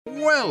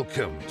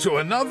Welcome to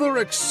another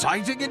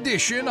exciting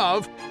edition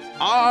of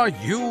Are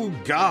You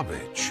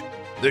Garbage?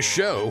 The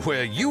show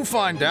where you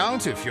find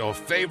out if your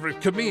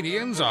favorite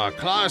comedians are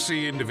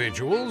classy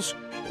individuals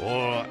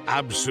or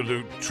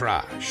absolute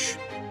trash.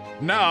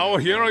 Now,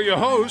 here are your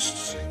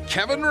hosts,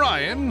 Kevin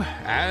Ryan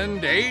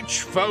and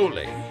H.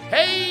 Foley.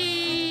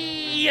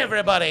 Hey,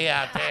 everybody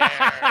out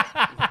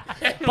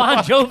there. Bon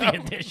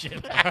Jovi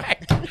edition.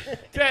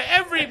 To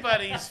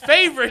everybody's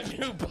favorite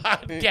new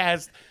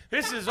podcast.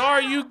 This is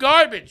Are You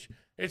Garbage?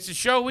 It's a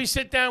show we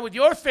sit down with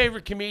your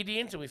favorite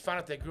comedians and we find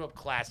out if they grew up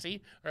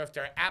classy or if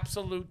they're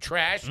absolute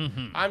trash.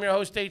 I'm your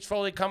host, H.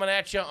 Foley, coming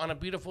at you on a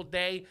beautiful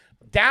day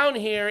down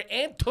here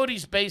in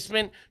Tootie's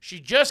basement. She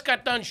just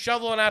got done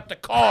shoveling out the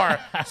car.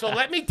 So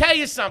let me tell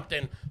you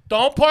something.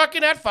 Don't park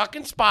in that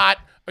fucking spot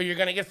or you're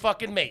going to get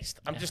fucking maced.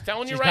 I'm just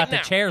telling you right now. She's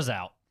got the chairs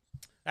out.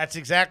 That's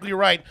exactly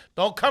right.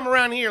 Don't come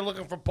around here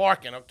looking for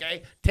parking,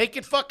 okay? Take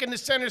it fucking to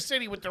Center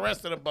City with the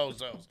rest of the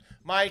bozos.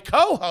 My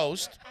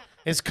co-host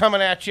is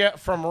coming at you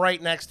from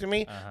right next to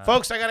me.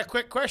 Folks, I got a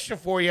quick question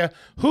for you.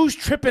 Who's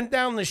tripping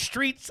down the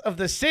streets of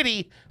the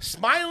city,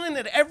 smiling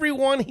at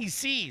everyone he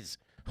sees?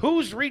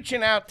 Who's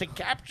reaching out to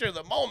capture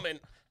the moment?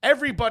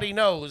 Everybody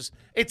knows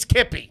it's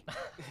Kippy.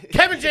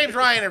 Kevin James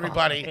Ryan,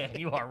 everybody. Man,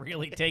 you are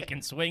really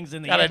taking swings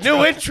in the Got a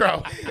new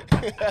intro.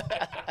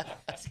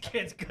 This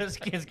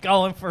kid's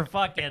going for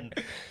fucking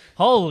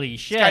holy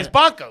shit. Guy's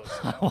bonkos.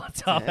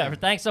 What's up, everyone?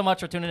 Thanks so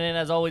much for tuning in.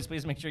 As always,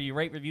 please make sure you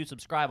rate, review,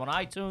 subscribe on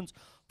iTunes.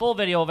 Full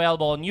video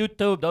available on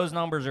YouTube. Those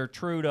numbers are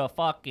true to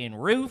fucking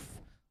roof.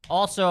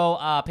 Also,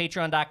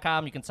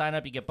 patreon.com. You can sign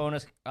up. You get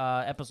bonus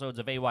episodes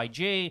of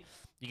AYG.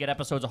 You get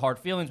episodes of Hard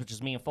Feelings, which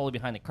is me and Foley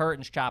behind the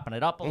curtains, chopping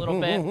it up a little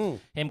bit.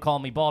 Him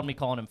calling me bald, me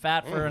calling him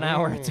fat for an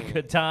hour. It's a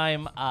good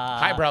time.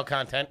 Highbrow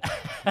content.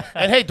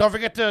 And hey, don't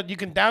forget you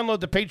can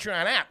download the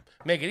Patreon app.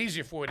 Make it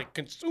easier for you to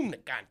consume the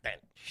content.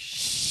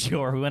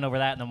 Sure, we went over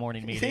that in the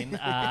morning meeting.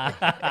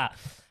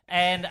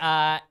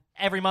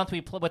 Every month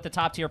with the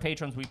top tier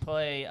patrons, we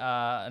play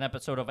an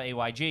episode of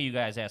AYG. You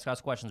guys ask us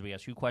questions. We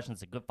ask you questions.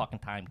 It's a good fucking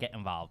time. Get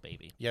involved,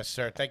 baby. Yes,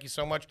 sir. Thank you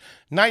so much.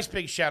 Nice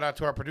big shout out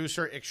to our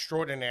producer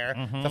extraordinaire,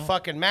 the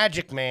fucking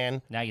magic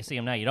man. Now you see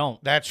him, now you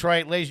don't. That's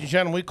right, ladies and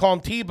gentlemen. We call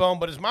him T-Bone,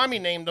 but his mommy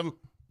named him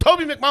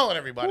Toby McMullen,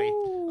 everybody.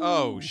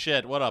 Oh,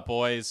 shit. What up,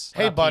 boys?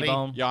 Hey, buddy.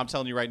 T-Bone? Yo, I'm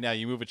telling you right now,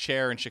 you move a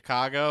chair in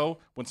Chicago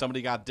when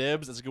somebody got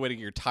dibs, that's a good way to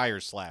get your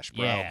tires slashed,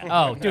 bro. Yeah.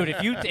 Oh, dude,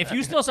 if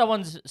you steal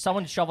someone's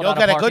shoveled You'll out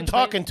get a a good parking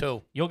talking space,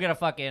 to. you'll get a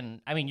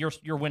fucking. I mean,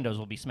 your windows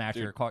will be smashed.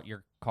 Dude.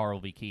 Your car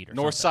will be keyed. Or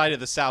North something. side of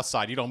the south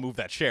side, you don't move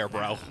that chair,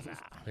 bro.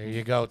 There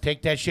you go.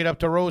 Take that shit up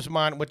to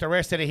Rosemont with the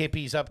rest of the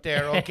hippies up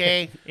there,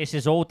 okay? This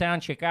is Old Town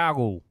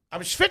Chicago.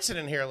 I'm schwitzing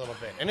in here a little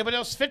bit. Anybody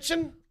else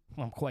schwitzing?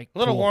 I'm quite A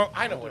little cool. warm.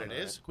 I know what it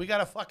is. We got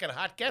a fucking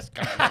hot guest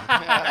coming in.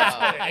 That's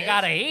what it I is.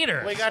 got a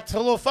hater. We got a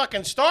little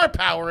fucking star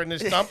power in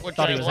this dump, which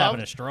Thought I he was love.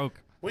 having a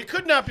stroke. We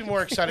could not be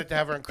more excited to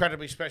have our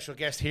incredibly special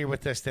guest here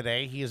with us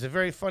today. He is a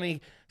very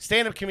funny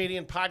stand-up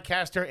comedian,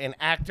 podcaster, and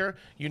actor.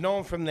 You know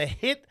him from the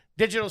hit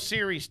digital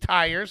series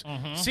Tires.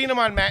 Seen him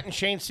on Matt and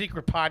Shane's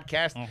Secret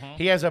Podcast.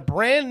 He has a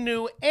brand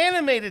new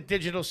animated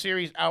digital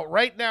series out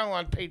right now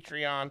on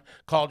Patreon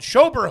called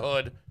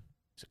Soberhood.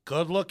 He's a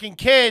good-looking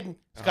kid.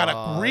 He's got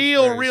a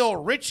real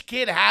rich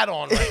kid hat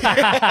on right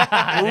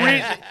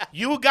now.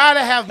 You got to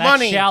have That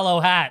money.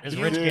 shallow hat is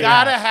You rich kid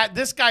gotta hat. have.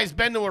 This guy's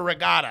been to a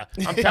regatta.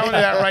 I'm telling you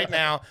that right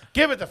now.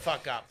 Give it the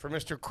fuck up for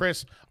Mr.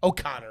 Chris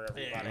O'Connor,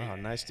 everybody. Oh,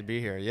 nice to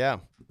be here. Yeah.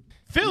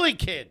 Philly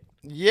kid.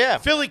 Yeah.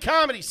 Philly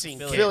comedy scene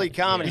kid. Philly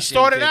comedy He scene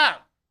started kid. out.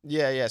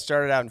 Yeah.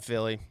 Started out in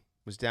Philly.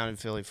 Was down in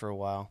Philly for a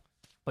while.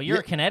 But you're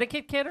a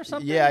Connecticut kid or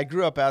something? Yeah, I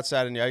grew up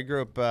outside. I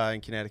grew up in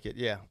Connecticut.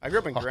 Yeah. I grew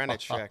up in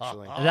Greenwich,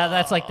 actually.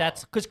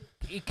 That's because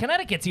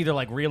Connecticut's either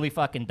like really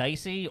fucking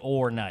dicey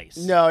or nice.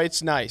 No,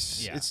 it's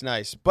nice. Yeah. It's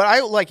nice. But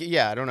I like it.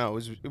 Yeah, I don't know.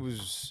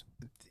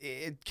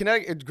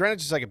 Connecticut,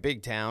 Greenwich is like a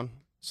big town.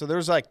 So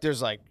there's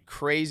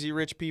crazy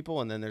rich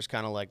people, and then there's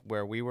kind of like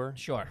where we were.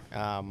 Sure.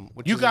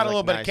 Which You is, got a like,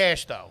 little bit of nice.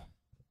 cash though.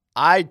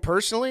 I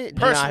personally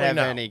do not have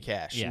no. any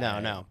cash. Yeah, no, yeah.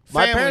 no.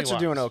 My parents are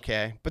Family-wise. doing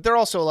okay, but they're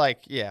also like,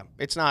 yeah,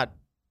 it's not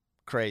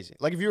crazy.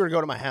 Like if you were to go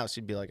to my house,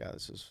 you'd be like, oh,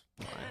 this is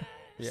fine.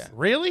 Yeah.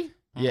 Really?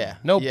 Yeah.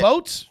 No yeah.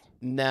 boats?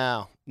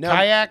 No.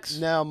 Kayaks?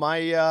 No, my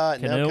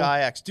Canoe? no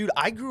kayaks. Dude,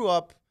 I grew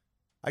up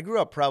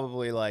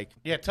probably like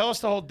Yeah, tell us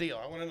the whole deal.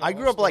 I want to know. I the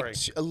grew whole up like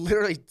story.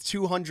 literally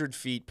 200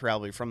 feet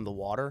probably from the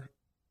water.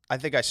 I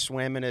think I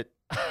swam in it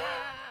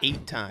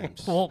 8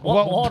 times. What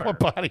water? What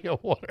body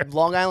of water?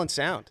 Long Island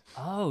Sound.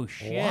 Oh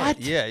shit! What?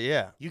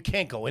 Yeah. You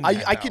can't go in. I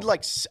that, could though.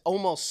 like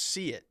almost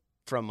see it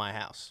from my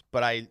house,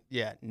 but I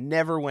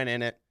never went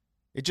in it.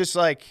 It just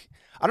like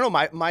I don't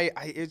know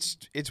it's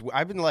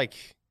I've been like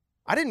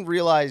I didn't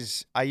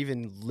realize I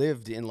even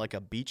lived in like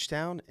a beach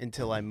town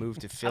until I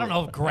moved to I Philly. don't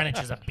know if Greenwich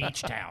is a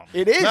beach town.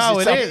 It is. No,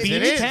 it's it a is. beach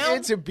It is. town.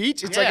 It's a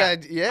beach. It's Yeah. like a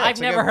I've it's like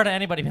never a- heard of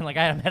anybody being like,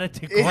 I'm headed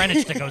to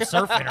Greenwich to go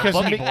surfing or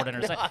boogie boarding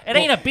or something. It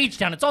ain't a beach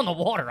town. It's on the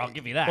water. I'll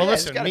give you that. Well,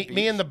 it's listen, got a me beach.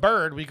 and the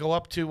bird, we go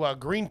up to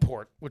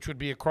Greenport, which would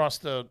be across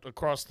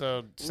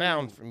the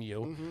sound from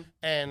you.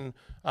 And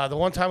the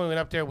one time we went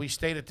up there, we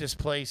stayed at this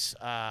place.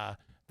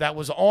 that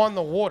was on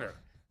the water.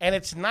 And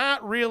it's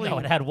not really. No,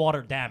 it had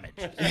water damage.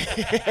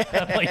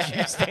 That place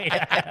you stayed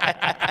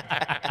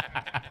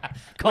at.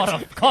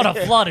 caught a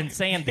flood in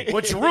Sandy.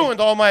 which ruined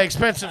all my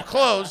expensive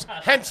clothes,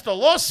 hence the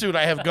lawsuit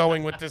I have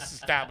going with this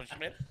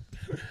establishment.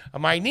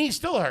 My knee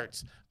still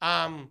hurts.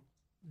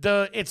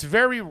 It's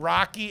very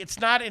rocky. It's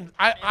not in.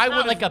 I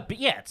would like a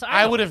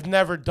I would have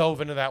never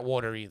dove into that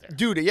water either.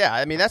 Dude, yeah,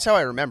 I mean, that's how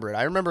I remember it.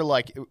 I remember,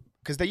 like,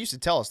 because they used to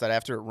tell us that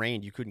after it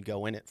rained, you couldn't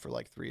go in it for,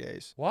 like, 3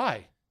 days.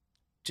 Why?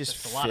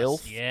 Just a lot of-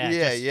 filth. yeah,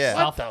 yeah, just yeah.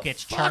 stuff What the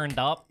gets fuck? churned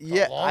up.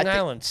 Yeah, Long I think-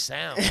 Island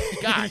Sound.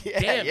 God yeah,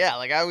 damn. yeah.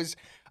 Like, I was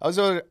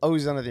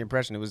always under the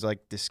impression it was,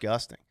 like,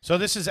 disgusting. So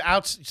this is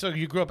out. So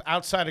you grew up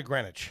outside of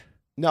Greenwich,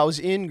 No, I was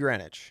in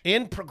Greenwich.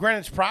 in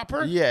Greenwich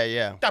proper. Yeah,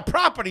 yeah. The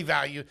property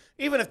value,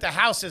 even if the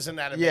house isn't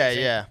that amazing, Yeah,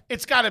 yeah.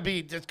 it's got to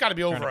be Turn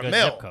over a a good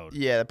mil. zip code.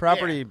 Yeah,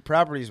 the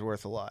property's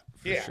worth a lot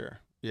for Yeah. sure.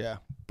 Yeah,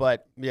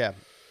 but yeah,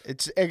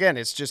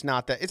 it's just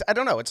not that. It's I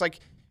don't know. It's like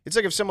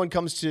if someone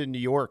comes to New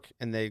York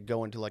and they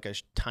go into like a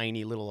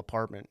tiny little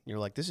apartment, and you're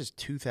like, this is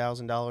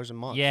 $2,000 a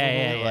month.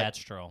 Yeah, You're like- that's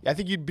true. I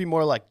think you'd be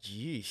more like,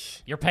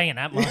 geez. You're paying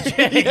that much. You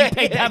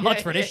paid that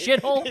much for this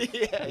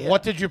shithole?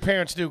 What did your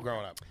parents do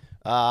growing up?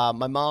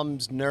 My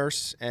mom's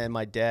nurse and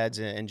my dad's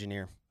an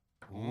engineer.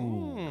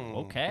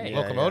 Okay. Yeah.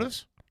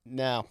 Locomotives?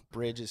 No,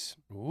 bridges.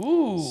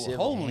 Ooh, Civil.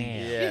 holy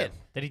Damn. shit.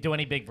 Did he do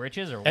any big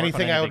bridges or work on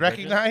Anything any I would big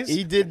bridges? recognize?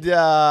 He did.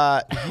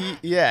 the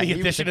He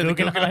addition of the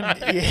Guggenheim?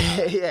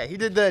 Guggenheim. yeah. He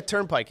did the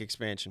Turnpike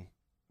expansion.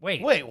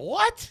 Wait, Wait,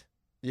 what?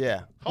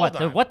 Yeah, Hold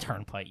on. what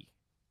turnpike?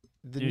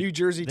 the Dude, New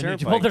Jersey The New-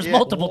 Turnpike. well, there's yeah.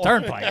 multiple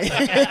turnpikes.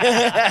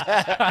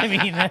 I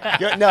mean,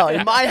 Yeah, no,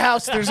 in my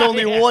house, there's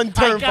only one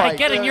turnpike. I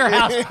get in your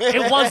house.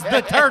 It was the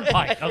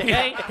turnpike,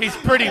 okay? He's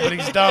pretty, but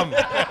he's dumb.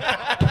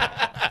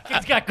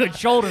 He's got good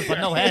shoulders, but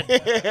no head.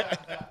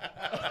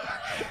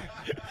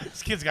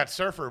 This kid's got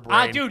surfer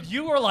brain. Dude,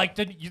 you were like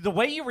the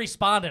way you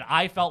responded.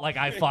 I felt like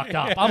I fucked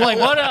up. I'm like,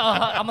 what?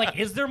 I'm like,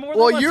 is there more?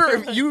 Well, than one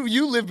turnpike?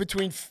 you live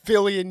between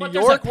Philly and New But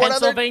there's York. a What other?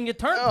 Pennsylvania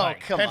turnpike.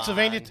 Oh, come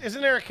Pennsylvania.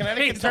 Isn't there a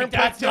Connecticut He's like, turnpike?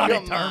 that's not a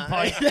Come on.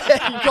 turnpike. you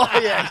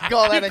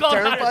call that You a call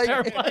that turnpike? a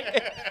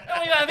turnpike?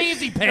 No, you have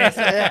easy pass.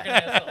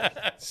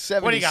 Yeah.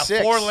 What do you got?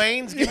 76. 4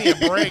 lanes? Give me a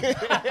break.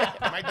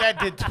 My dad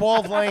did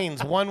 12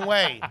 lanes one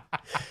way.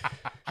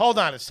 Hold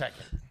on a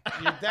second.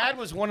 Your dad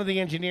was one of the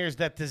engineers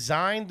that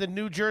designed the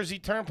New Jersey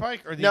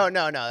Turnpike, or the,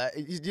 No.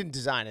 He didn't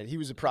design it. He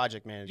was a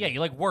project manager. Yeah,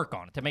 you like work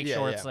on it to make Yeah,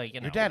 sure yeah. it's like, you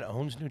know. Your dad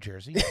owns New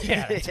Jersey.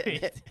 Yeah,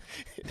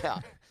 No.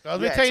 Well,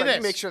 let me Yeah, tell it's you like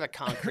this. make sure the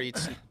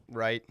concrete's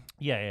right.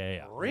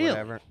 yeah. Really?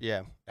 Whatever.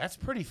 Yeah. That's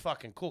pretty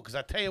fucking cool. Because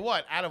I tell you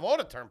what, out of all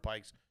the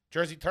turnpikes,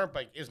 Jersey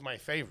Turnpike is my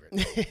favorite.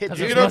 Because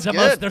Dude, there's,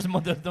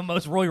 that's the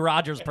most Roy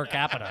Rogers per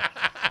capita.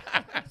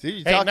 Dude,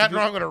 you Hey, talk to nothing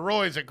people- wrong with a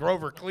Roy's at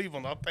Grover,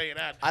 Cleveland. I'll tell you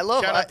that. I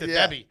love Shout out to yeah.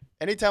 Debbie.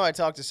 Anytime I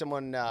talk to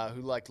someone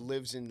who like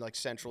lives in like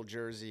central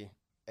Jersey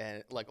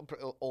and like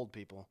old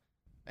people,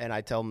 and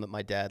I tell them that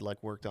my dad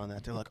like worked on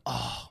that, they're like,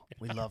 "Oh,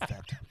 we love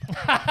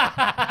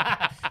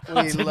that."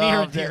 It's a near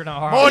loved dear it. to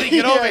heart. Morty,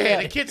 get over Yeah, here.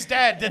 yeah. The kid's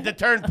dad did the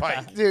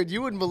turnpike. Dude,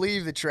 you wouldn't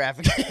believe the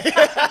traffic.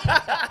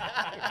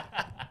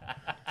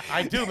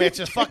 I do, man. It's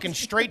a fucking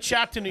straight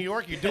shot to New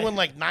York. You're doing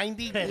like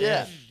 90.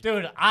 Yeah.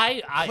 Dude,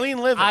 I Clean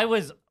living. I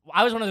was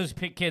one of those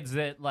kids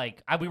that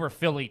like we were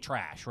Philly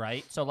trash,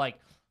 right? So like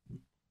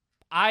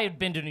I had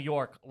been to New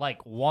York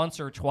like once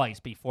or twice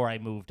before I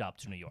moved up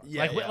to New York.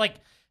 Yeah, yeah. Like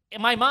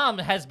my mom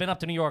has been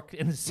up to New York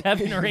in the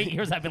 7 or 8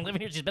 years I've been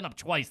living here. She's been up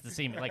twice to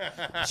see me. Like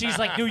she's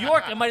like, New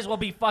York, it might as well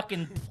be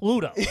fucking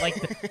Pluto. Like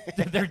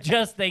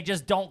they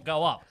just don't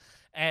go up.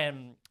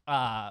 And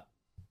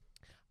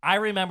I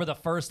remember the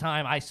first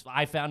time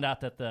I found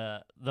out that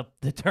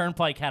the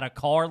turnpike had a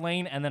car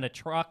lane and then a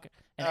truck,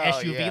 an Oh,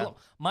 SUV. yeah.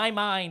 My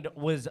mind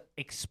was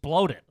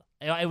exploded.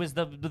 It was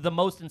the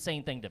most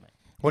insane thing to me.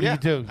 What Yeah.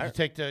 do? You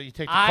take the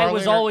car I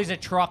was lane or- always a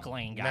truck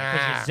lane guy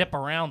because Nah. you zip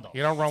around them.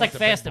 You don't run it's like with the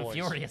big Fast and boys.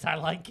 Furious. I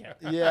like it.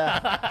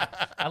 yeah.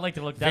 I like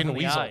to look Vin dead in the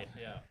Weasel. eye.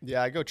 Yeah.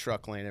 Yeah, I go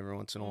truck lane every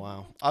once in a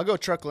while. I'll go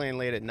truck lane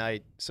late at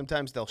night.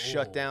 Sometimes they'll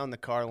shut down the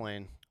car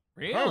lane.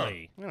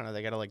 Really? I don't know.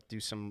 They got to like do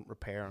some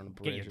repair on the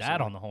bridge. Get your or dad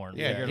something. on the horn.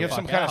 Yeah, Figure you have the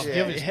some fuck kind of out. do you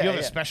have, Yeah, do you have yeah.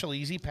 a special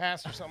Easy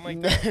Pass or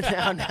something like no,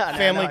 that? no,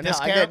 Family no. I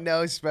discount? get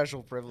no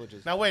special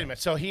privileges. Now wait a minute.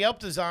 So he helped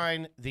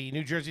design the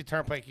New Jersey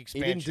Turnpike He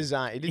expansion. didn't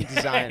design. He didn't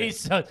design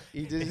He's it. so,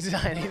 He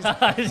designed.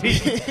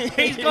 He's,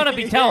 he's gonna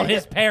be telling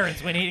his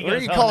parents when he what are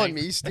goes you home calling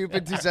next. me,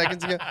 stupid? 2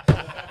 seconds ago.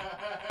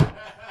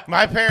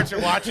 My parents are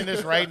watching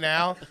this right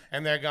now,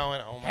 and they're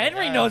going, "Oh my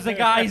Henry God. knows the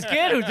guy's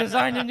kid who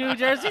designed the New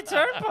Jersey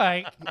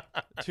Turnpike.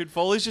 Dude,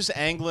 Foley's just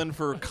angling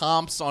for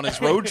comps on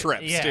his road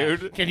trips, Yeah.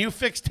 dude. Can you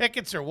fix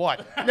tickets or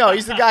what?" No,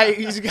 he's the guy.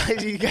 He's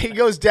the guy. He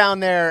goes down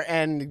there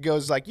and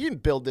goes like, "You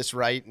didn't build this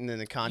right," and then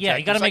the contract. Yeah,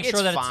 you got to make like,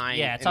 sure that fine.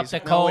 it's And up he's to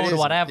like, "No, it code, isn't."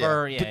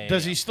 whatever. Yeah. Yeah.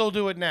 Does he still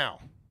do it now?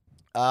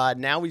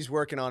 Now he's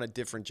working on a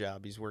different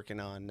job. He's working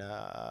on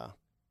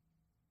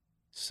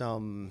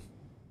some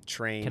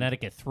train.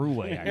 Connecticut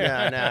Thruway? I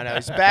guess. No.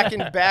 He's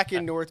back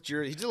in North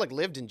Jersey. He just like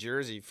lived in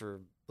Jersey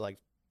for like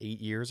 8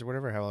 years or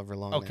whatever, however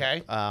long.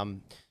 Okay.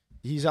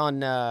 He's on.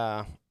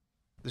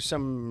 There's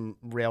some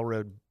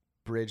railroad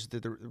bridge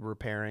that they're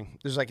repairing.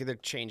 There's like they're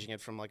changing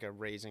it from like a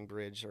raising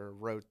bridge or a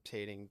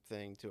rotating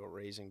thing to a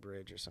raising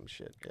bridge or some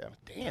shit. Yeah.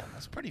 Damn,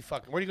 that's pretty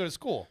fucking. Where do you go to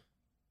school?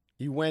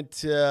 He went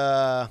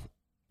to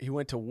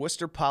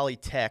Worcester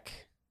Polytech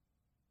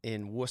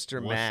in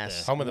Worcester,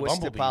 Mass. Home of the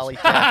Worcester bumblebees.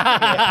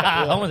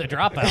 Polytech. Home of the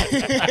dropout.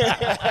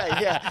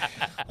 Yeah.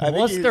 I think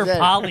Worcester he's-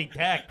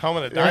 Polytech. Home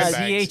of the Yeah,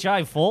 Diamondbacks.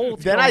 CHI full?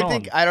 What's Then going I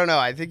think on? I don't know.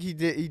 I think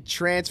he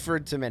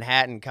transferred to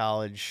Manhattan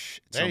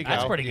College. There you go.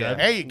 That's pretty good.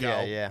 There you go.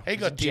 Yeah, yeah. There you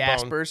go, He's T-Bone.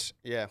 Jaspers.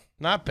 Yeah.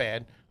 Not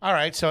bad. All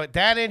right, so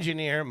dad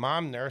engineer,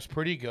 mom nurse,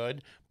 pretty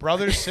good.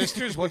 Brothers,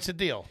 sisters, what's the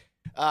deal?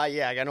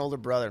 Yeah, I got an older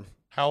brother.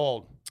 How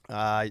old?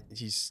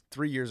 He's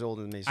 3 years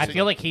older than me. I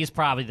feel like he's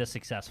probably the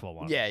successful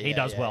one. yeah, He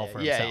does well for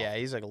himself. Yeah,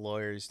 he's like a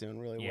lawyer. He's doing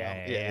really well.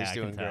 Yeah, Yeah, he's I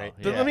doing can tell. great.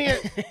 But Yeah. let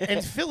me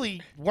in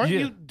Philly, weren't Yeah.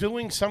 you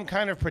doing some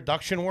kind of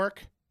production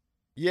work?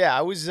 Yeah,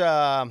 I was.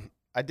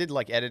 I did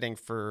like editing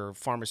for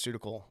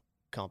pharmaceutical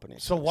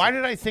companies. So why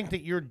did I think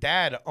that your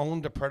dad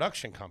owned a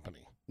production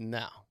company?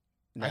 No.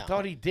 I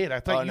thought he did. I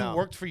thought Oh, you no.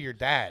 worked for your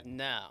dad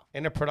No.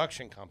 in a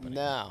production company.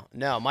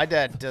 No. My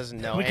dad doesn't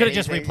know. We could have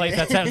just anything. replaced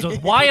that sentence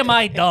with, why am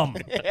I dumb?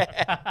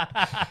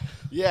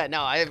 Yeah,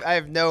 no, I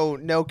have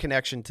no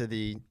connection to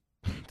the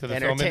To the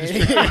film entertainment.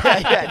 industry.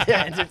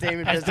 yeah,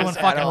 entertainment Guys business doing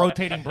at fucking all.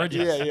 rotating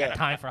bridges. Yeah, yeah. Got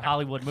time for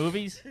Hollywood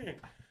movies?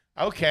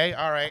 Okay,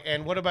 all right.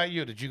 And what about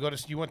you? Did you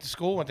you went to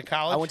school, went to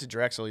college? I went to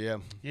Drexel. Yeah.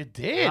 You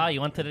did. Ah,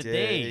 you went to the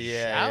day.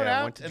 Yeah. Shout I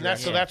out. went to And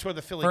that's so Drexel. that's where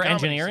the Philly For comedy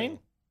engineering?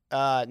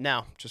 scene.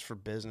 No, just for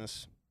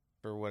business,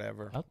 for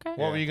whatever. Okay.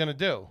 What were you gonna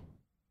do?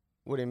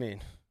 What do you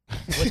mean?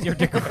 With your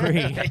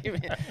degree.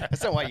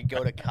 That's not why you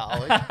go to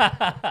college.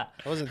 I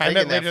wasn't I thinking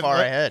meant that later- far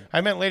ahead.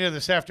 I meant later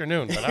this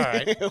afternoon, but all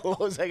right. What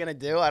was I gonna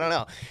do? I don't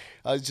know.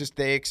 I was just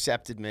they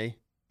accepted me,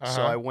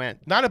 so Uh-huh. I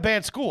went. Not a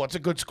bad school. It's a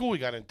good school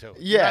you got into. You're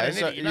Yeah, not an it's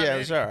idiot. You're not yeah, an it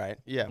was idiot. all right.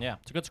 Yeah, Yeah,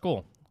 it's a good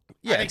school.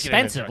 yeah. I think It's, you did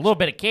Expensive. A little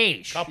bit of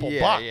cash. Couple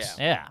Yeah, bucks.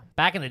 yeah. Yeah.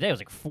 Back in the day, it was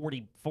like 40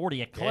 a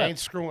You clip. ain't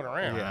screwing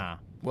around. Nah.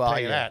 well, Tell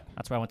you yeah. that.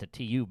 That's why I went to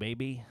TU,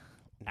 baby.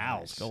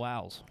 Owls. Nice. Go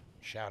Owls.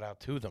 Shout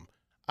out to them.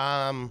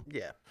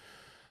 Yeah.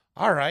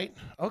 All right.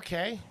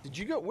 Okay. Did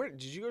you go? Where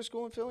did you go to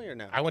school in Philly or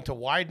no? I went to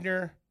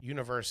Widener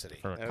University.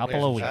 For a Okay.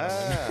 couple of weeks.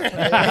 Ah.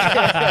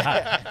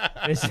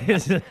 This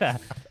is,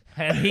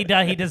 and he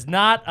does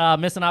not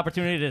miss an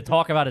opportunity to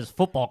talk about his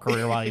football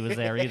career while he was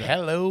there either.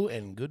 Hello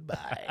and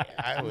goodbye.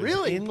 I was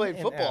Really? You in played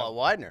and football out. at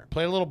Widener?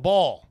 Played a little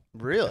ball.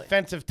 Really?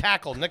 Defensive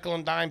tackle, nickel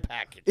and dime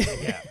package.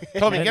 Yeah.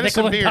 Told me, get us Nickel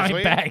some and beers, dime will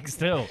you? bags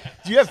too.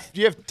 Do you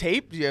have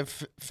tape? Do you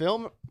have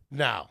film?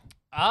 No.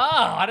 Oh,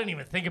 I didn't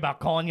even think about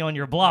calling you on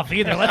your bluff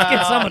either. Let's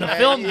get some of the man,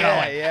 film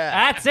yeah, going. yeah.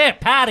 That's it,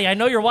 Patty. I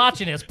know you're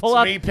watching this. Pull It's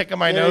up me picking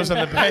my nose on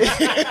the bench.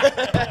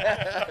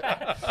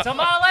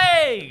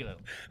 tamale.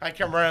 I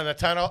come right in the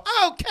tunnel.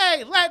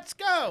 Okay, let's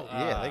go.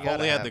 Yeah, they got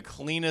Only had the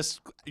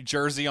cleanest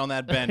jersey on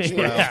that bench,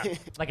 bro. Yeah.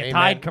 Like a Amen.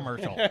 Tide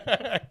commercial.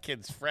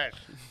 Kid's fresh.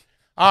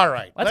 All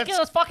right.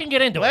 Let's fucking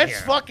get into it let's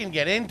here. fucking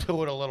get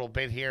into it a little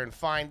bit here and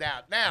find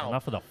out. Now,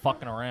 Enough of the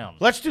fucking around.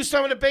 let's do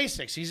some of the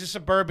basics. He's a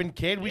suburban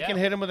kid. We Yeah. can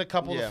hit him with a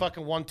couple of Yeah.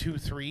 fucking 1, 2,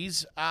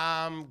 3s.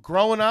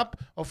 Growing up,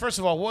 well, first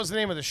of all, what was the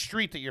name of the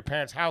street that your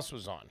parents' house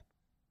was on?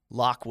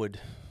 Lockwood.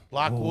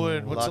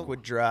 Lockwood. What's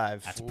Lockwood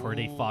Drive. That's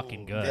pretty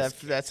fucking good.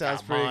 That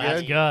sounds pretty on.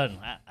 That's good. good.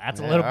 That's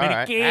a Yeah, little all bit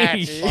right. of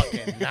gauge. That's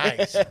fucking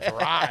nice.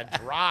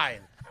 Dry.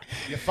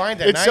 You find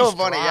a It's nice so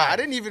funny. Yeah, drive. I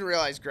didn't even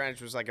realize Greenwich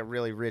was like a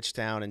really rich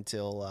town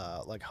until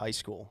like high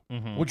school.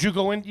 Would you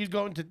go in? You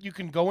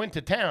can go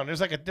into town. There's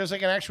like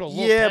an actual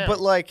little Yeah, town. but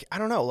like I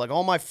don't know. Like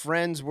all my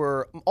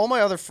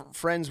other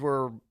friends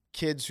were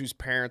kids whose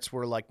parents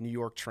were like New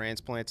York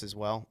transplants as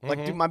well. Like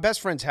Mm-hmm. dude, my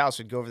best friend's house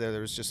would go over there.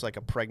 There was just like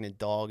a pregnant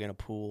dog in a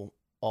pool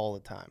all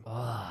the time.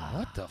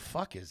 What the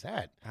fuck is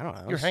that? I don't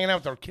know. You're hanging out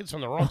with our kids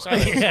on the wrong side.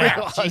 Of the Yeah,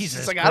 trail. Jesus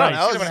It's like, I don't Christ.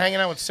 know. You should have been hanging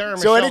out with Sarah So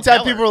Michelle anytime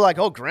Gellar. people were like,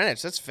 "Oh,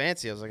 Greenwich, that's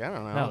fancy," I was like, "I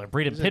don't know." No, they're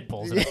breeding pit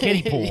bulls in a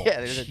kiddie pool. Yeah,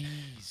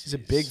 there's a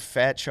big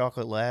fat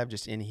chocolate lab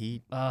just in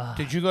heat.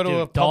 Did you go to Dude,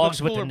 a public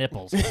dogs with school the or-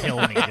 nipples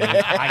kill me, dude.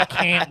 I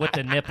can't with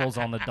the nipples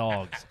on the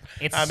dogs.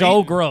 It's I so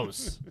mean-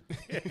 gross.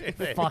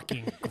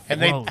 Fucking gross.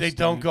 And they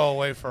don't dude. go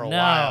away for a No,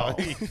 while.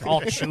 all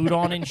chewed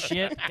on and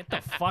shit. Get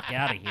the fuck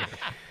out of here.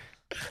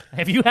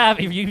 If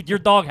your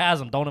dog has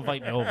them, don't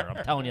invite me over.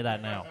 I'm telling you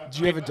that now. Did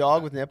you have a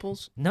dog with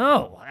nipples?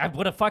 No, I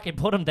would have fucking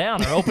put him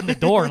down or opened the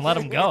door and let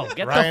him go.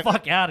 Get Ryan- the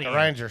fuck out of The here.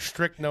 Ryans are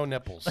strict no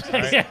nipples.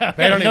 right? Yeah,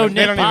 They don't no even.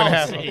 They nip don't even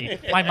have them. policy.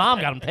 My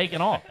mom got them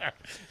taken off.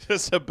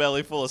 Just a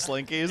belly full of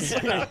slinkies.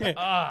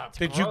 It's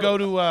Did you gross. go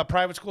to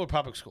private school or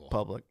public school?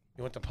 Public.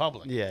 You went to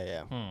public.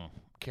 Yeah.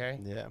 Okay.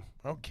 Yeah.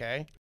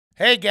 Okay.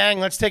 Hey, gang,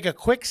 let's take a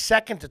quick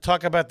second to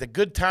talk about the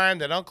good time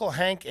that Uncle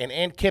Hank and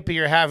Aunt Kippy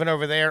are having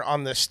over there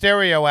on the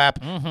Stereo app.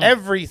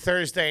 Every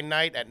Thursday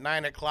night at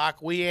 9 o'clock,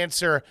 we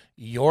answer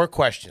your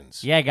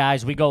questions. Yeah,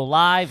 guys, we go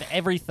live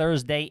every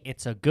Thursday.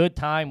 It's a good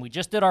time. We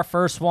just did our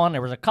first one.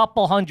 There was a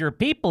couple hundred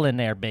people in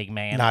there, big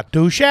man. Not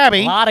too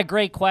shabby. A lot of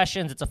great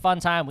questions. It's a fun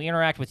time. We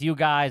interact with you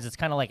guys. It's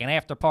kind of like an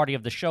after party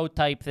of the show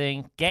type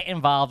thing. Get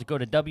involved. Go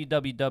to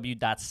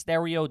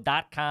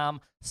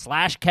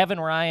www.stereo.com/Kevin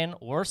Ryan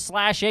or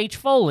 /H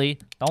Foley.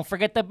 baby. Don't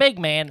forget the big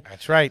man.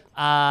 That's right.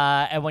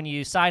 And when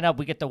you sign up,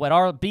 we get to wet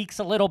our beaks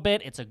a little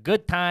bit. It's a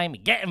good time.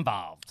 Get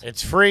involved.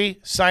 It's free.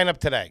 Sign up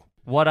today.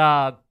 What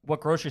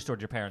grocery store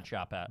did your parents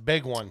shop at?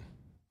 Big one.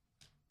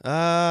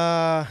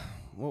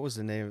 What was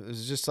the name? It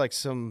was just like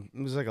it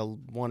was like a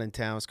one in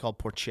town. It's called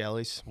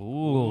Porcelli's. Ooh,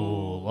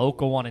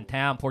 local one in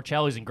town.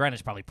 Porcelli's in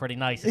Greenwich, probably pretty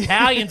nice.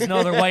 Italians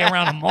know their way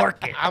around a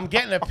market. I'm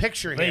getting a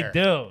picture They here.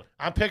 do.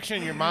 I'm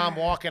picturing your mom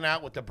walking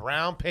out with the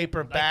brown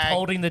paper Like bag.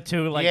 holding the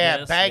two like yeah,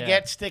 this.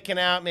 baguette sticking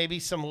out, maybe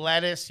some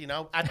lettuce,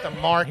 at the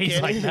market.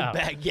 He's like, no.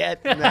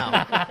 Baguette?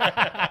 No.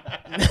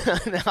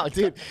 No,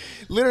 dude.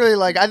 Literally,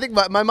 like, I think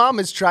my mom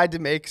has tried to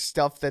make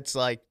stuff that's,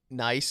 like,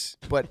 nice,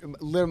 but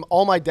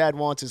all my dad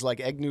wants is, like,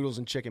 egg noodles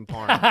and chicken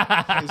parm.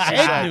 It's just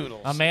Egg like-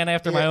 noodles. A man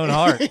after my own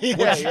heart.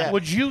 Yeah.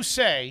 Would you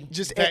say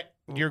Just that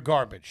you're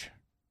garbage?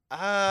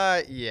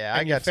 Yeah,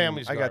 And your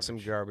family's I got some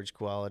garbage. garbage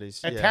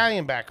qualities. Yeah.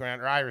 Italian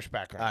background or Irish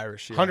background?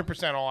 Irish, yeah.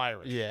 100% all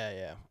Irish.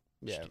 Yeah.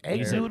 Egg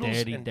These are noodles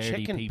dirty, and dirty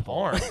chicken people.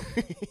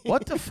 parm.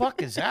 What the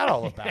fuck is that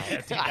all about?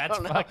 Dude, I that's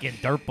don't know. fucking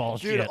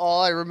dirtball Dude, shit.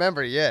 all I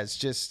remember, it's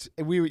just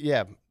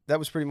that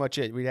was pretty much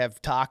it. We'd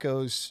have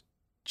tacos,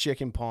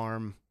 chicken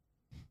parm,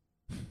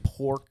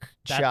 pork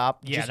chop.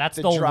 Yeah, just that's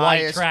the the white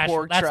driest trash.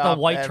 pork That's the chop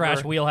white trash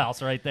ever.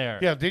 wheelhouse right there.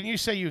 Yeah, didn't you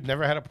say you'd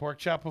never had a pork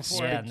chop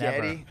before? Yeah, never.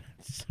 Spaghetti.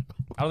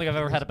 I don't think I've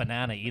ever had a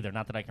banana either.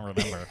 Not that I can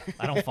remember.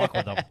 I don't fuck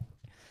with them.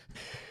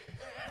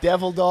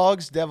 Devil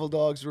dogs. Devil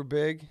dogs were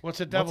big. What's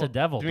a devil? What's a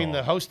devil You mean the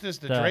dog? hostess,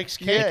 the The- Drake's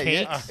cake? Yeah,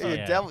 cakes? yeah,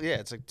 Yeah. devil. Yeah,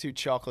 it's like two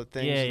chocolate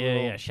things. Yeah,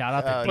 little- yeah. Shout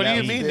out to Oh, What do that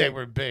you was mean big. they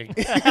were big?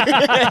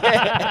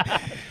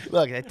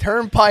 Look, a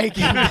turnpike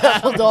and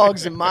devil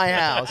dogs in my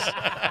house.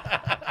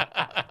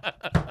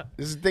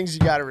 This is things you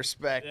got to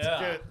respect.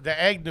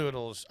 The egg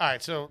noodles. All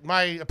right, so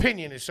my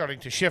opinion is starting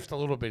to shift a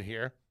little bit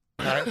here.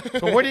 All right,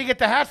 so where do you get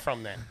the hat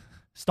from then?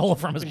 Stole it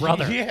from his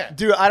brother. Yeah.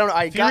 Dude, I don't know.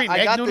 I If you're got, eating I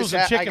egg got noodles this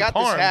and hat. I chicken got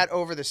parm- this hat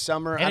over the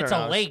summer. I And don't it's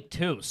know, a lake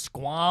too.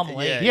 Squam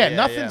Lake. Yeah, Yeah,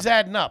 nothing's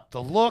adding up.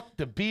 The look,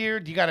 the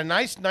beard. You got a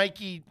nice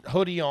Nike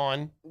hoodie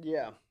on.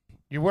 Yeah.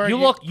 You're wearing. You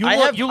look I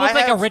have- like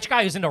I a have- rich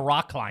guy who's into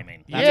rock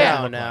climbing. That's Yeah.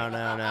 what you look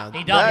No, like. no.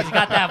 He does. He's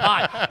got that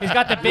vibe. He's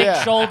got the big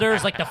Yeah.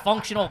 shoulders, like the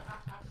functional.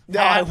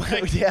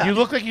 Yeah. You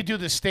look like you do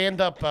the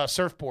stand-up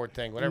surfboard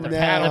thing, whatever. No.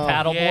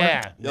 Paddleboard.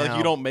 Yeah. Like No,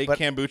 you don't make but-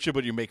 kombucha,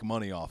 but you make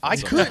money off it. I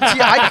so- could. See,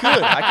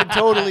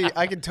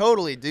 I could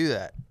totally do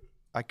that.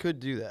 I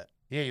could do that.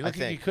 Yeah, you I look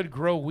like you think. could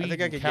grow weed.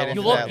 think I in could get You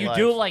into California. look. that You life.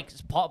 do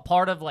like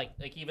part of like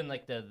even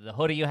like the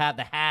hoodie you have,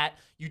 the hat.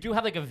 You do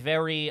have like a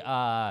very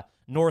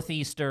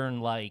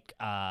northeastern like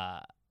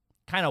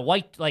kind of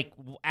white like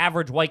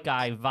average white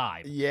guy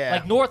vibe. Yeah.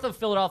 Like north of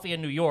Philadelphia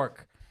and New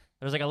York,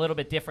 there's like a little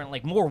bit different,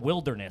 like more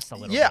wilderness a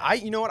little. Yeah,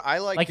 bit. you know what I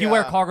like. Like you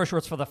wear cargo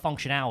shorts for the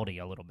functionality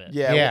a little bit.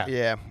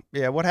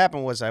 Yeah. What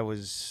happened was I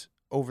was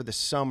over the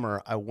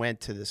summer. I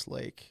went to this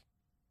lake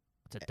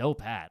It's a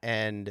dope hat.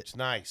 and It's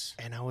nice.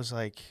 I was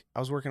like, I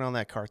was working on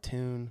that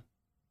cartoon.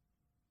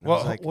 I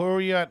was Well, like, where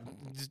were you at?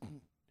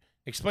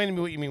 Explain to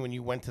me what you mean when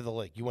you went to the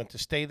lake. You went to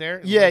stay there?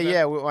 and yeah, live there?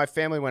 yeah. My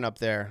family went up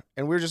there,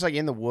 and we were just like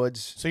in the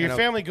woods. So your and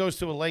family goes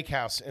to a lake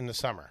house in the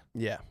summer.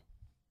 Yeah.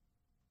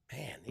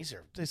 Man, these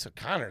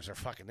Connors are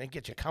fucking. They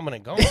get you coming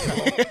and going.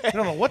 You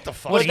don't know what the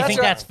fuck. What do you that's think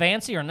what- that's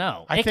fancy or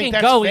no? I it think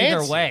can that's go fancy.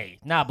 either way.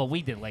 Nah, but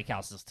we did lake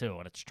houses too,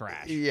 and it's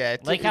trash. Yeah,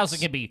 Lake houses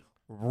can be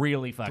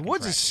really The fucking.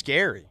 woods is trash.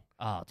 scary.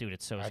 Oh, dude,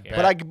 it's so I scary.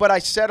 bet. But I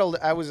settled.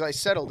 I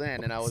settled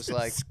in, and I was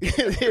like,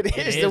 it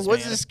is. The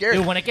woods man. is scary.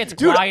 Dude, when it gets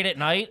Dude, quiet at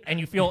night and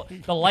you feel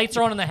the lights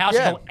are on in the house,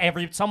 Yeah. you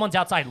go, someone's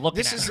outside looking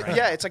This at is me. Right?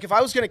 yeah. It's like if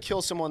I was gonna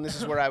kill someone, this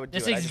is where I would do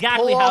This it. is I just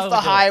exactly pull how I off would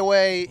the do it.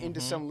 highway into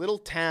some little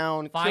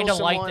town, Find kill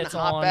a light someone, that's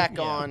hop on, back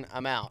yeah. on.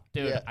 I'm out.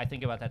 Dude, yeah. I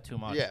think about that too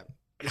much. Yeah.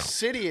 The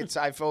city,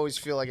 I've always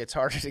feel like it's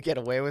harder to get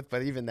away with,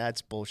 but even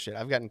that's bullshit.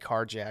 I've gotten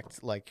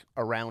carjacked like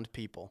around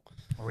people.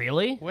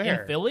 Really?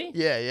 Where? In Philly?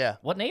 Yeah, yeah.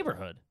 What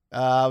neighborhood?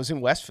 I was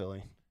in West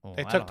Philly. Oh,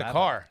 They I took don't the have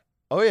car.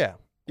 Oh yeah,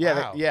 yeah,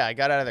 Wow. yeah. I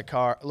got out of the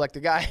car. Like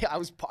the guy,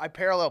 I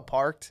parallel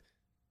parked.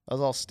 I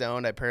was all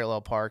stoned. I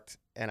parallel parked,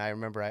 and I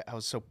remember I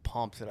was so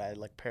pumped that I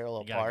like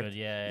parallel It. You got a parked. good,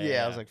 yeah.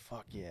 Yeah, I was like,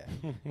 fuck yeah.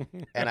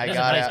 And I It is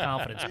got a nice out.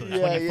 confidence boost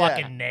Yeah, when you yeah.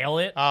 fucking nail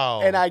it.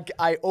 Oh. And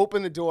I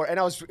opened the door, and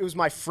it was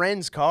my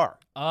friend's car.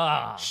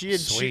 Ah, She had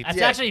Sweet. that's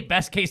yeah. actually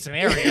best case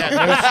scenario.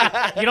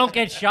 You don't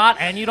get shot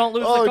and you don't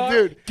lose Oh, the car.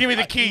 dude. Give me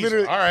the keys.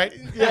 literally- All right.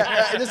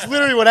 Yeah, that's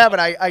literally what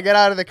happened. I got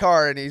out of the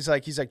car, and he's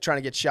like trying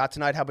to get shot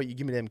tonight. How about you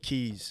give me them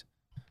keys?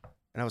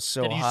 And I was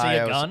so Did you high. see I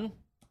a was- gun?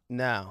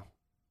 No,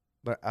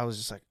 but I was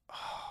just like,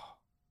 oh,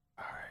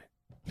 all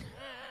right.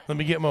 Let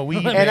me get my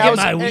weed. Let me And get I was,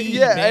 my and weed,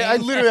 yeah, man. I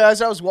literally,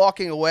 as I was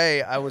walking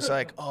away, I was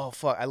like, oh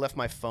fuck, I left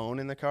my phone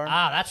in the car,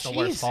 Ah, that's the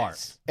worst part.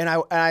 Jesus. and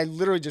I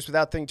literally just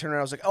without thinking turned around,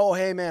 I was like, oh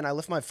hey man, I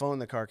left my phone in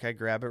the car. Can I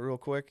grab it real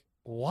quick?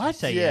 What?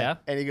 Say yeah.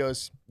 And he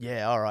goes,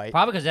 yeah, all right.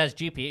 Probably because that's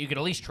GPS. You could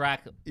at least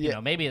track. You Yeah.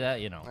 know, maybe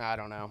that. You know. I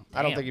don't know.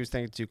 I don't Damn. think he was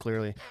thinking too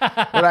clearly.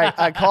 But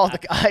I called the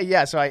guy.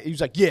 Yeah, so he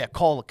was like, yeah,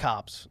 call the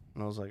cops.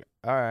 And I was like,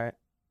 all right.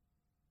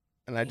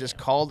 And I just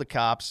called the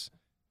cops,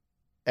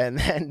 and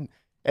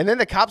then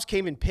the cops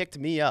came and picked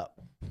me up,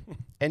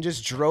 and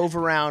just drove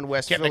around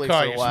West Get in Philly the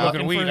car. for a You're while.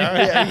 smoking weed. for- All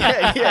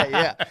right.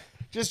 yeah.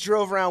 Just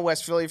drove around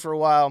West Philly for a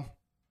while,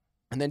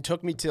 and then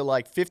took me to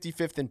like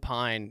 55th and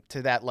Pine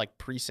to that like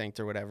precinct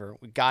or whatever.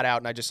 We got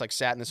out, and I just like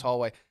sat in this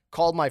hallway.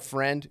 Called my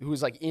friend who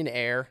was like in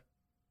air,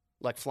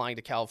 like flying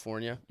to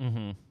California,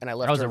 and I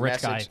left That was her a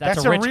rich message. guy.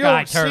 That's a a rich real-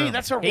 guy see, term.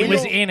 that's a It real-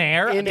 was in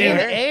air. In Dude,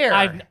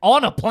 air.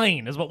 on a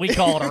plane is what we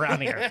call it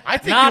around here. I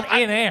think Not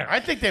you- in air. I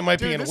think they might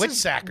be Dude, in this Witch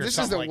is- Sack or this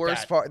something is the like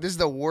worst that. part. This is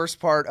the worst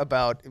part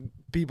about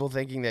people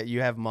thinking that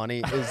you have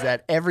money is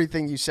that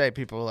everything you say,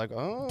 people are like,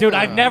 oh. Dude,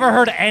 I've never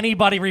heard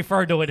anybody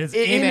refer to it as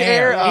in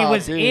air. air? He Oh,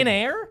 was dude. in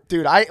air.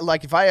 Dude, I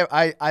like if I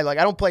like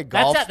I don't play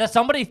golf. That's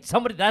somebody.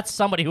 That's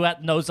somebody who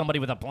knows somebody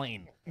with a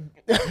plane.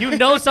 You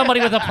know somebody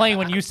with a plane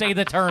when you say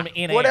the term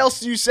in air. What else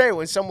do you say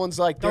when someone's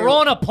like They're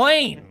on a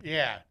plane.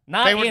 Yeah.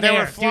 Not they were, in they air.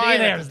 Were Dude, flying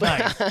in at air is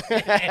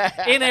the-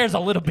 nice. In air is a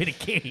little bit of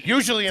key.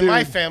 Usually in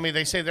my family,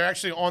 they say they're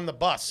actually on the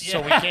bus,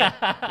 so we can't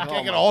get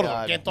a hold of them.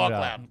 God. Can't talk Yeah.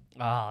 loud.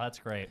 Oh, that's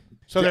great.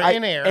 So they're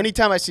in air.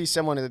 Anytime I see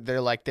someone that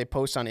they're like they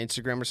post on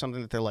Instagram or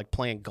something that they're like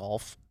playing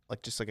golf,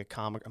 like just like a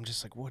comic, I'm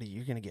just like, what are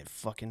you gonna get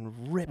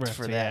fucking ripped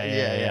for that?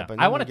 Yeah. But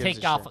I no want one to gives take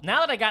a golf. shit.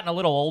 Now that I gotten a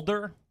little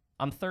older,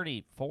 I'm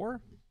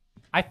 34.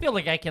 I feel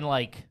like I can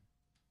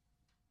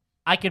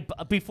I could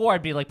before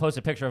I'd be like post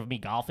a picture of me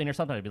golfing or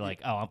something. I'd be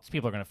like, oh,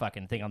 people are gonna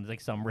fucking think I'm like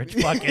some rich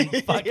fucking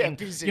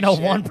piece of you know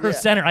shit,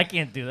 1%er. I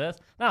can't do this.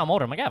 Now I'm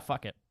older. I'm like,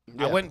 fuck it.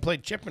 I went and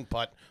played chip and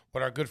putt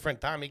with our good friend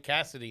Tommy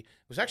Cassidy. It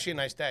was actually a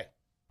nice day.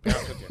 To be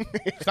honest with you.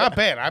 It's not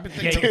bad. I've been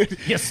Yeah, thinking.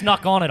 you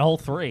snuck on at hole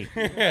 3.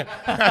 Oh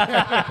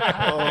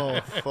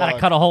I fuck.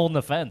 cut a hole in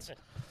the fence.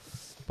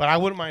 But I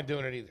wouldn't mind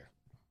doing it either.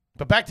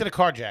 But back to the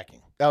carjacking.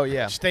 Oh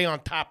yeah. Stay on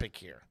topic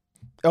here.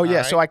 Oh yeah.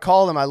 All So right. I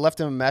called him. I left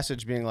him a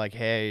message being like,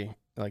 hey,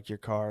 like your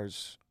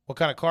car's What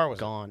kind of car was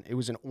gone. It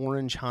was an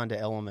orange Honda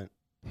Element.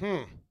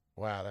 it?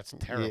 Wow, that's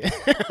terrible. Yeah.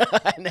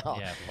 I know.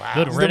 Yeah, Wow.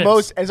 good It's the riddance.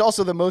 most. It's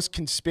also the most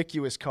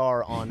conspicuous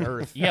car on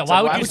earth. Yeah, It's why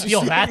like, would you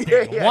steal that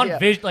Yeah, thing? yeah, One yeah.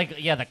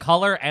 vision, the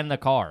color and the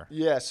car.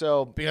 Yeah.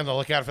 So Be on the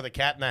lookout for the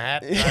cat in the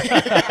hat.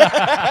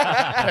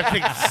 That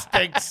thing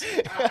stinks.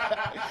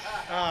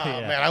 Oh,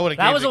 Yeah. man, I would have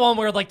That was the one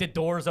where the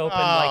doors open,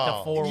 the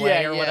Oh.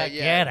 four-way or whatever.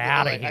 Get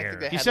out of Like, I think here.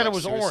 they You had, said it like,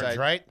 was suicide. orange,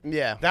 right?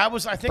 Yeah. That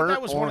was, I think Burnt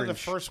that was one of the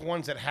orange. first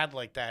ones that had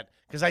like that.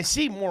 Because I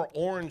see more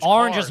orange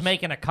Orange cars. is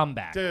making a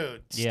comeback.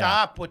 Dude, Yeah.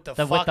 stop with the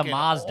With fucking the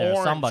Mazda,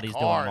 orange somebody's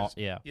doing cars. all-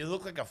 yeah. You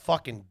look like a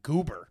fucking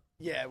goober.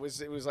 Yeah, it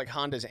was like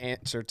Honda's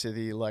answer to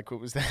the like what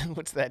was that?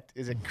 What's that?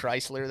 Is it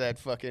Chrysler? That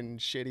fucking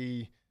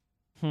shitty.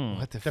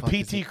 What the fuck?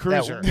 is PT it?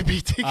 Cruiser. The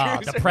PT Ah,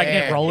 Cruiser. the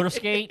pregnant Man. roller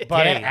skate?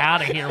 Buddy. Get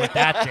out of here with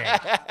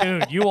that thing.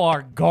 Dude, you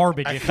are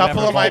garbage. A if you couple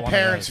ever of my bought one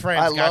parents' those.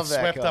 friends I got love that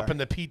swept car. up in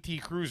the PT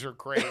Cruiser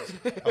craze,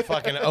 a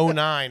fucking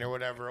 09 or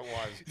whatever it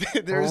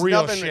was. There's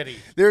Real nothing, shitty.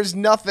 There's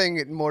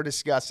nothing more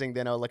disgusting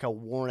than like a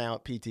worn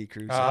out PT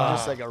Cruiser.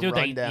 Just like a Dude,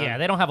 rundown.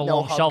 they don't have a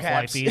no long shelf hubcaps.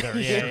 life either.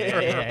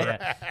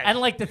 Yeah. And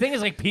the thing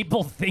is,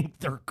 people think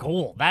they're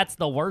cool. That's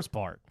the worst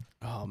part.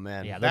 Oh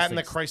man. Yeah, That and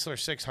the things- Chrysler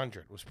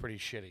 600 was pretty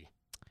shitty.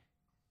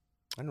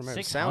 I don't remember.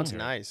 It sounds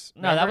 600. nice.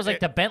 No, that was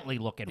Remember the Bentley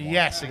looking one.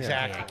 Yes,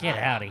 exactly. Get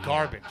out of here.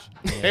 Garbage.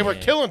 They were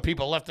killing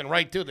people left and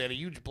right, too. They had a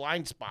huge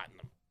blind spot in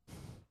them.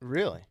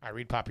 Really? I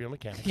read Popular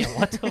Mechanics. Yeah,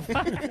 what the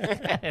fuck?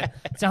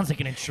 It sounds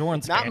like an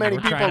insurance Not scam many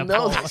we're trying people to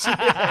know pull.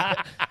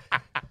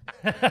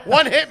 this.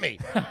 One hit me.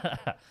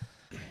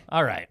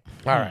 All right.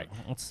 All right.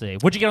 Let's see.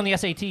 What'd you get on the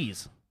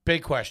SATs?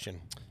 Big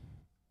question.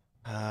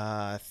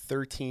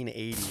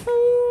 1380.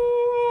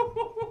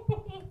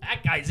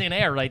 That guy's in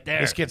air right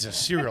there. This kid's a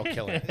serial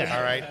killer. All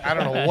right. I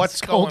don't know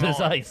what's Cold going as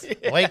on. ice.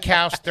 Lake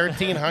House,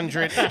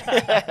 1300,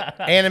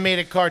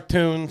 animated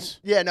cartoons.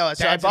 Yeah, no.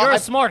 So I Dad's- bought. You're I- a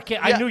smart kid.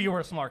 I yeah. knew you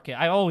were a smart kid.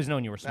 I've always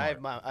known you were I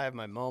smart. have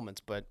my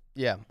moments, but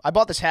yeah, I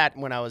bought this hat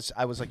when I was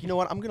like, you know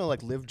what, I'm gonna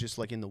live just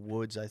like in the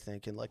woods, I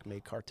think, and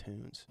make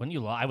cartoons. Wouldn't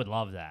you? I would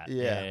love that.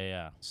 Yeah.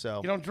 Yeah.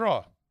 So You don't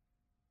draw.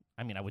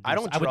 I mean, I would. I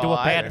don't I would do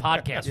draw a bad either.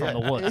 podcast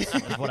from the woods.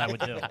 Is what I would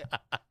do.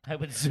 I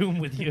would Zoom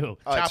with you.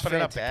 oh, it's Chopping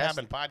it up, the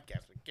fantastic. Cabin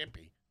Podcast with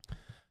Gimpy.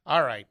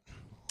 All right.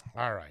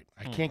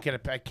 I can't get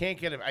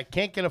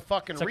a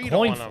fucking It's a read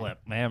coin on them. flip,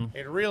 man.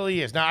 It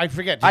really is. Now I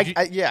forget. I Did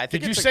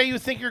think you it's say you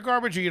think you're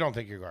garbage or you don't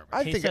think you're garbage?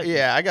 I He think said-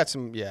 yeah, I got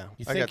some. Yeah,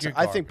 You I think got some. you're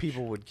I think garbage.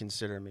 people would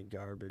consider me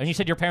garbage. And you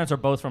said your parents are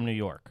both from New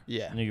York.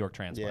 Yeah. New York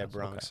transplants. yeah,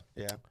 Bronx.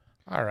 Okay.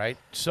 Yeah. All right.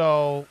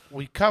 So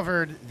we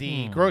covered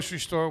the grocery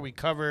store. We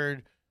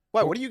covered.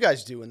 What do you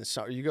guys do in the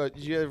summer? Do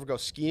you ever go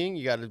skiing?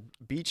 You got a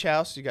beach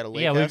house? You got a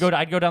lake Yeah, house?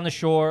 I'd go down the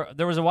shore.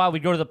 There was a while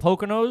we'd go to the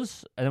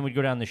Poconos, and then we'd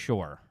go down the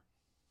shore.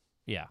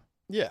 Yeah.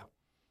 Yeah.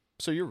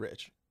 So you're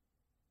rich.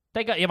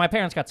 My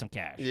parents got some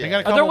cash. Yeah. They got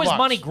a There couple was bucks.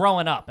 money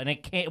growing up, and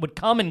it would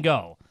come and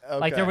go.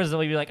 Like there Okay. was,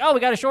 we'd be like, oh, we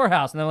got a shore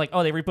house, and then like,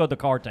 oh, they repoed the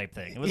car type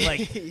thing. It was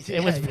like,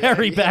 it was Yeah,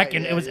 very yeah, back,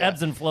 and yeah, it was yeah.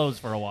 ebbs and flows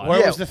for a while.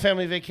 Where Yeah. was the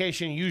family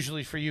vacation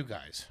usually for you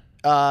guys?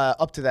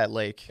 Up to that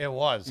lake. It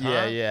was. Huh?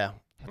 Yeah, yeah.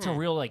 That's a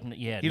real You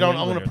New don't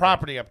own Englander a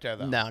property up there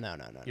though. No.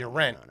 You no,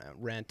 rent. No.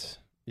 Rent.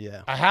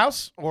 Yeah. A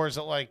house, or is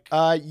it like?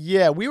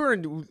 Yeah, we were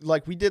in,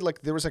 we did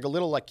there was a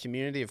little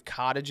community of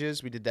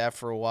cottages. We did that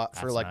for a while,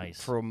 That's nice.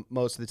 for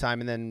most of the time,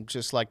 and then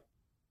just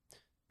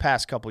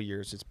past couple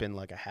years, it's been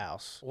like a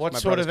house. What My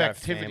sort of brother's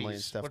got a family and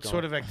activities? stuff What going.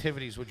 sort of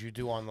activities would you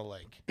do on the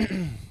lake?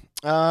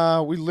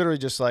 We literally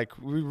just like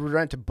we would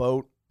rent a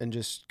boat and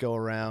just go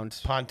around.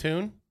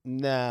 Pontoon?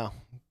 No,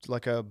 it's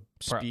like a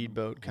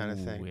speedboat kind of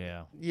Ooh, thing.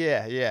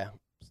 Yeah. Yeah.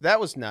 That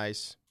was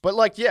nice. But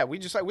like, yeah, we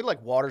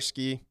like water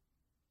ski.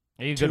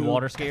 Are you a good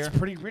water That's skier?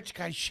 pretty rich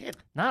guy shit.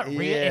 Not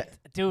really, Yeah.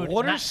 dude.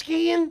 Water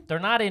skiing? They're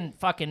not in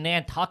fucking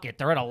Nantucket.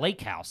 They're at a lake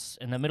house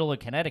in the middle of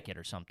Connecticut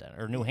or something,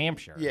 or New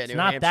Hampshire. Yeah, it's New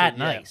not Hampshire, that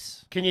yeah.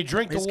 nice. Can you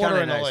drink the It's water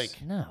kinda in the nice.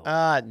 lake?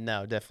 No.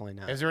 No, definitely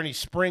not. Is there any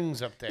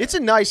springs up there? It's a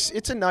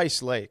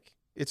nice lake.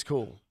 It's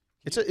cool.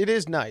 It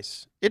is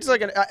nice. It's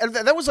like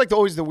that was like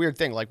always the weird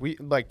thing.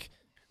 Like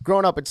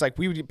growing up, it's like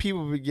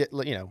people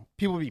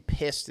would be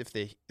pissed if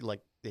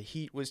the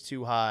heat was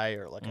too high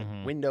or like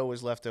a window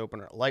was left open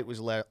or a light was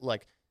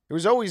like it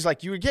was always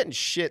like you were getting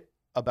shit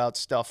about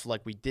stuff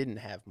like we didn't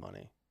have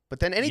money. But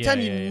then anytime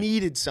you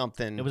needed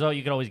something, It was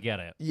you could always get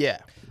it. yeah.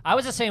 I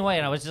was the same way,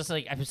 and I was just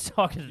like, I was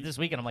talking this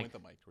week, and I'm like,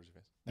 Point the mic towards your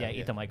face. yeah,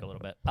 eat the mic a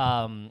little bit.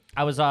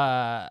 I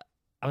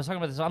was talking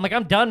about this. I'm like,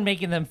 I'm done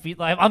making them feel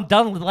like I'm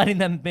done letting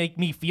them make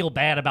me feel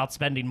bad about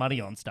spending money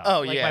on stuff.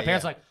 Oh, like, yeah, my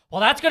parents yeah. are like,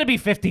 well, that's gonna be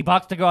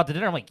 $50 to go out to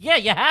dinner. I'm like, yeah,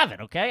 you have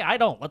it, okay? I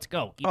don't. Let's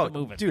go. Keep it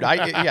moving. Dude, I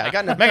got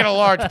in a, Make it a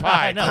large I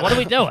pie. know. What are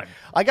we doing?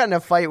 I got in a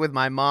fight with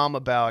my mom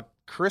about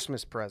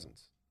Christmas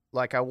presents.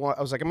 Like I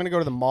was like, I'm gonna go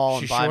to the mall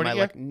and She buy short my at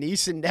you? like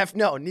niece and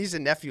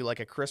nephew like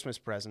a Christmas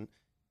present,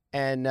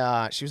 and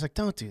she was like,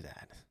 don't do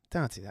that.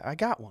 I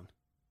got one.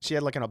 She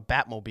had like a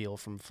Batmobile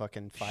from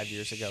fucking 5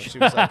 years ago. She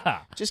was like,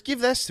 just give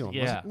this to him.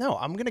 I was Yeah. like, no,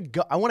 I'm gonna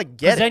go. I want to get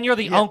Because it. then you're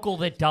the Yeah. uncle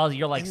that does.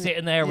 You're like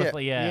sitting there with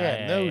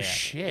No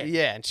shit.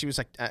 Yeah, and she was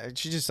like,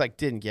 she just like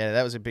didn't get it.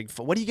 That was a big.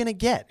 What are you gonna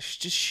get?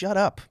 Just shut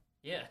up.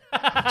 Yeah.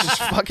 Just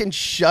fucking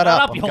shut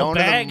up. up, I'm you going old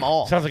to the bag.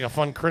 mall. Sounds like a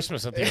fun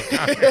Christmas at the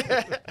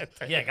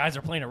O'Connor. Yeah, guys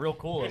are playing it real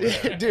cool over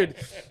there. Dude,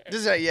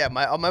 this is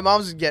my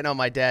mom's getting on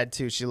my dad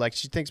too. She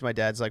thinks my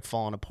dad's like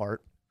falling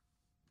apart.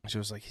 She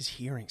was like, his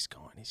hearing's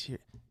gone. He's here,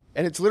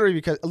 and it's literally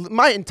because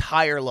my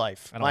entire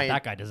life. I don't want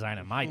that guy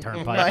designing my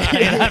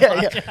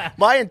turnpike.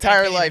 My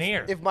entire Can't life. even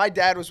hear. If my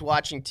dad was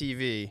watching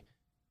TV,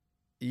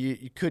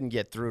 you couldn't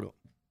get through to him.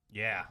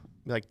 Yeah.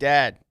 Be like,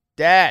 Dad.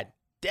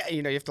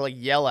 You know, you have to like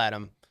yell at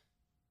him.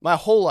 My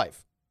whole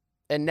life,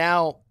 and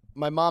now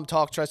my mom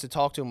tries to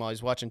talk to him while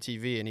he's watching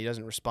TV, and he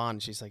doesn't respond.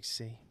 And she's like,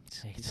 "See,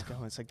 he's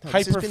going." It's like, no,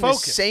 this has been the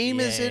Hyper-focused. same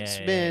as it's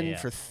been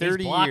for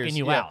 30 He's blocking years.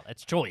 you Yeah. out.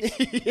 It's choice.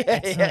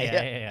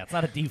 yeah. It's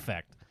not a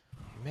defect.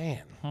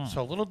 Man,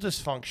 so a little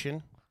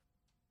dysfunction,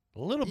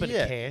 a little bit Yeah,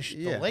 of cash,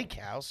 yeah. the lake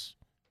house,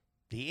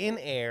 the in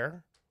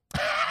air.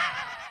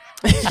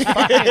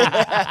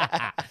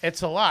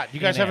 It's a lot. You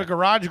guys have a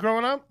garage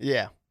growing up?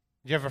 Yeah.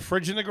 Did you have a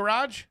fridge in the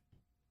garage?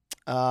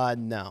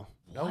 No.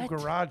 No What?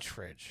 garage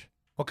fridge.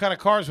 What kind of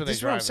cars were they This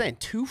is what I'm driving? saying.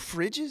 2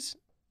 fridges?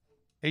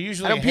 They're I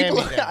usually know a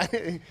people.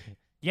 hand-me-down.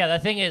 Yeah, the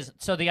thing is,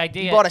 so the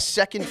idea. You bought a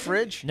second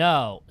fridge?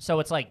 No. So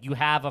it's like you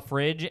have a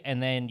fridge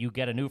and then you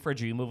get a new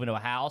fridge or you move into a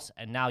house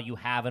and now you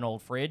have an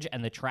old fridge.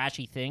 And the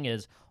trashy thing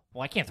is,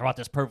 well, I can't throw out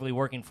this perfectly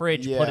working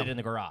fridge, put Yeah. it in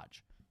the garage.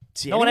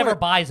 See, No one ever anyone-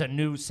 buys a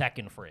new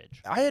second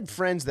fridge. I had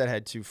friends that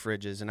had 2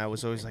 fridges, and I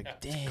was always like,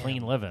 damn.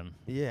 Clean living.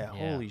 Yeah,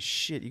 Yeah. holy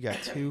shit, you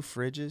got 2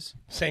 fridges?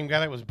 Same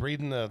guy that was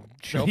breeding the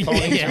show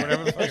ponies or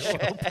whatever the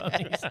fuck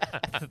it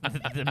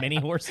was. The mini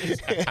horses.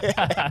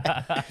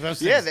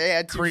 Those Yeah, things they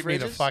had 2 creep fridges. me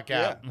the fuck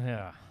out.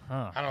 Yeah.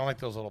 Huh. I don't like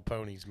those little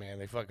ponies, man.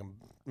 They fucking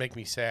make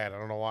me sad. I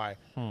don't know why.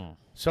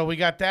 So we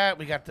got that.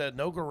 We got the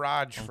no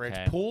garage fridge.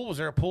 Okay. Pool? Was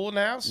there a pool in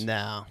the house?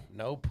 No,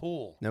 No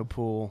pool. no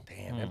pool.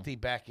 Damn, empty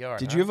backyard.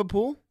 Did huh? you have a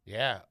pool?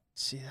 Yeah.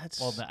 See, that's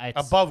Well, it's,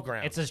 Above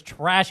ground. It's as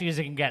trashy as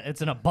it can get.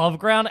 It's an above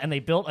ground, and they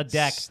built a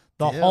deck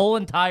the Still. whole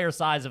entire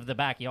size of the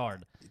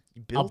backyard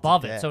you built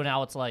above a it. deck. So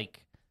now it's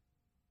like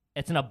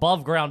it's an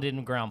above ground,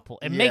 in ground pool.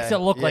 It Yeah, makes it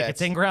look like yeah,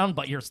 it's in ground,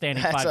 but you're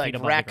standing 5 That's feet like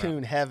above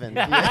raccoon the heaven.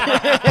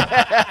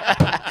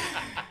 Yeah.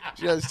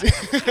 Just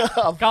a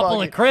ground.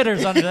 Couple of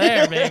critters under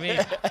there, baby.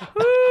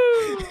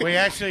 we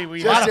actually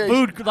we A lot Just of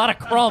food, a lot of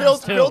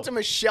crumbs too. built him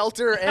a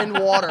shelter and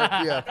water.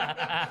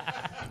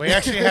 Yeah, we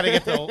actually had to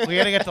get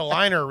the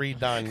liner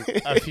redone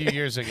a few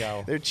years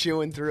ago. they're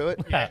chewing through it.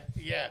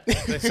 Yeah,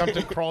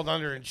 something crawled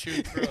under and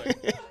chewed through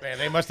it. Man,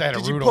 they must have had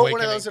Did a you rude put awakening.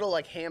 one of those little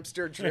like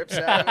hamster drips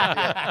out?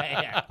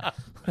 Yeah.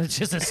 It's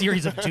just a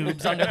series of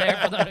tubes under there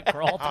for them to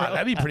crawl through. Oh,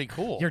 that'd be pretty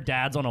cool. Your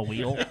dad's on a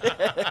wheel.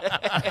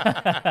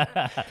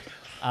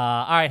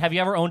 All right. Have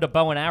you ever owned a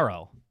bow and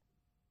arrow?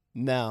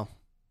 No,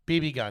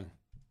 BB gun.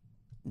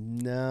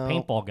 no,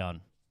 Paintball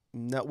gun.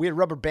 no. We had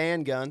rubber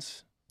band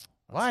guns.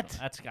 What?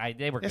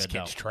 They were This good though.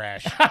 kid's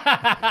trash. Give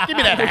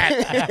me that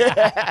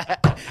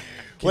hat.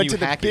 Went you to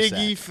the hacky Big sack?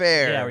 E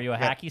Fair. Yeah, were you a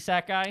hacky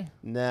sack guy?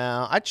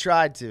 No, I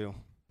tried to.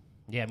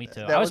 Yeah, me too.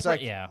 That I was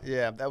like, yeah.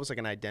 that was like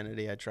an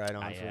identity I tried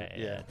on.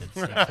 Yeah.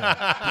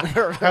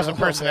 That was a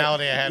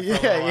personality I had for a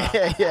little while.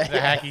 yeah. The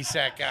hacky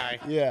sack guy.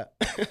 Yeah.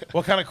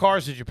 What kind of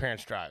cars did your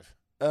parents drive?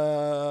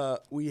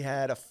 We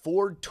had a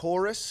Ford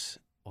Taurus.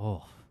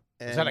 Oh,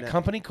 Is that a and,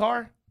 company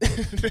car?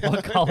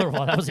 What color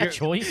was that? Was a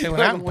choice? They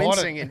went out I'm and bought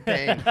wincing it. in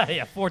pain.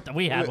 Yeah, Ford.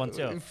 We had one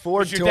too.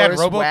 Ford Was your dad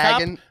Taurus RoboCop?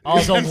 wagon.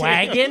 Oh, the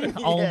wagon?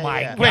 Oh Yeah,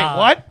 my yeah. god! Wait,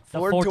 what? The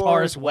Ford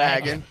Taurus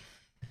wagon.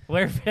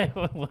 Where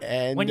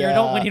And, when you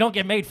don't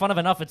get made fun of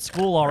enough at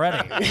school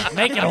already,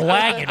 make it a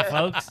wagon,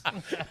 folks.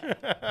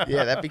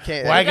 Yeah, that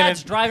became Wagon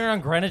That's driving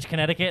around Greenwich,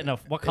 Connecticut, and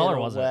what color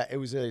was it? It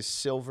was a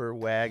silver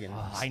wagon.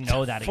 Oh, I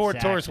know that. Ford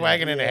exactly. Taurus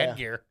wagon and a Yeah.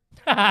 headgear.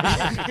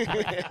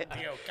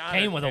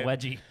 Came with a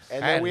wedgie.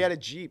 And then we had a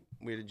Jeep.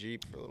 We had a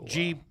Jeep for a little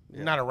Jeep,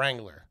 while. not a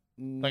Wrangler.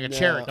 Like a No.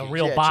 Cherokee. The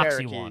real Yeah, boxy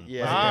Cherokee, one.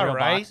 yeah. Was it the real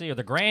Alright. boxy or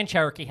the Grand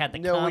Cherokee had the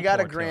No, we got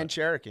a Contour to Grand it.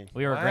 Cherokee.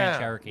 We were a Grand Wow.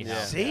 Cherokee. Yeah.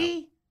 house.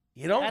 See?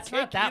 You don't That's kick,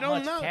 not that you don't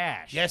much know.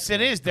 cash. Yes, it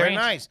is. They're Grand-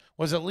 nice.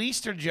 Was it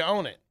leased or did you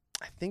own it?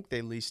 I think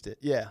they leased it.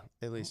 Yeah,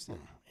 they leased it.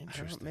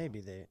 Interesting.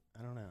 Maybe they.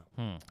 I don't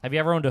know. Have you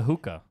ever owned a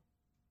hookah?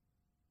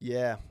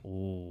 Yeah.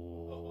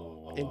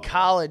 Ooh. In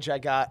college, I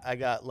got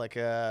like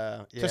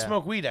a. Yeah. To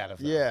smoke weed out of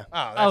them. Yeah.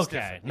 Oh, that's Okay,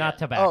 different. not Yeah.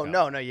 tobacco. Oh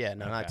no, not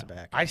Okay.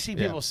 tobacco. I see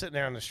Yeah. people sitting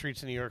there on the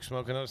streets of New York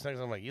smoking those things.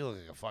 I'm like, you look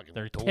like a fucking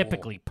They're tool.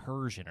 typically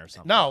Persian or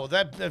something. No,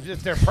 that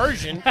if they're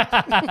Persian, the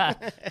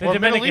or Middle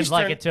Dominicans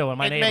like Eastern, it too in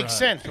my it neighborhood. makes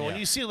sense. But when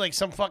you see like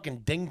some fucking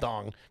ding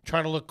dong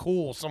trying to look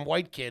cool, some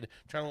white kid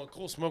trying to look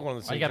cool smoking one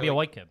of those Why things, you gotta be you're a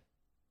like, white kid?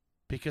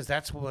 because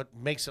that's what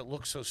makes it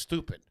look so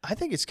stupid. I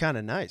think it's kind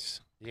of nice.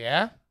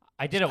 Yeah.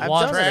 I did it I've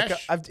once. done it.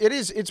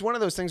 Trash. It's one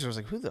of those things where I was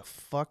like, who the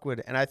fuck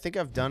would? And I think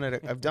I've done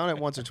it. I've done it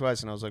once or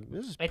twice, and I was like,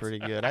 this is pretty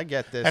good. I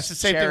get this. That's the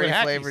same thing with cherry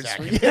hacky flavored sack.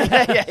 sweet. Yeah,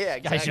 Guy's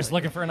exactly. just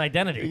looking for an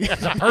identity.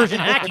 He's a Persian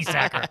hacky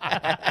sacker.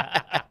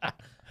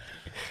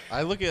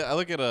 I look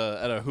at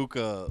a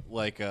hookah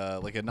like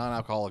a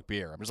non-alcoholic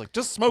beer. I'm just like,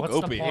 just smoke What's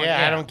the opium. point?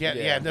 Yeah, yeah. I don't get.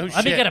 Yeah, no Let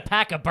me shit. get a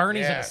pack of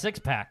Bernies and Yeah. a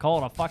 6-pack.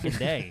 Call it a fucking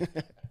day.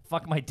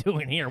 Fuck am I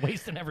doing here?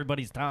 Wasting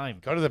everybody's time.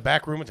 Go to the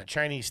back room at the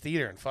Chinese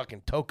theater and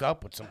fucking toke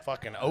up with some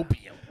fucking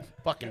opium.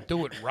 Fucking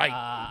do it right.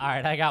 All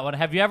right, I got one.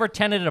 Have you ever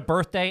attended a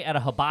birthday at a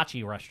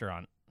hibachi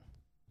restaurant?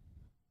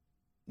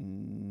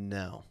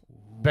 No,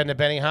 Been to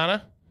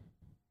Benihana?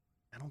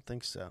 I don't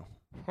think so.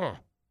 Huh.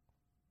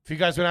 If you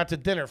guys went out to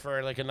dinner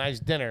for like a nice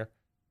dinner,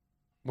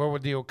 where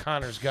would the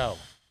O'Connors go?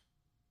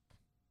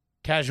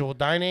 Casual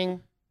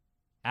dining?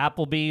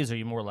 Applebee's? Or are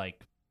you more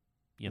like,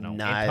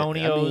 Nah,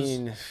 Antonio's? I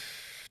mean,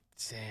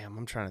 damn,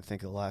 I'm trying to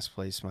think of the last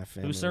place my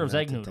family. Who serves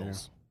went egg out to dinner.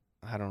 noodles?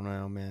 I don't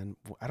know, man.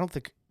 I don't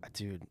think,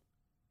 dude.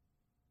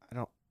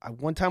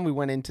 One time we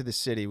went into the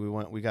city.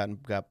 We got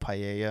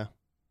paella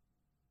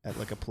at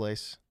like a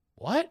place.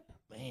 What?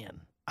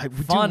 Man.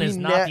 Dude, Fun we is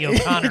not the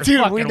O'Connors Dude,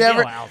 fucking we never.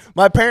 wheelhouse.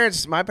 My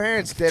parents,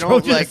 they Drove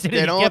don't to the like. city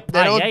They to don't. get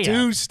They don't paella.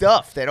 do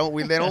stuff. They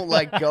don't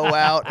like go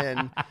out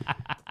and.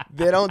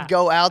 They don't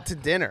go out to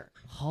dinner.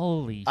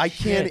 Holy I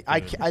shit,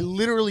 can't. dude. I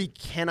literally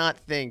cannot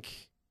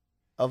think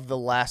of the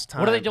last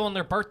time. What do they do on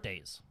their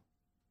birthdays?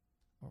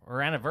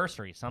 Or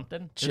anniversary, something?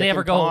 Do Chicken they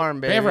ever go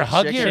parm, baby. They ever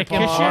hug you or chicken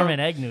kiss you? parm and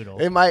egg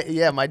noodles? My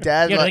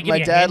dad. Yeah, do they give my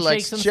you dad handshakes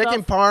likes and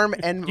chicken stuff? parm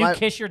and Do you my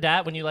kiss your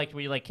dad when you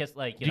kiss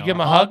You give him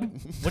a hug?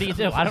 What do you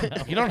do? I don't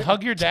know. You don't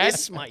hug your dad?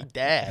 kiss my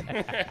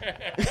dad.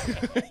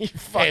 You Hey,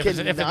 fucking if it's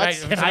a nuts.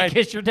 nice- Can I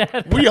kiss your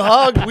dad? We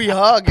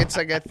hug. It's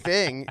like a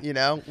thing, you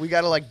know. We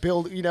got to like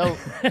build, you know.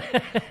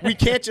 We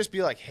can't just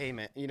be like, hey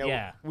man, you know.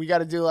 Yeah. We got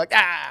to do like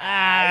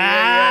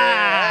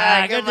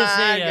Good to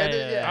see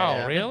you.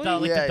 Oh, really?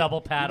 Like Yeah. the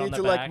double pat you on need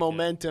the to back. like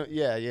momentum.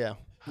 Yeah. You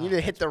need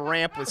to hit the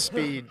ramp with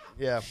speed.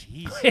 Yeah.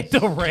 Hit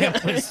the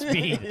ramp with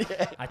speed.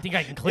 I think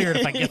I can clear it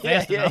if I get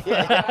fast enough.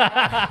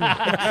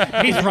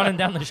 He's running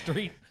down the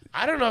street.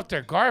 I don't know if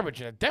they're garbage.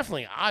 They're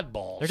definitely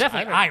oddballs. They're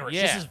definitely I don't- Irish.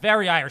 Yeah. This is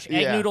very Irish.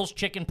 Egg Yeah. noodles,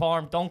 chicken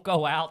parm. Don't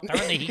go out.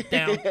 Turn the heat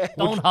down.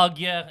 Don't hug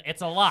you.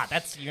 It's a lot.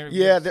 That's your.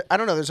 Yeah, I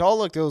don't know. There's all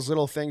like those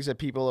little things that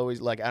people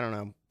always like. I don't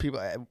know.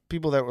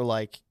 People that were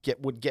like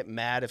would get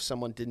mad if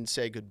someone didn't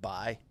say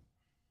goodbye.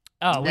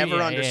 Oh, Never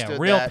yeah, understood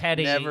Real that.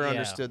 petty. Never yeah.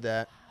 understood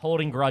that.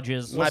 Holding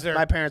grudges. Was there-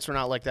 My parents were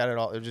not like that at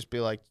all. They'd just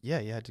be like, "Yeah,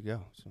 you had to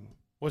go." So.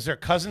 Was there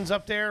cousins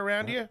up there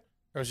around you?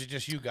 Or was it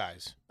just you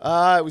guys?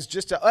 It was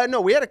just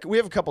no. We have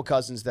a couple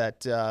cousins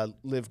that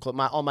live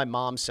on my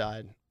mom's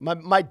side.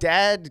 My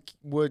dad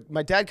grew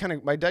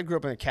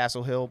up in the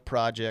Castle Hill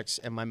projects,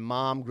 and my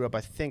mom grew up,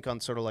 I think, on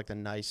sort of like the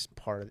nice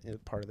part of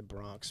the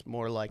Bronx,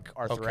 more like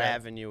Arthur Okay.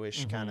 Avenue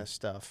ish kind of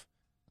stuff.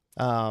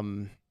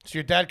 So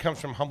your dad comes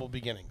from humble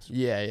beginnings.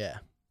 Yeah.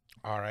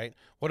 All right.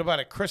 What about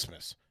at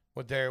Christmas?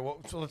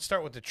 So let's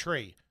start with the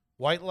tree.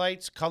 White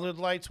lights, colored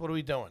lights. What are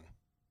we doing?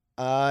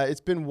 It's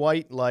been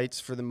white lights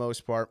for the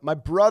most part. My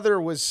brother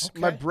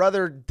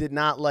Okay. did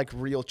not like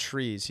real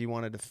trees. He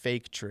wanted a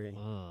fake tree.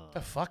 What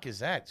the fuck is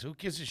that? Who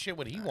gives a shit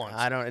what he wants?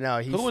 I don't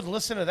know. Who would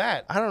listen to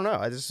that? I don't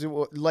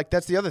know. Like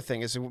that's the other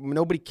thing is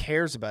nobody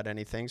cares about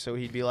anything. So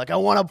he'd be like, "I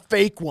want a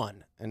fake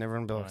one," and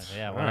everyone would be like,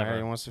 Yeah, "All whatever." right,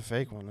 he wants a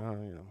fake one." Oh,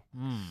 you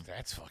know.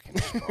 That's fucking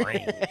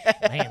strange.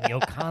 Man, the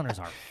O'Connors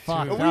are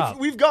fucked up.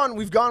 We've gone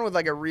with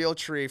like a real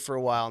tree for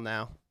a while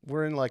now.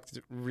 We're in like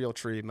the real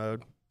tree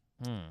mode.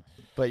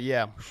 But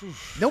yeah,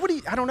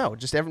 nobody. I don't know.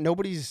 Just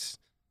nobody's.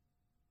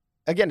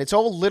 Again, it's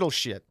all little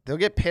shit. They'll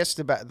get pissed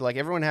about like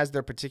everyone has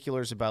their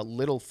particulars about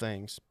little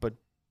things, but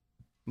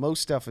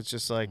Most stuff is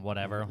just like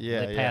Whatever.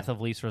 Yeah, the yeah. path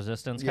of least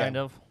resistance, Yeah. kind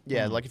of.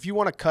 yeah, like if you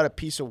want to cut a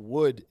piece of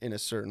wood in a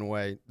certain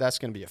way, that's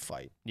gonna be a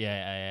fight.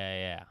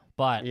 Yeah.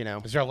 But You know.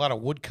 Is there a lot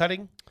of wood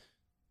cutting?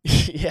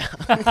 yeah.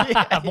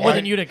 more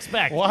than you'd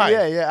expect. Why?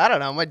 Yeah. I don't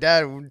know. My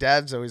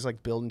dad's always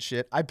like building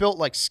shit. I built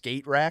like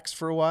skate racks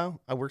for a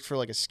while. I worked for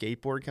like a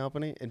skateboard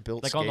company and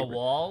built Like on the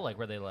wall, like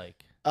were they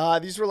like?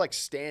 These were like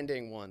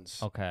standing ones.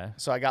 Okay.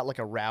 So I got like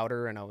a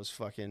router and I was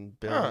fucking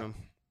building Huh. them.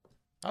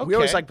 Okay. We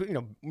always like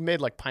made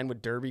like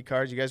Pinewood Derby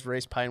cars. You guys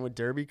race Pinewood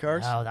Derby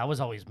cars? Oh, that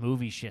was always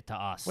movie shit to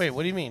us. Wait,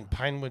 what do you mean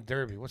Pinewood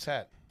Derby? What's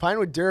that?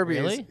 Pinewood Derby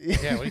Really?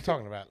 Yeah, what are you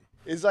talking about?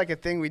 is like a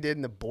thing we did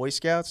in the Boy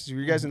Scouts. Were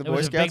you guys in the It Boy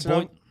was a big Scouts? at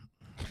all?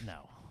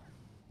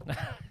 No.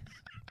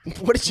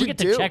 What did Can we you get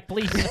do? the check,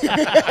 please?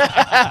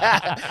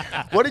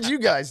 What did you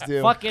guys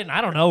do? Fucking,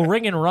 I don't know,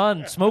 ring and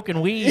run,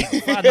 smoking weed,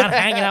 not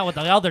hanging out with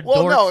the other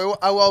Well,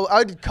 dorks.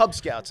 I did Cub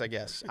Scouts, I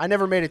guess. I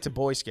never made it to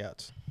Boy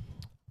Scouts.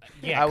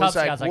 Yeah, I was Cub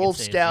like Scouts, I could Wolf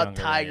say is Scout,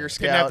 younger, Tiger yeah.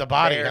 Scout, Didn't have the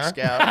body, Bear huh?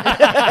 Scout.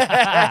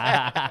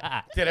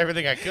 Did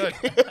everything I could.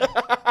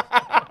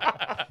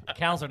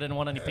 Counselor didn't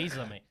want any pieces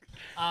of me.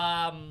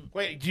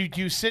 Wait, do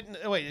you sit in,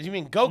 wait, you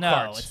mean go-karts?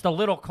 No, it's the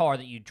little car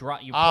that you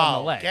drop, you put on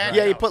the leg. get right?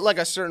 Yeah, you put like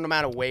a certain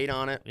amount of weight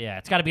on it. Yeah,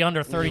 it's got to be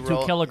under 32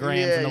 roll- kilograms,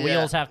 Yeah, and the yeah.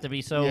 wheels have to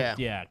be so. Yeah.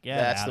 Yeah, get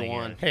That's outta the here.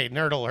 one. Hey,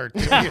 nerd alert.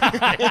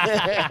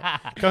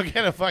 Go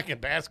get a fucking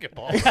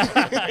basketball.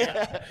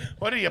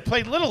 What do you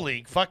play? Little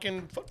League?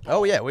 Fucking football?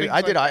 Oh yeah, Things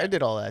I did. like I that.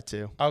 did all that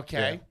too.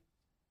 Okay.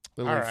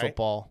 Little All league right.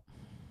 football,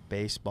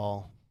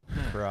 baseball,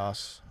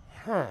 lacrosse,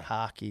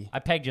 hockey. I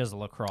pegged you as a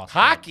lacrosse.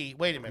 Hockey?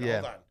 Wait a minute.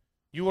 Yeah. Hold on.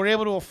 You were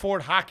able to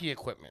afford hockey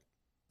equipment.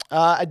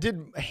 I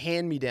did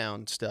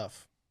hand-me-down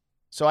stuff.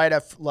 So I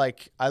had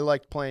I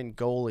liked playing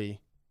goalie,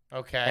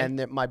 Okay. and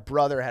that my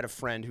brother had a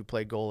friend who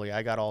played goalie.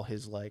 I got all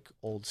his like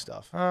old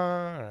stuff. all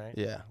right.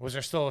 Yeah. Was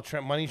there still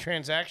a money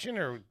transaction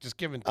or just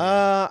given to you?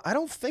 I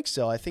don't think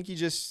so. I think he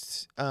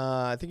just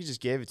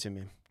gave it to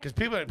me. Because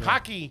people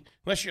hockey,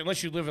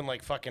 unless you live in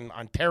like fucking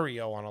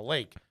Ontario on a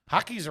lake,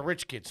 hockey's a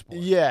rich kid sport.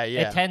 Yeah,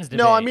 yeah. It tends to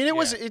No, be. I mean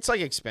Yeah. it's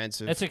like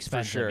expensive. It's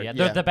expensive. for sure. Yeah,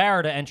 Yeah. The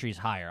barrier to entry is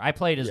higher. I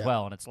played as Yeah.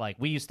 well, and it's like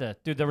we used to.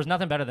 Dude, there was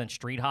nothing better than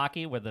street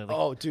hockey, where the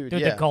Oh, dude, the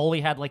yeah.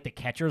 goalie had like the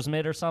catcher's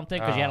mitt or something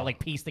because you had to Oh. like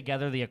piece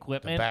together the The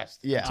equipment.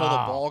 best. Yeah. Until the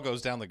ball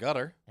goes down the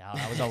gutter. Yeah,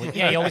 that was always.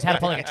 Yeah, you always had to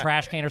put like a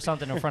trash can or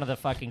something in front of the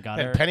fucking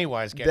gutter. And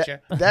Pennywise get you.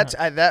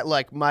 That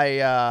like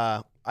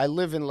my I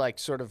live in like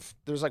sort of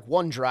there's like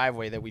one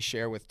driveway that we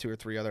share with 2 or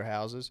 3 other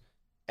houses,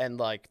 and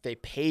like they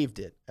paved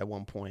it at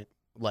one point,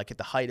 like at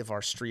the height of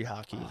our street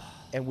hockey,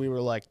 and we were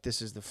like, this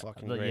is the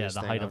fucking Yeah, greatest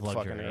the thing height on of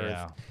luxury. fucking earth.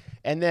 Yeah.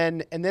 And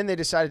then they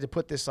decided to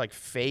put this like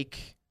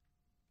fake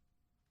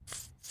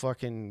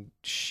fucking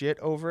shit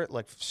over it,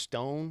 like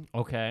stone.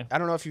 Okay. I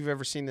don't know if you've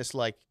ever seen this.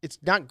 Like it's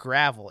not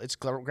gravel; it's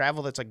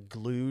gravel that's like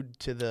glued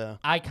to the.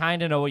 I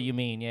kind of know what you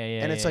mean. Yeah,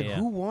 yeah. And it's yeah, like, yeah.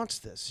 who wants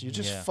this? You're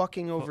just Yeah.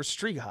 fucking over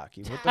street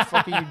hockey. What the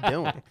fuck are you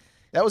doing?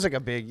 That was like a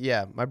big,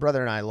 yeah. My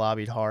brother and I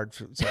lobbied hard.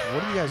 It's like,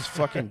 what are you guys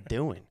fucking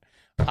doing?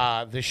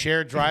 The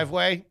shared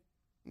driveway,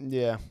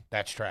 Yeah.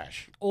 that's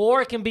trash.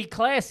 Or it can be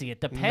classy.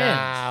 It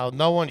depends.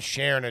 No one's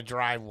sharing a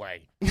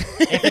driveway.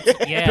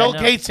 Yeah, Bill no,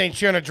 Gates ain't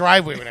sharing a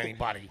driveway with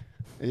anybody.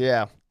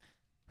 Yeah.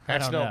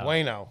 That's don't no know.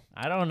 bueno.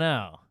 I don't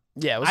know.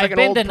 Yeah. It was I've like an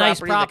been old to nice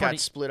property that property.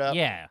 got split up.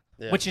 Yeah.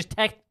 Yeah. Which is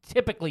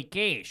typically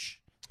cash.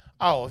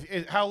 Oh,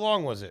 how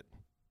long was it?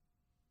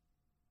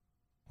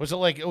 Was it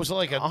like a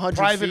 100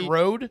 private feet?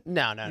 road?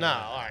 No. No, all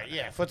right,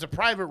 yeah. If it's a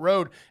private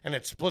road and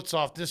it splits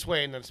off this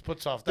way and then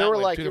splits off that They were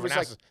way, like- two it was different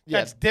like- houses, yeah.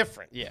 that's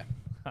different. Yeah.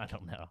 I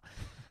don't know.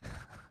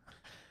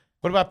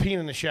 What about peeing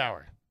in the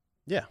shower?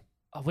 Yeah.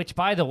 Which,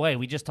 by the way,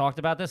 we just talked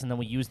about this, and then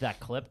we used that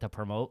clip to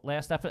promote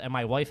last episode, and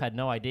my wife had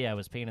no idea I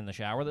was peeing in the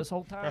shower this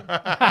whole time.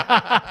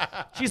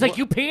 She's like,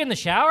 "You pee in the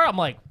shower?" I'm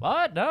like,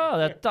 "What?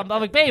 No." I'm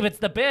like, "Babe, it's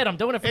the bit. I'm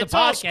doing it for It's the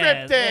all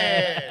podcast." scripted.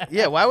 Yeah.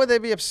 Yeah. Why would they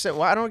be upset?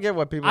 Well, I don't get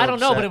what people I are don't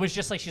know, but upset. it was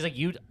just like she's like,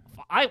 "You."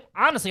 I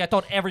honestly, I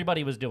thought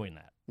everybody was doing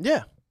that.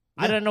 Yeah.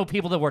 I didn't know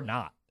people that were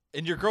not.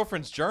 And your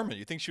girlfriend's German.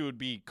 You think she would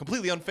be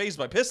completely unfazed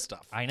by piss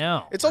stuff? I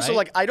know. It's also right?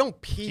 like, I don't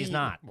pee. she's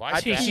not. Why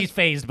is that? She's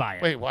phased by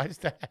it. Wait, why is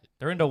that?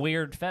 They're into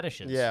weird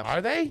fetishes. Yeah.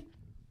 Are they?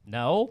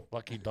 No.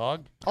 Lucky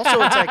dog. Also,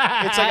 it's like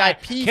I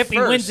pee Kippy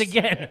first. wins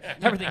again.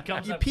 Everything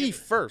comes You up. pee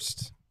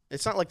first.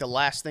 It's not like the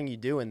last thing you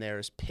do in there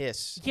is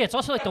piss. Yeah, it's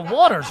also like the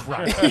water's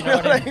right. You know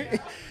what I mean?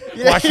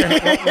 Yeah.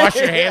 Wash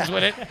your hands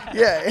with it.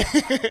 Yeah.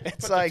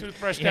 It's like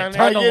Toothbrush Yeah, down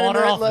turn there. the get in water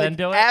there, off, like, then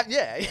do it.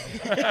 Yeah.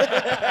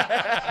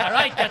 All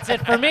right, that's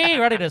it for me.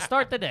 Ready to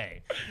start the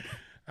day.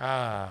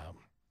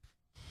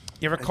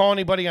 You ever call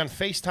anybody on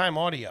FaceTime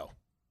audio?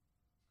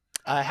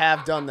 I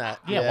have done that.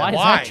 Yeah, why is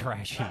Why? that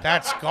trashy?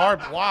 That's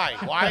Why?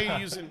 Why are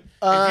you using?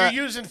 If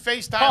you're using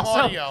FaceTime Also,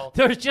 audio,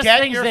 there's just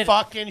get things your that-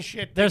 fucking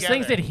shit There's together.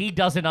 things that he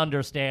doesn't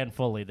understand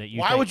fully that you.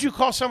 Why think. would you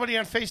call somebody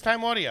on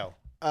FaceTime audio?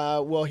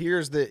 Well,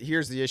 here's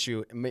the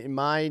issue. In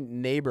my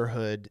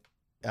neighborhood,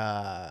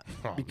 because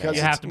You it's,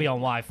 have to be on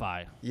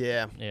Wi-Fi.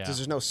 yeah, Yeah. because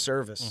there's no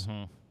service,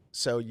 Mhm.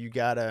 so you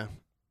gotta.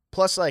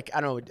 Plus, like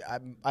I don't know,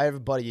 I have a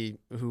buddy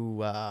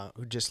who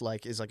just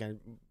like is like a,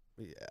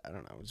 I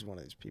don't know, he's one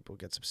of these people who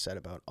gets upset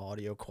about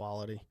audio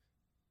quality.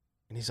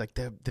 And he's like,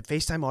 the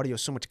FaceTime audio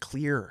is so much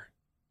clearer.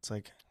 It's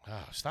like, Oh,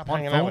 stop On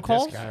hanging phone out with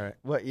calls? this guy. all right,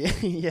 what?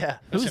 Yeah.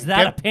 Who's Listen,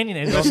 that get-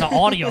 opinionated on the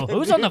audio?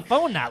 Who's on the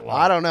phone that long?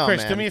 I don't know,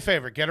 Chris, man. do me a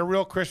favor. Get a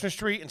real Christmas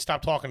tree and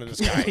stop talking to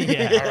this guy.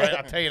 Yeah. All right,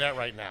 I'll tell you that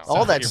right now.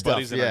 All that Your stuff,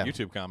 buddies in yeah. our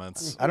YouTube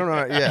comments. I don't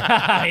know.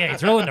 Yeah. Yeah,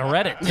 he's really into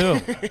Reddit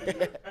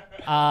too.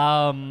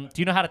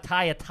 Do you know how to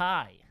tie a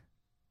tie?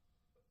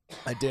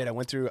 I did. I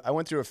went through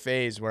a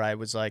phase where I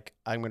was like,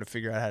 I'm going to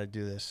figure out how to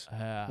do this.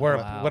 Wow.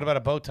 What about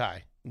a bow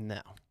tie?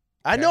 No.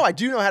 I know. I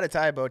do know how to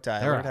tie a bow tie. I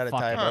They're learned how to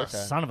tie a bow tie.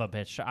 son of a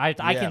bitch. I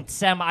Yeah.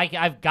 can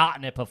I've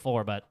gotten it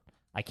before, but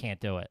I can't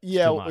do it. It's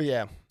Yeah. too well, much.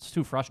 yeah. It's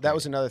too frustrating. That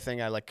was another thing.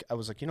 I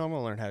was like, I'm going to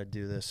learn how to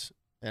do this,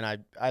 and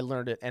I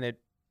learned it,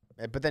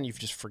 but then you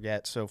just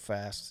forget so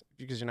fast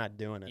because you're not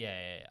doing it.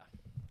 Yeah.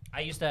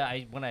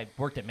 When I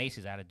worked at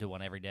Macy's, I had to do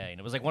one every day,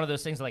 and it was like one of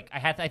those things. Like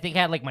I think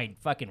I had like my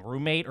fucking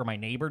roommate or my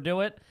neighbor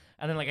do it,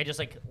 and then like I just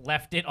like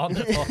left it on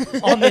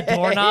the on the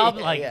doorknob,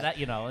 like Yeah. that,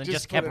 and Just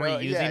just kept put it on-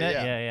 reusing yeah, it.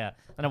 yeah. Yeah.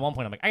 And at one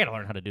point, I'm like, I gotta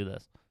learn how to do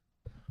this.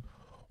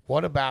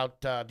 What about,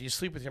 do you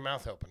sleep with your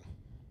mouth open?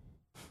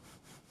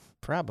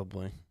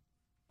 Probably.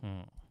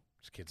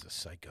 This kid's a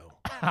psycho.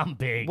 I'm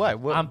big. What?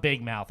 I'm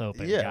big mouth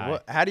open. Yeah. guy.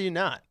 How do you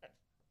not?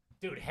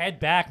 Dude, head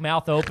back,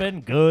 mouth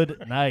open.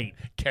 Good night.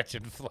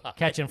 Catching flies.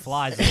 Catching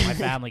flies, is what my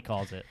family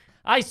calls it.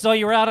 I saw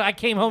you were out. I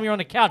came home. You're on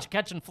the couch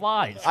catching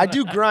flies. I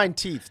do grind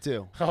teeth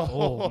too.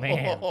 Oh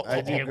man,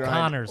 I do the grind.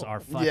 Connors are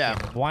fucking Yeah.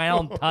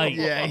 wound tight.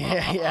 Yeah.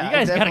 You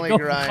guys gotta definitely go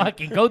grind.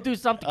 fucking go do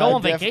something. Go I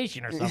on def-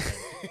 vacation or something.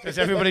 Does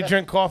everybody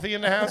drink coffee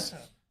in the house?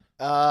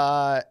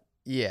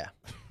 Yeah.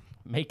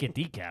 Make it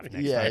decaf next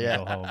Yeah, time yeah.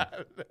 you go home.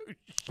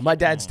 My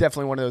dad's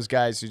definitely one of those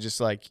guys who just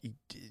like he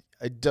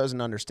doesn't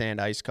understand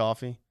iced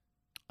coffee.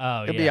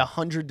 Oh It'll be yeah.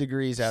 100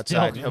 degrees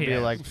outside. Still, He'll be yeah.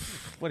 like,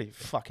 "What are you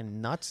fucking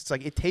nuts?" It's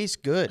like it tastes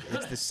good.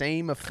 It's the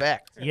same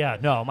effect. Yeah,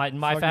 no, my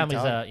Fucking family's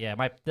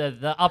talking.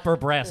 the upper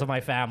brass of my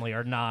family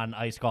are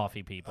non-iced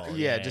coffee people.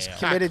 Yeah, just yeah.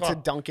 committed to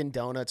Hot Dunkin'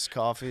 Donuts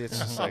coffee. It's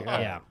just like,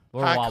 Yeah.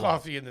 We're Hot Wawa.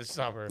 coffee in the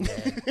summer,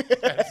 man.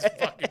 That's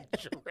fucking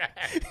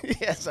trash.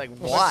 yeah, it's like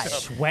why?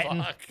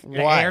 Sweating. Fuck.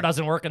 The Why? air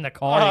doesn't work in the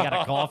car. You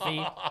got a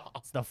coffee.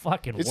 It's the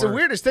fucking It's worst. the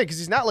weirdest thing because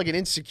he's not like an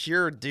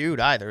insecure dude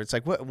either. It's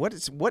like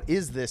what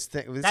is this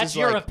thing? This That's is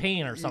like,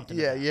 European or something.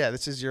 Yeah, yeah.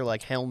 This is your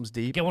like Helm's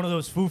Deep. Get one of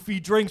those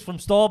foofy drinks from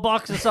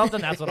Starbucks or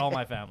something. That's what all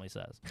my family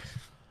says.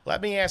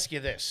 Let me ask you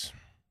this.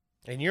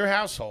 In your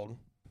household,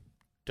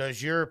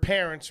 does your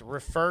parents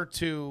refer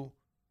to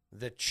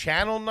the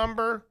channel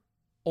number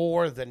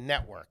or the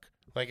network?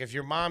 Like if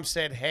your mom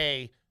said,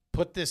 hey,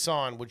 put this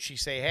on, would she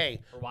say,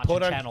 hey, We're watching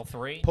put on Channel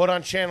 3. Put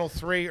on Channel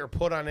 3 or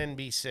put on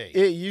NBC?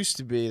 It used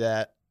to be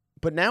that,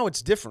 but now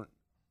it's different.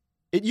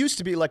 It used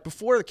to be like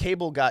before the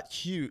cable got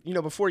huge. You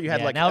know, before you had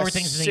Yeah, like now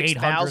everything's in the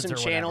 6,000 800s or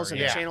channels, and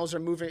whatever, yeah. the channels are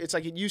moving. It's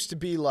like it used to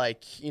be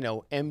like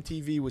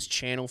MTV was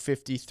channel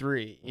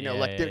 53.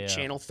 Yeah.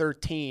 Channel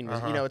 13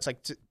 was. Uh-huh. It's like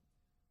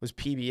was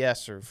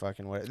PBS or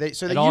fucking whatever. They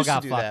It used all to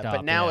got do fucked that, up,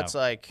 but now yeah. it's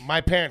like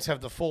My parents have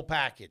the full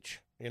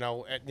package.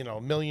 A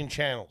million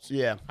channels.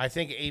 yeah. I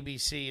think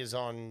ABC is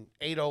on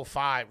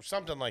 805 or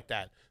something like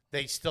that.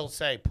 They still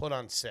say put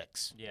on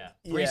 6. Yeah.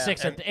 Yeah. 3,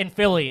 6, And in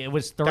Philly, it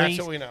was 3. That's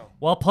what we know.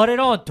 Well, put it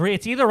on 3.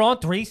 It's either on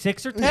 3,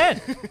 6, or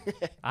 10.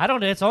 I don't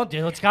know. It's on.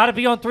 It's got to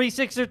be on 3,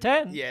 6, or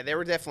 10. Yeah, they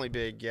were definitely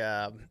big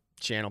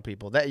channel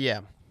people. That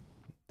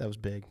was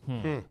big.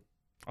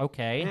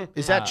 Okay.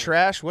 Is that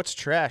trash? What's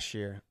trash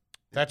here?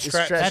 That's It's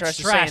trash. trash. That's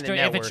to say in trash. the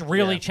If it's network,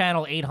 really yeah.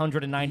 channel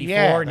 894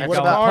 Yeah, and you that's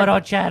go, about- put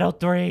on channel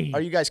 3.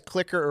 Are you guys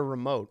clicker or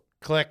remote?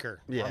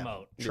 Clicker. Yeah.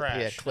 Remote.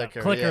 Trash. Yeah,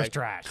 clicker. Clicker's yeah.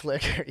 trash.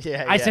 Clicker.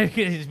 Yeah. I yeah. said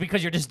it's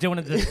because you're just doing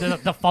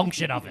the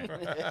function of it.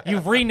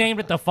 You've renamed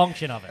it the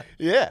function of it.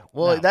 Yeah.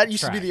 Well, No, that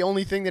used to be trash. the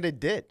only thing that it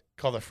did.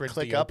 Call the fridge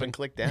Click the up open. and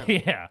click down.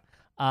 Yeah.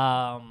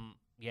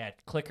 Yeah,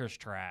 clicker's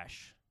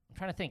trash. I'm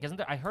trying to think. Isn't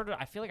there?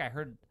 I feel like I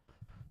heard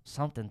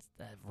something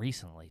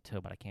recently too,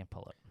 but I can't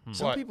pull it.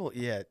 Some What? people,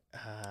 yeah.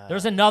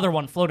 There's another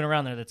one floating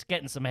around there that's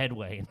getting some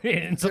headway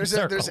in some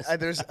circles.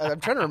 I'm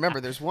trying to remember.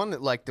 There's one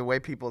that like the way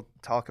people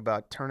talk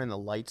about turning the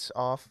lights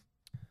off.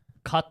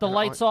 Cut the No,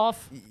 lights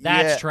off?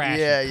 That's yeah, trash.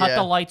 yeah, Cut yeah.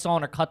 the lights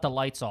on or cut the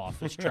lights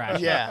off is trash.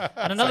 Yeah.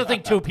 And another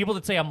thing too, people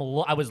that say I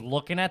was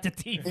looking at the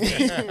TV.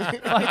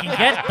 Fucking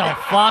get the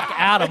fuck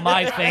out of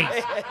my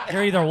face.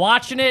 You're either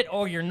watching it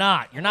or you're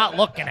not. You're not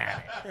looking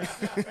at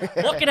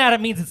it. Looking at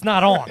it means it's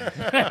not on.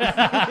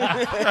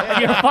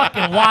 You're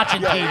fucking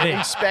watching Yeah, TV.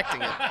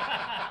 inspecting it.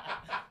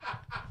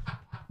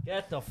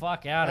 Get the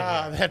fuck out of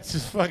Ah, here. that's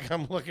just fuck.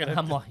 I'm looking at.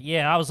 I'm like,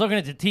 yeah, I was looking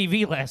at the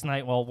TV last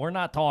night. Well, we're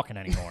not talking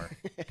anymore.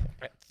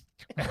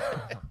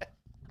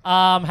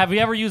 Have you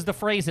ever used the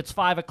phrase "it's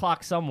 5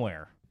 o'clock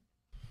somewhere"?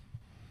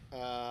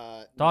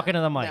 Talking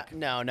to the mic.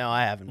 No,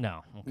 I haven't.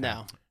 No. Okay.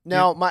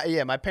 No.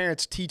 My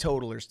parents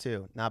teetotalers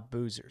too, not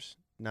boozers.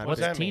 Not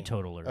What's that mean?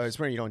 teetotalers? Oh, it's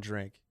when you don't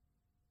drink.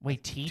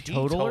 Wait,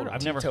 teetotaler?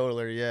 I've never.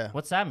 Teetotaler, yeah.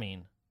 What's that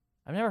mean?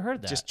 I've never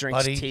heard that. Just drinks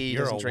Buddy, tea,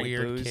 you're doesn't a drink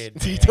weird booze. kid.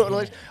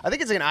 Teetotalers. I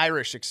think it's an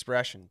Irish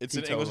expression. It's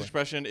an teetotaler. English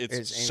expression. It's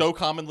It's so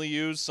commonly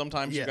used.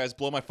 Sometimes Yeah. you guys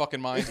blow my fucking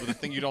minds with a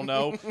thing you don't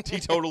know.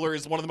 Teetotaler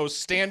is one of the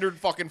most standard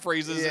fucking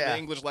phrases in Yeah. the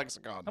English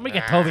lexicon. I'm gonna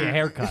get Toby a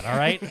haircut. All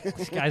right,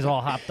 this guy's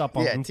all hopped up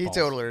on Yeah, goofballs.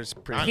 teetotaler is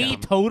pretty common.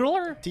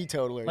 Teetotaler?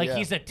 Teetotaler. Like yeah.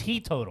 he's a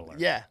teetotaler.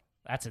 Yeah.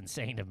 That's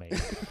insane to me.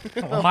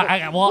 Well,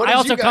 I What did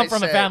also you come guys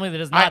from a say? family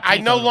that is not. I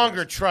no teetotalers.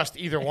 longer trust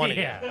either one of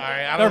you. Yeah. All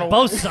right, I They're don't know.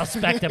 both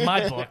suspect in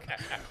my book.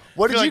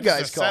 What I did feel you like this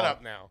guys is a call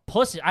setup it? now.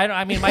 Pussy.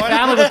 I mean, my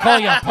family would call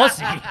you a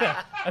pussy.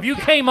 If you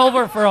came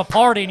over for a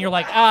party and you're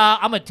like,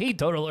 I'm a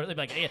teetotaler, they'd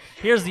be like, hey,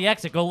 here's the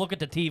exit. Go look at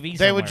the TV.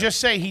 They would somewhere." just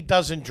say he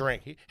doesn't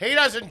drink. He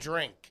doesn't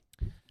drink,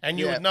 and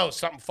you Yeah. would know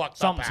something fucked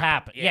something's up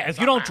happened. Yeah, if you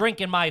something don't happened.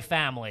 drink in my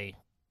family,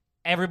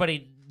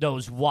 everybody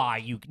knows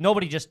why.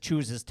 Nobody just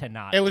chooses to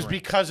not. It was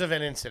drink. because of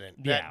an incident.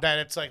 Yeah. That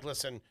it's like,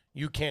 listen,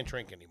 you can't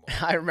drink anymore.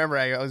 I remember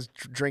I was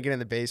drinking in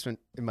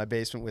my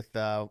basement with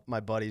my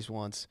buddies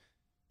once.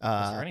 Is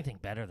there anything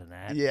better than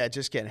that? Yeah,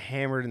 just getting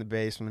hammered in the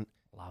basement.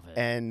 Love it.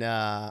 And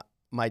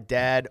my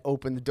dad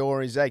opened the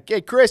door. He's like,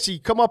 "Hey, Chrissy,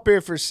 come up here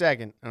for a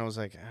second." And I was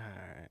like, "All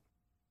right."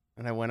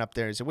 And I went up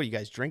there. He said, "What, you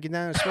guys drinking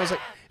down there? It smells like."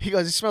 He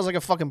goes, "It smells like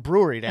a fucking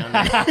brewery down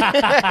there."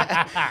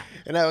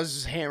 And I was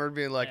just hammered,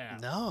 being like, Yeah.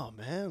 "No,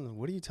 man,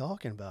 what are you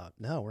talking about?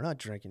 No, we're not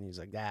drinking." He's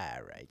like, "All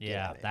right, get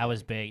Yeah, out of that here."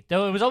 was big.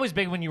 Though it was always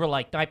big when you were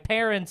like, my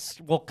parents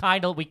will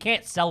we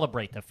can't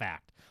celebrate the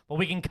fact, but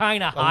we can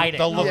kind of hide it.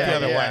 they'll look the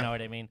other You way. know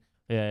what I mean?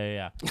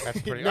 Yeah.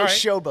 That's pretty. No all right.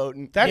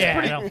 showboating. That's Yeah,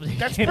 pretty. no, you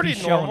That's can't be pretty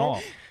showing normal.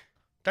 off.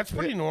 That's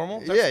pretty normal.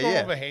 That's Yeah, normal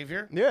yeah.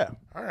 behavior. Yeah,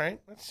 All right.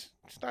 It's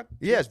not.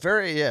 yeah, it's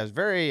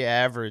very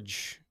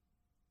average.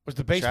 Was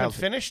the basement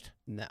Childhood. finished?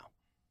 No,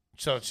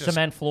 So it's just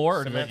Cement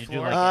floor, or cement did you do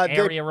floor? like an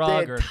they area rug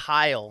had or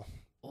tile,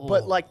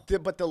 but Ooh. like the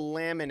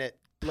laminate,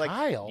 like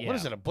tile. Yeah. What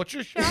is it? A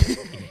butcher shop?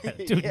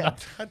 Dude, Yeah.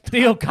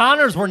 the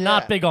O'Connors were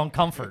not Yeah. big on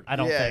comfort. I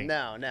don't yeah, think.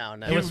 no.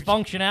 It was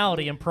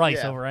functionality and price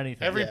Yeah. over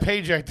anything. Every Yeah.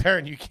 page right there,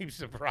 and you keep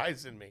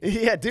surprising me.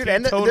 Yeah, dude,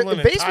 and the Teetotaling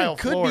and tile basement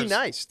could be floors.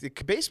 nice. The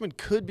basement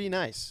could be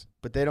nice,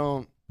 but they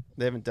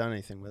haven't done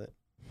anything with it.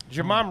 Did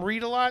your mom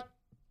read a lot?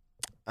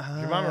 Is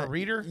your mom a Uh,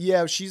 reader?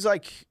 Yeah, she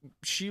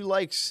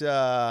likes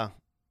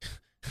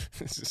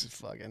this is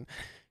fucking.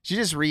 She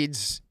just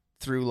reads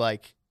through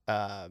like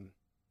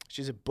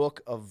she has a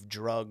book of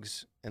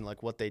drugs and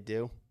like what they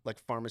do, like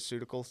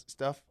pharmaceutical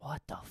stuff.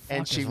 What the fuck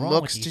And is she wrong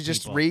looks, with she these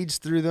just people? reads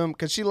through them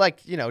because she like,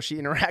 she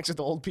interacts with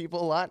old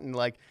people a lot and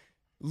like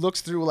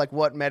looks through like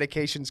what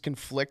medications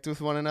conflict with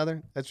one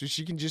another. That's what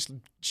she can just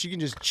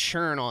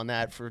churn on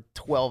that for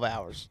 12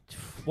 hours.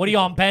 What are you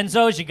on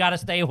benzos? You got to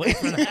stay away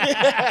from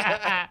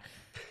that.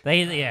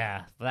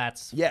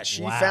 That's Yeah,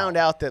 she wow. found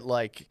out that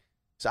like,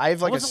 so I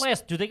have like When was the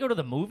last? Do they go to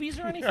the movies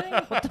or anything?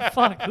 What the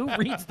fuck? Who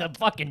reads the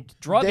fucking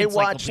drug They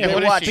watch- encyclopedia?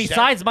 they watch-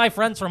 Besides my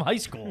friends from high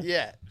school.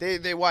 yeah,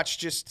 they watch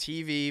just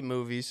TV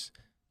movies.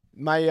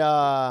 My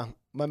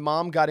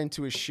mom got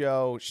into a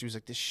show. She was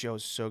like, "This show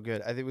is so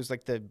good." I think it was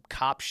like the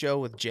cop show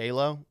with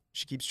J-Lo.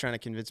 She keeps trying to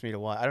convince me to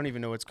watch. I don't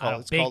even know what it's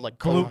called. It's Big called like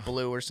Blue- Code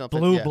Blue or something.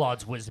 Blue yeah.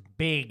 Bloods was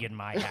big in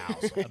my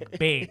house.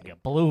 Big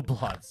Blue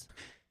Bloods.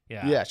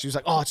 Yeah. Yeah, she was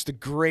like, "Oh, it's the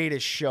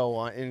greatest show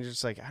on." And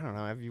just like, I don't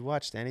know. Have you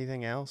watched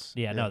anything else?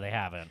 Yeah, no, they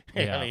haven't.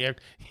 Hey, Yeah. honey, you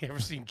ever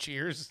seen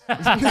Cheers?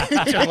 Just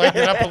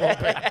lighten it up a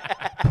little bit.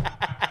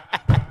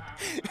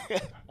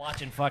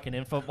 Watching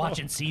fucking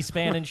watching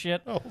C-SPAN and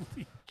shit.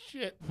 Holy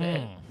shit,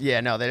 man. Yeah,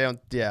 no, they don't.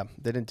 Yeah,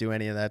 they didn't do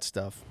any of that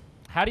stuff.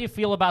 How do you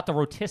feel about the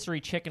rotisserie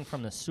chicken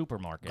from the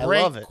supermarket? I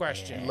Great love it.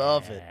 question.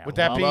 Love it. Would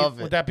that be Love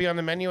it. would that be on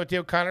the menu at the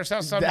O'Connor's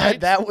house some That nights?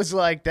 that was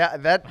like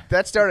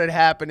that started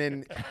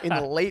happening in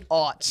the late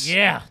aughts.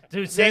 Yeah,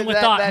 dude. Same with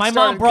that My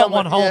mom started brought coming-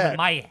 one home, yeah. and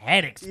my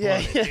head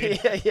exploded. Yeah,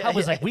 dude. yeah, I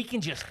was yeah. like, we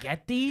can just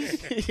get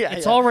these. Yeah,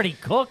 It's yeah. already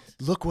cooked.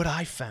 Look what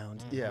I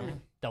found. Yeah.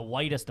 The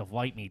whitest of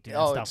white meat. Dude. That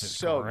Oh, stuff it's is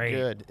so great.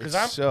 good. 'Cause It's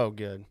I'm- so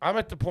good. I'm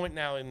at the point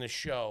now in the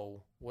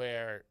show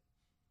where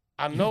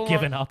I'm You've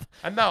given up.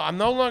 I'm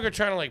no longer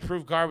trying to like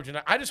prove garbage, and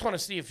I just want to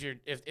see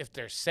if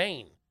they're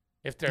sane,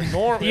 if they're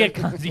normal. Yeah,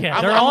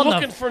 they're I'm on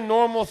looking the. for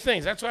normal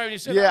things. That's why when you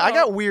said, Yeah, I oh,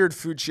 got weird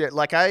food shit.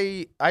 Like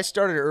I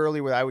started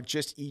early where I would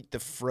just eat the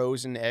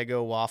frozen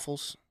Eggo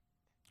waffles.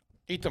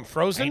 eat them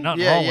frozen. Ain't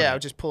nothing Yeah, wrong with yeah. I it.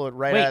 would just pull it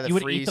right Wait, out of the you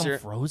would freezer. eat them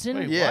frozen?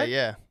 Wait, Yeah, what?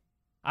 yeah.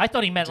 I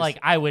thought he meant like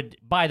I would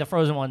buy the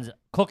frozen ones,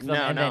 cook them,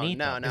 and then eat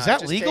them. no. Is I that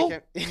just legal?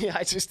 take 'em-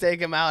 I just take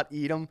them out,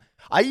 eat them.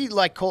 I eat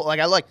like cold. Like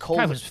I like cold.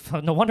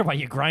 No wonder why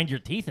you grind your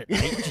teeth at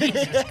night.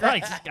 Jesus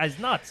Christ, this guy's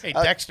nuts. Hey,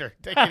 Dexter,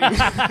 take it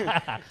easy.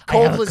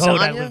 cold I have a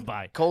code I lasagna. live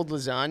by. Cold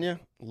lasagna.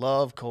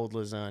 Love cold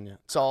lasagna.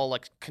 It's all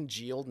like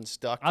congealed and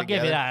stuck I'll together.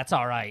 give you that. It's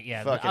all right.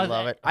 Yeah, Fucking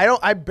love it.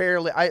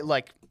 I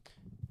like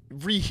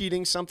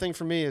reheating something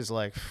for me is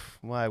like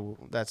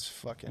that's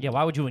fucking. Yeah,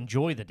 why would you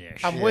enjoy the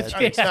dish? I'm Yeah, with it you.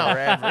 takes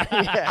forever.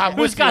 Yeah. I'm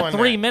Who's with you on got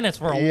 3 that. minutes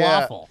for a Yeah.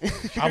 waffle?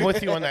 I'm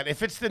with you on that.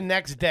 If it's the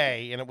next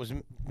day and it was,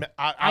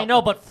 I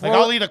know, but like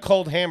I'll eat a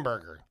cold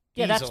hamburger.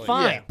 Yeah, that's Easily.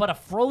 fine. Yeah. But a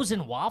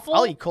frozen waffle?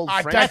 I'll eat cold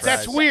French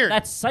that's fries. weird.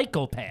 That's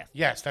psychopath.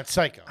 Yes, that's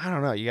psycho. I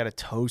don't know. You got to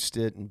toast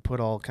it and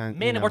put all kinds.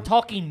 We're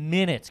talking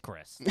minutes,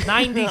 Chris.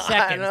 90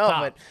 seconds. know,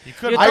 top. but You You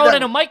could throw it got-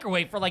 in a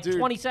microwave for like Dude,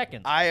 20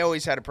 seconds. I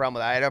always had a problem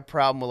with that. I had a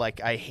problem with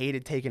like I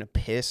hated taking a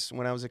piss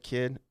when I was a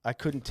kid. I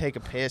couldn't take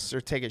a piss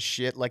or take a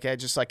shit. Like I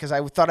just like because I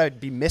thought I'd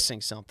be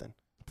missing something.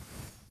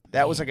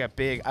 That was like a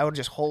big. I would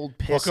just hold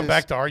pisses. Welcome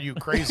back to Are You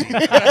Crazy? This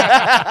is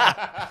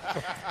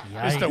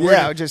the Yikes.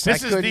 weirdest- I just-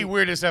 this I is the couldn't-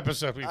 weirdest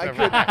episode we've I ever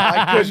couldn't- had.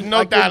 I There's couldn't- no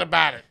I doubt couldn't-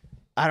 about it.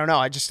 I don't know.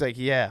 I just like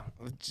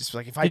just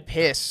like if I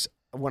piss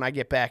when I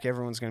get back,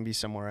 everyone's gonna be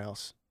somewhere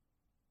else.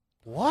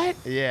 What?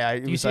 Yeah,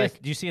 it Do you, was see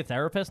like do you see a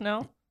therapist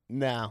now?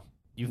 no.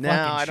 You No,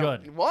 fucking I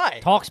should. don't. Why?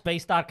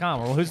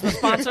 Talkspace.com. Or who's the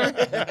sponsor?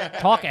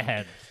 Talk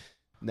Ahead.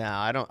 No,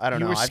 I don't know.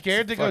 You were I-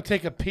 scared to go fuck.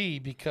 take a pee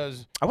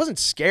because I wasn't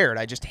scared.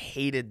 I just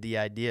hated the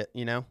idea.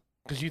 You know.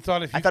 you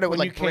thought if you, I thought it would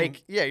when you like came-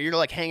 break. Yeah, you're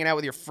like hanging out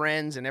with your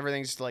friends and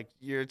everything's like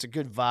it's a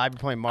good vibe. You're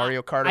playing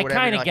Mario Kart or I whatever.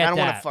 kinda You're like, get I don't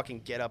want that. to fucking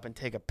get up and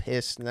take a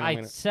piss. And then I'm I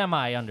gonna.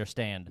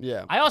 semi-understand.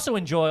 Yeah. I also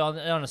enjoy,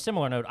 on a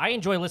similar note, I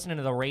enjoy listening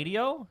to the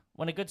radio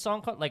when a good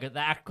song comes, like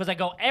that, because I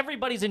go,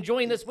 everybody's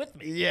enjoying this with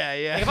me. Yeah,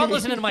 yeah. Like if I'm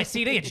listening to my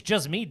CD, it's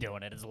just me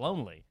doing it. It's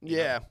lonely.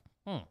 yeah,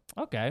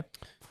 Okay.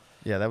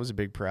 yeah, that was a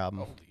big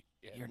problem.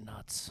 You're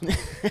nuts.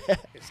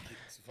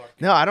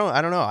 No, I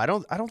don't know. I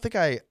don't think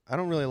I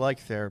don't really like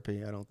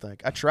therapy. I don't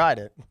think I tried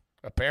it.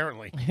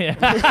 apparently.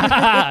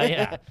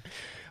 Yeah.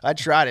 I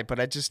tried it, but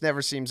it just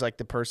never seems like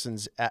the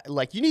person's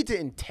like you need to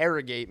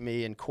interrogate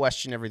me and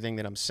question everything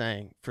that I'm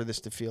saying for this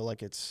to feel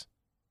like it's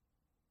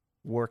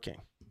working.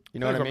 You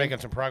know I what think I we're mean?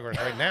 making some progress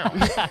right now.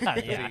 Yeah.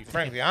 To be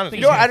frankly honest,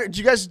 You know, do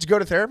you guys go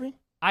to therapy?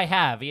 I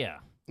have, yeah.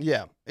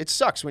 Yeah, it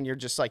sucks when you're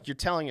just like you're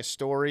telling a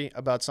story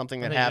about something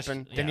that And they just-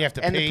 happened, then you have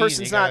to and pee the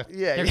person's you gotta- not.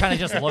 Yeah, They're yeah. kind of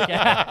just looking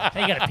at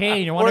it. You got to pay,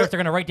 and you wonder Or- if they're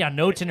going to write down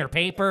notes in their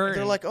paper. They're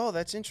and- like, oh,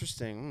 that's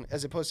interesting,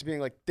 as opposed to being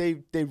like, they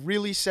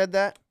really said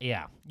that.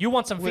 yeah. You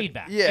want some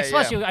feedback. yeah,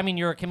 Especially, I mean,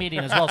 you're a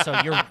comedian as well, so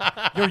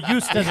you're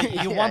used to the,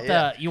 you want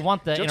the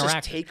Don't just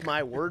interaction. take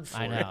my word for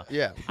I know. it.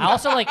 Yeah. I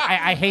also like.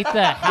 I hate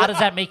the. How does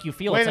that make you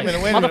feel? Wait It's a like,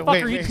 minute, wait a minute.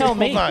 motherfucker, Wait, you tell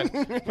me. Hold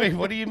on. Wait,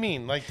 what do you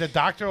mean? Like the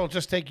doctor will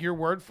just take your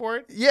word for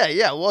it? Yeah,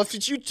 yeah. Well,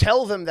 if you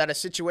tell them that a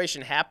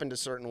situation happened a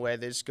certain way,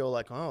 they just go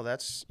like, "Oh,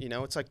 that's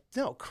it's like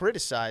no,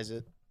 criticize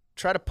it,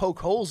 try to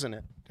poke holes in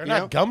it." They're you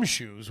not know?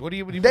 gumshoes. What do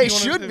you? They you wanna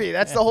should do? be.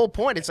 That's the whole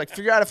point. It's like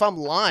figure out if I'm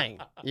lying.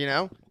 You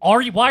know?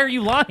 Why are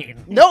you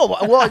lying? No.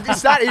 Well,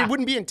 it's not. It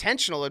wouldn't be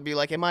intentional. It'd be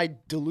like, am I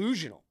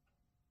delusional?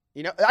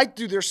 You know?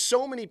 There's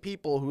so many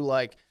people who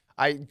like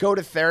I go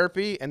to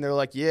therapy and they're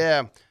like,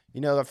 yeah,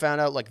 I found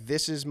out like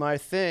this is my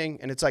thing,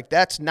 and it's like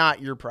that's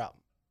not your problem.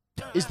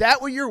 Is that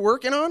what you're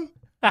working on?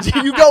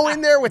 Do you go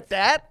in there with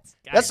that?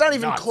 That's not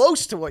even nuts.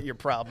 close to what your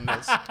problem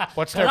is.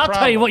 What's And their I'll problem?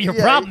 tell you what your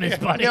Yeah, problem is,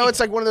 buddy. It's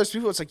like one of those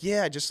people. It's like,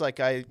 yeah, just like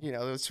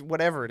it's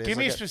whatever it is. Give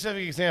me a Like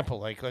specific example.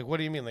 Like what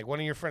do you mean? Like one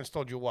of your friends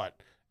told you what,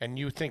 and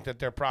you think that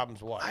their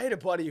problem's what? I had a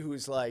buddy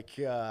who's like,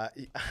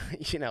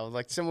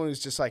 like someone who's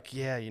just like,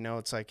 yeah,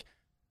 it's like,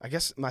 I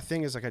guess my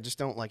thing is like, I just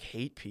don't like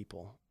hate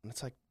people. And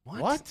it's like,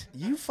 what?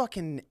 You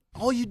fucking,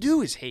 all you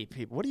do is hate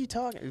people. What are you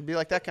talking? It'd be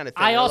like that kind of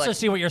thing. I Or, also like,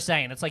 see what you're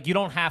saying. It's like you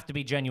don't have to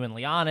be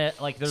genuinely on it.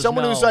 Like there's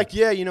someone no, who's like,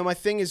 yeah, my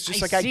thing is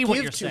just I like I see what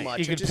give you're too saying. much.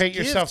 You I can just paint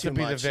give yourself too to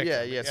be the much. victim.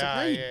 Yeah, yeah. It's like,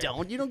 no, you Yeah.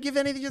 don't. You don't give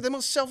anything. You're the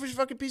most selfish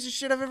fucking piece of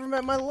shit I've ever met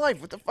in my life.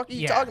 What the fuck are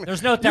you Yeah, talking about?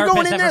 there's no You're therapist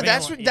going in ever there.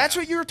 being That's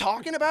like- what you're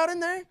talking about in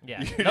there.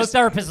 yeah. No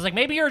therapist is like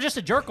maybe you're just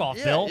a jerk off,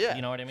 Yeah, Bill. yeah.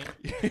 You know what I mean?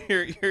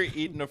 You're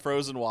eating a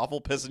frozen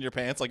waffle, pissing your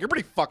pants. Like, you're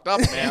pretty fucked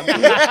up, man.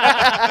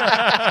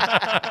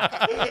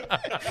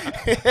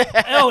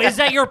 Oh, is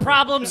that your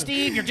problem,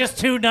 Steve? You're just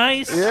too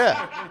nice.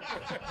 Yeah.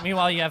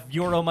 Meanwhile, you have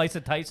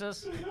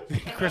uromycetitis.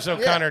 Chris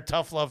O'Connor,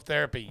 tough love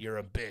therapy. You're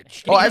a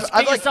bitch. Can you I've just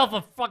get like- yourself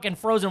a fucking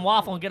frozen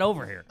waffle and get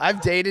over here.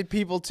 I've dated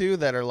people too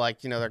that are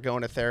like, they're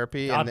going to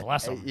therapy. God and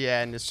bless 'em.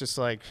 Yeah, and it's just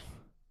like,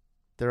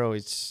 they're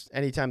always,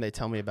 anytime they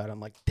tell me about it, I'm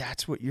like,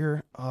 that's what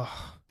you're,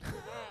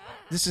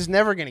 this is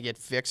never going to get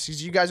fixed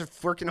because you guys are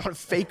working on a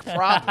fake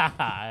problem.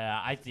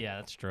 Yeah,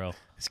 that's true.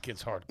 This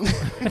kid's hard.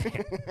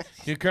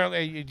 You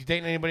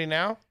dating anybody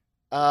now?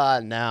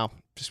 No.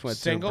 Just went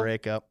through Single? a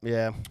breakup.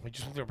 Yeah. We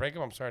just went through a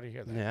breakup. I'm sorry to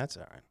hear that. Yeah, that's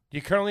all right.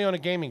 You currently own a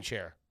gaming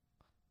chair.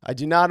 I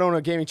do not own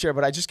a gaming chair,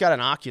 but I just got an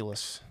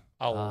Oculus.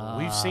 Oh,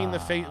 we've seen the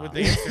face with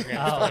the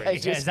Instagram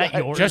stories. is that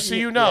yours? Just so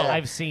you know,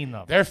 I've seen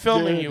them. they're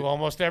filming Dude. you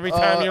almost every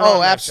time you're on. Oh,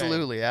 that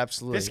absolutely, thing.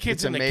 absolutely. This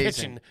kid's It's in amazing. the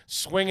kitchen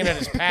swinging at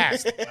his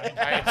past.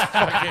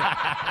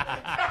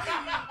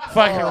 It's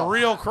fucking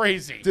real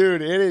crazy.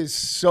 Dude, it is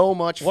so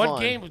much What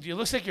fun. game? It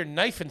looks like you're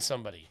knifing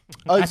somebody.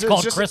 That's it's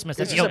called just- Christmas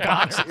at It's the just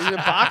a Oak it's a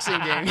boxing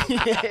game.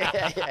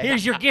 Yeah.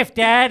 Here's your gift,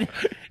 Dad.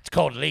 It's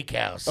called Lake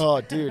House.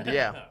 Oh, dude,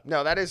 yeah.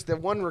 No, that is the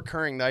one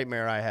recurring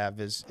nightmare I have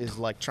is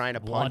like trying to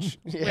punch.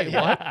 Yeah, Wait,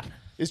 yeah. what?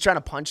 Is trying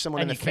to punch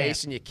someone And in you the face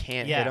can't. and you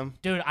can't Yeah, hit them.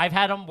 dude, I've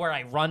had them where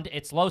I run.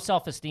 It's low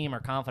self-esteem or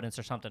confidence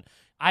or something.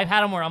 I've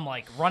had them where I'm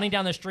like running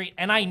down the street,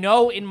 and I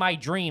know in my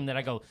dream that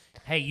I go,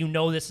 "Hey,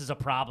 this is a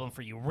problem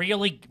for you.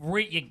 Really,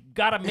 you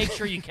gotta make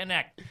sure you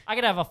connect." I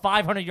could have a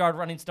 500-yard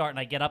running start, and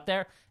I get up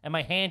there, and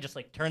my hand just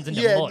like turns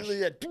into mush.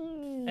 Yeah.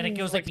 and it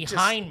goes like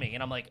behind me,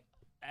 and I'm like,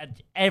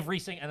 every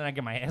single, and then I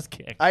get my ass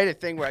kicked. I had a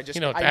thing where I just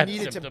You know what I that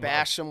needed to symptom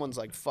bash someone's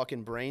like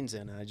fucking brains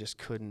in, and I just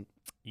couldn't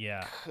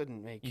Yeah.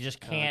 make. You just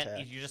can't.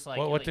 contact. You just like.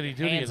 What did he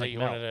do to you hands, that like, you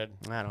melt.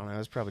 wanted to? I don't know. I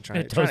was probably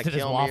trying to Toasted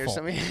his kill me or waffle.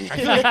 something.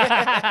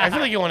 I feel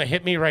like you want to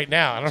hit me right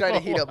now. I don't Trying know.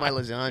 to heat up my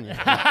lasagna.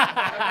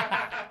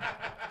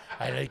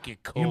 I like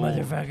it cold. You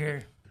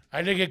motherfucker.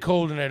 I like it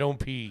cold and I don't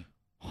pee.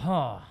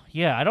 Huh.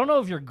 Yeah, I don't know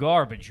if you're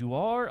garbage. You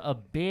are a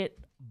bit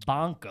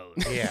bonkos.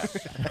 Yeah.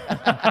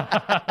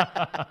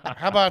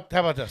 How about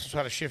this?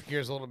 Try to shift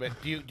gears a little bit.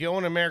 Do you own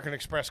an American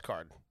Express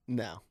card?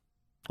 No.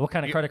 What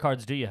kind of credit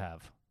cards do you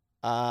have?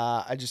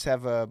 I just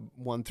have a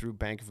one through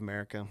Bank of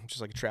America,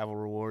 just like a travel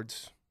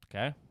rewards.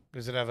 Okay.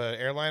 Does it have an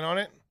airline on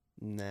it?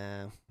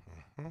 Nah.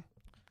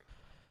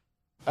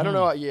 I don't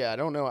know. Yeah, I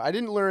don't know. I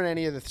didn't learn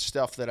any of the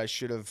stuff that I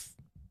should have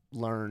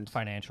learned.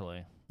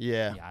 Financially.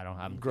 Yeah. Yeah, I don't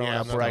have. Growing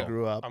Yeah, up I'm where not I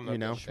grew up, I'm not you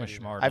know. good.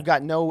 Smart. I've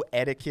got no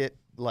etiquette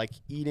like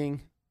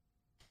eating.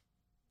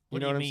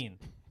 What know do you what mean?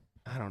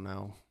 I don't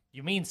know.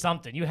 You mean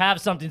something. You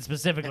have something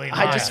specifically in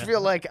I mind. just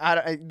feel like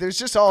there's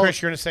just all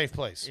Chris, you're in a safe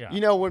place. Yeah.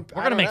 you know when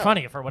We're gonna make fun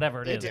of you for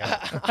whatever it is.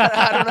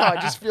 I don't know. I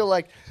just feel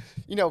like,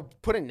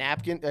 put a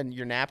napkin and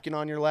your napkin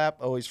on your lap.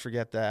 Always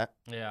forget that.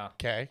 Yeah.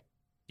 Okay.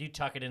 Do you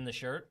tuck it in the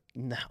shirt?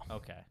 No.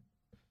 Okay.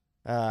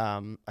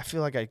 I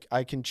feel like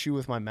I can chew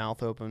with my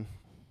mouth open.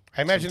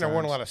 I imagine there weren't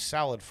a Sometimes. lot of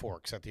salad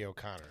forks at the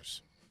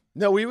O'Connors.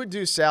 No, we would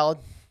do salad.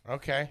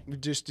 Okay. We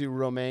just do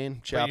romaine,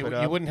 chop you, it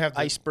up. You wouldn't have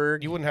the,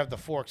 iceberg. You wouldn't have the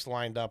forks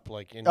lined up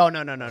like in. Oh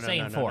no.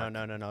 Same fork.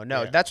 No.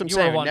 Yeah. That's what I'm You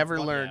were saying. one- Never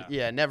one- learned.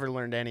 yeah. Never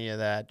learned any of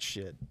that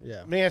shit. Yeah.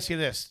 Let me ask you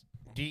this: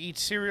 do you eat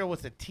cereal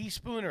with a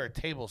teaspoon or a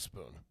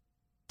tablespoon?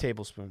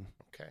 Tablespoon.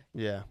 Okay.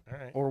 Yeah. All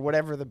right. Or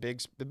whatever the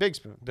big spoon.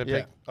 The yeah.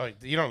 big. Oh,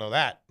 you don't know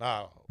that?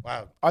 Oh,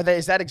 wow.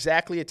 Is that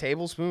exactly a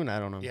tablespoon? I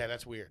don't know. Yeah,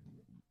 that's weird.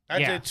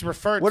 Yeah. It's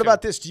referred. What to.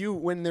 about this? Do you,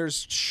 when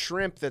there's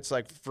shrimp that's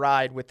like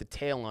fried with the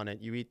tail on it,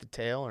 you eat the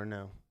tail or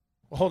no?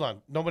 Well, hold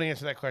on. Nobody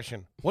answered that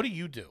question. What do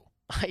you do?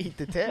 I eat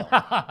the tail.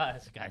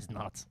 This guy's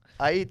nuts.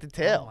 I eat the Oh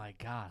tail. my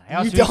god.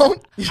 You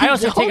don't? I You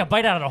also take a don't?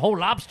 bite out of the whole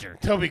lobster.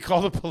 Toby,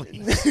 call the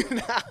police.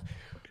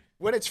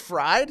 When it's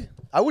fried,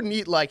 I wouldn't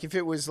eat if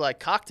it was like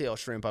cocktail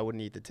shrimp. I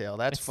wouldn't eat the tail.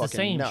 That's It's the fucking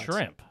same nuts.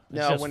 shrimp. It's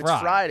No, just when fried.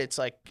 it's fried, it's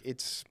like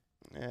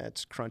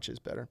it's crunches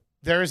better.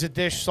 There is a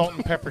dish, salt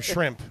and pepper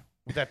shrimp,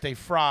 that they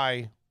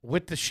fry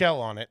with the shell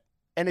on it.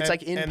 And it's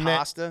like in and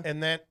pasta.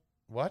 and then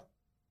what?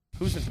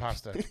 Who's in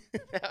pasta?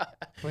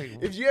 Wait,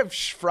 If you have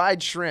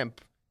fried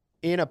shrimp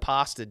in a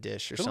pasta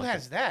dish or who something,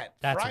 has that?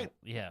 That's fried?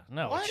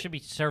 No, What? it should be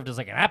served as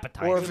like an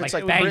appetizer. Or if it's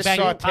like bang crisp bang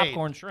sauteed.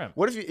 popcorn shrimp.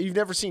 what if you've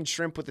never seen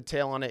shrimp with the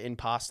tail on it in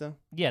pasta?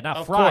 Yeah, not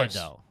Of fried course.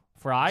 though.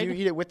 Do Fried. you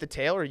eat it with the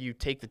tail or you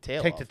take the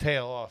tail Take off? the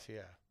tail off,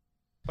 yeah.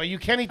 But you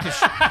can't eat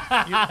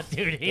the.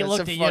 Dude, he That's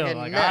looked a at you fucking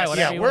like, mess. all right,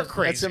 whatever Yeah, you we're want.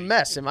 crazy. That's a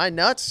mess. Am I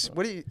nuts?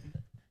 What do you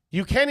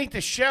You can't eat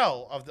the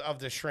shell of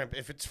the shrimp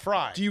if it's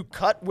fried. do? You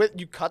cut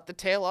the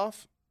tail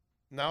off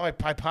No, I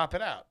pop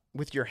it out.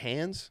 with your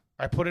hands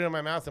I put it in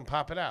my mouth and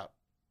pop it out.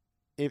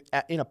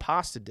 in a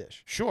pasta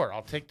dish. Sure,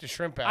 I'll take the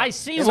shrimp out. I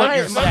see Am what I,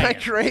 you're am I saying.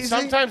 crazy?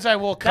 Sometimes I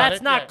will cut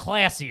That's it. not yeah.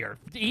 classier.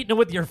 Eating it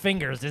with your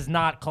fingers is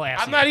not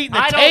classy. I'm not eating the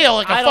I don't- tail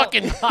like I a don't-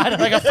 fucking I don't-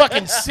 like a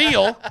fucking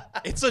seal.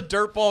 It's a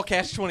dirtball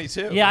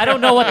catch-22. Yeah, I don't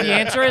know what the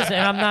answer is, and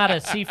I'm not a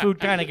seafood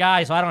kind of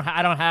guy, so I you're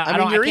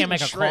can't eating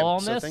make a shrimp, call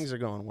on so this. things are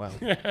going well.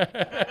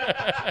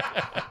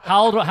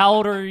 How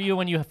old are you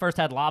when you first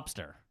had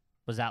lobster?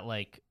 Was that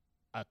like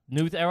a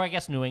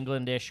New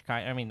England-ish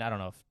kind? I mean, I don't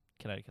know if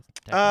Connecticut.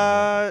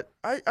 I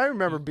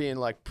remember being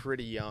like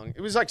pretty young.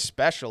 It was like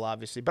special,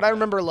 obviously, but I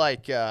remember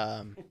like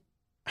I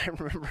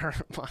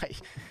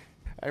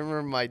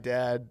remember my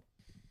dad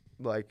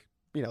like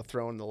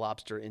throwing the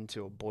lobster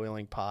into a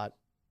boiling pot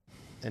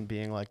and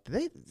being like,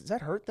 does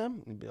that hurt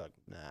them? And he'd be like,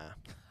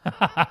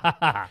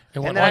 nah.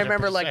 And then I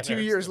remember like 2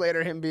 years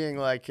later him being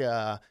like, he'd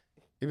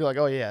be like,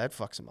 oh yeah, that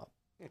fucks him up.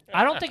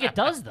 I don't think it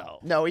does though.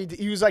 No,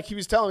 he was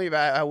telling me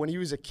about how when he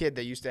was a kid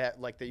they used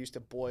to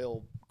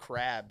boil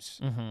crabs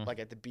Mhm. like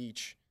at the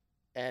beach,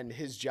 and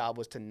his job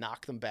was to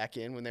knock them back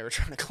in when they were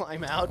trying to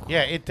climb out.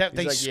 Yeah,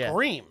 they like, yeah.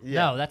 scream.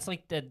 Yeah. No, that's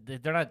like they're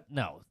not.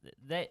 No,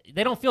 they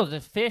don't feel the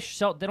fish.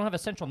 So they don't have a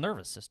central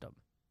nervous system.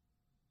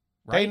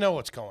 Right? They know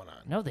what's going on.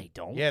 No, they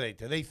don't. Yeah, they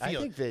do. They I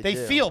feel. think they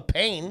do. feel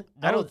pain.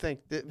 I No, don't think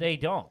they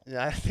don't.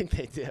 Yeah, I think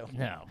they do.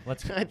 No,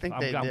 let's. I think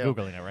I'm they I'm do.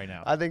 googling it right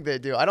now. I think they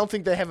do. I don't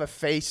think they have a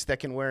face that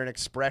can wear an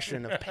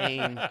expression of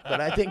pain, but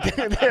I think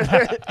they're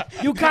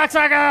You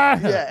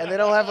cocksucker! yeah, and they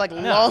don't have like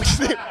lungs.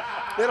 They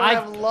don't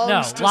have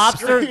lungs to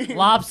scream.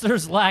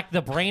 Lobsters lack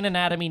the brain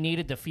anatomy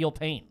needed to feel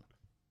pain.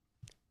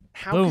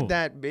 How Boom. could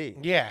that be?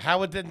 Yeah, how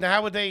would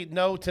they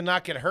know to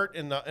not get hurt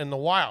in the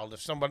wild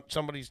if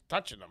somebody's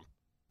touching them?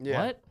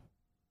 Yeah. What?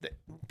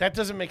 That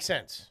doesn't make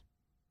sense.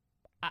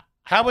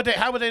 How would they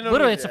know?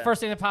 Literally, to, it's the first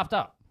thing that popped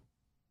up.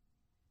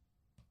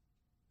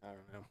 I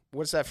don't know.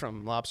 What's that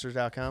from?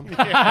 Lobsters.com?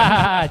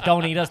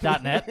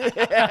 Don'teatus.net.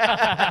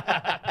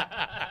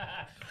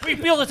 We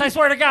feel this, I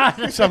swear to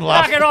God. Some Knock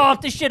lobster- it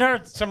off. This shit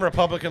hurts. some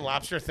Republican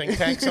lobster think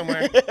tank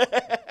somewhere.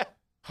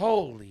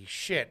 Holy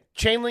shit!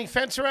 Chain link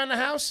fence around the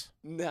house?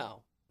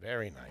 No.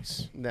 Very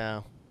nice.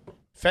 No.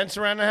 Fence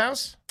around the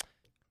house?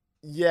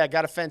 Yeah,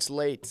 got a fence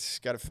late.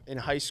 In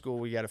high school,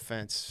 we got a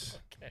fence.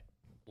 Okay.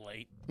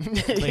 Late.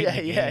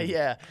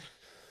 Yeah.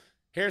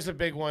 Here's a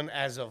big one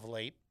as of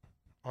late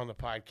on the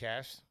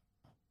podcast.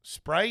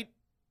 Sprite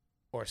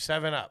or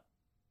 7-Up?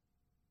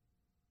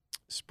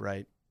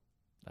 Sprite.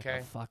 Like a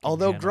Okay. fucking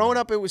Although gentleman. growing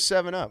up, it was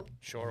 7-Up.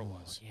 Sure it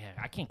was. Yeah,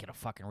 I can't get a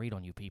fucking read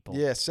on you people.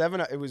 Yeah,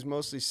 7-Up. It was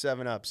mostly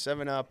 7-Up.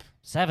 7-Up.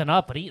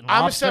 7-Up, but eating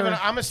I'm a lobster.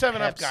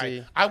 7-Up guy.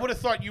 Pepsi. I would have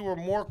thought you were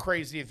more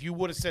crazy if you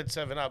would have said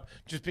 7-Up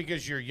just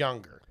because you're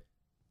younger.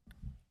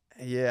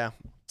 Yeah.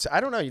 So,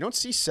 I don't know. You don't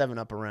see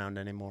 7-Up around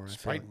anymore. I feel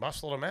Sprite like.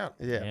 muscled him out.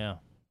 Yeah.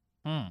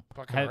 Yeah.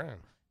 Fucking Have- around.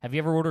 Have you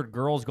ever ordered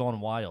Girls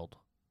Gone Wild?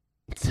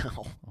 No.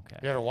 Okay.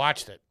 You ever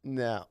watched it?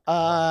 No.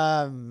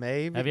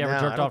 Maybe. Have you ever No,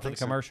 I jerked don't off to the think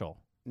so. commercial?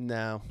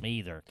 No. Me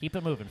either. Keep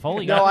it moving.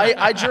 Foley. No,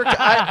 I jerked.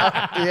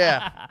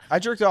 Yeah, I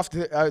jerked off.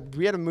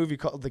 We had a movie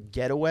called The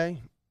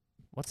Getaway.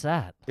 What's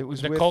that? It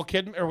was Nicole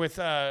Kidman or with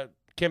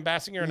Kim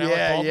Basinger and Alec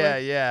Yeah,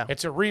 Baldwin? yeah.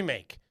 It's a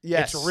remake.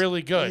 Yes. It's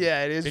really good.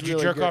 Yeah, it is Did you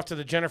really jerk good. off to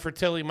the Jennifer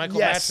Tilly, Michael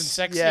Yes, Madsen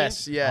sex yes,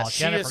 scene? yes. Oh, She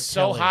Jennifer is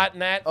so Tilly. hot in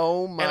that.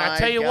 Oh my And I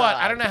tell you God. what,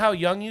 I don't know how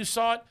young you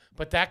saw it,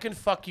 but that can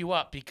fuck you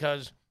up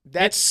because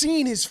That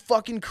scene is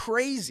fucking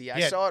crazy. I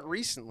Yeah. saw it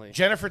recently.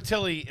 Jennifer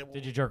Tilly.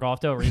 Did you jerk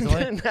off to it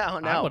recently? No.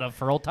 I would have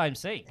for old time's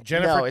sake.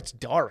 Jennifer, No, it's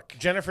dark.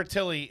 Jennifer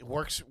Tilly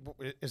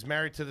is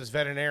married to this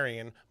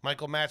veterinarian.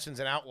 Michael Madsen's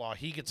an outlaw.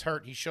 He gets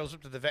hurt. He shows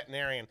up to the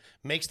veterinarian,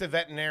 makes the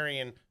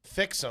veterinarian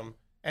fix him,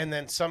 and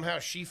then somehow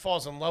she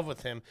falls in love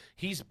with him.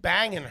 He's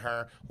banging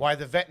her while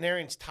the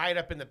veterinarian's tied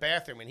up in the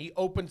bathroom, and he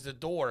opens the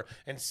door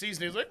and sees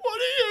it. He's like,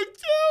 "What are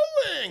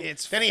you doing?"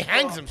 Then he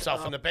hangs fucked himself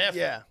in up. the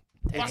bathroom. Yeah.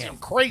 Fucking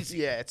crazy.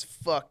 Yeah, it's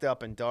fucked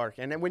up and dark.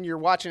 And then when you're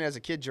watching as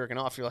a kid jerking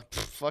off, you're like,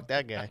 fuck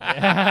that guy.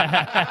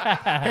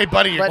 Hey,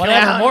 buddy, you're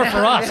Whatever, more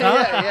for us,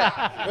 huh?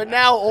 yeah. But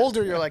now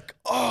older, you're like,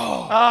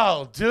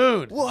 Oh,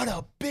 dude. what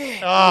a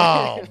bitch.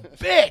 Oh,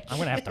 bitch. I'm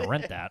gonna have to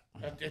rent that.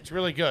 It's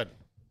really good.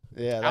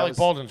 Yeah, that Alec was,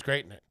 Baldwin's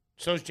great in it.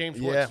 So's James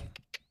Woods. Yeah.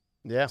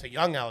 Yeah. It's a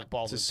young Alec It's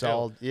Baldwin, a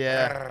solid.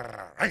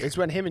 Yeah. too. It's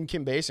when him and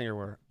Kim Basinger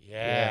were.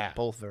 Yeah.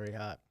 Both very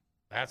hot.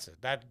 That's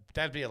it.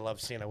 That'd be a love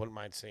scene I wouldn't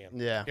mind seeing.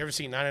 Yeah. You ever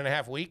seen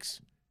 9.5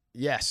 Weeks?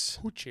 Yes.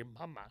 Hoochie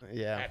mama.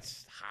 Yeah.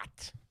 That's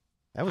hot.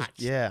 That was, hot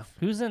yeah.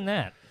 Who's in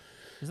that?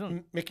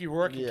 Isn't Mickey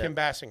Rourke and Yeah. Kim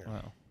Basinger.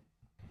 oh.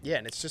 Yeah,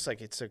 and it's just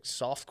like, it's like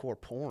softcore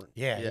porn.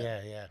 Yeah.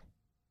 They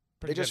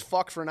Pretty just good.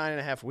 fuck for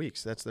 9.5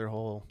 weeks. That's their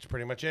whole, That's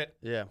pretty much it.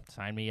 yeah.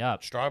 Sign me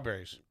up.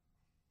 Strawberries.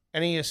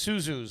 Any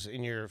Isuzus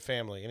in your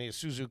family? Any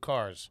Isuzu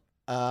cars?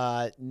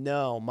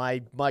 No,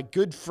 my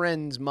good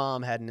friend's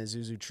mom had an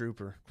Isuzu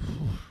Trooper.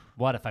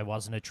 What if I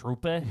wasn't a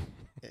trooper?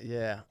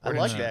 Yeah, I Where did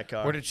like she- that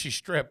car. Where did she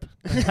strip?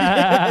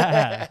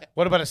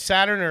 What about a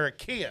Saturn or a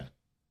Kia?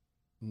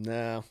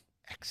 No,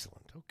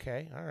 Excellent.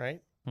 Okay. All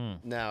right.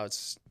 no,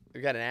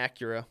 we got an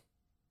Acura.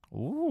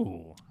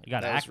 Ooh, you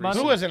got That was act money?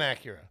 Who has an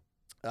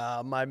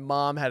Acura? My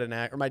mom had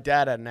my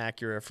dad had an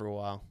Acura for a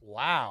while.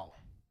 Wow.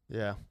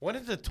 Yeah, When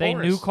did the They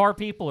Taurus? new car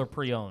people or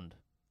pre-owned?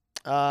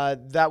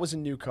 that was a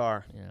new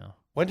car. Yeah.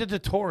 When did the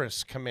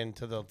Taurus come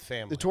into the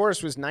family? The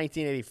Taurus was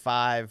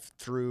 1985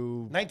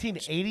 through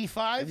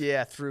 1985.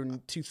 yeah through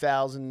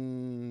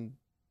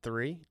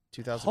 2003,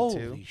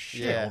 2002. Holy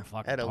shit. Yeah, Old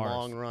fucking had a cars.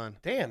 long run.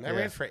 Damn, that Yeah.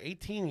 ran for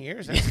 18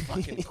 years. That's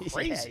fucking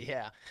crazy.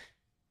 Yeah,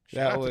 Shout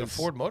That out to the was-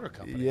 Ford Motor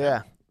Company.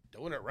 yeah,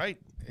 Doing it right.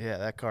 yeah.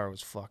 That car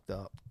was fucked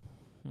up.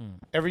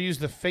 Ever used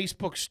the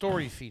Facebook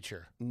story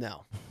feature?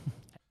 No,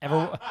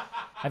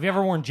 Have you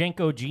ever worn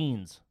Jenko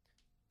jeans?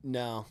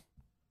 no,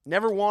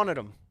 never wanted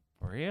them.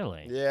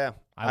 Really? Yeah,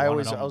 I I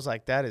wanted 'em. was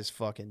like, that is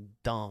fucking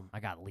dumb.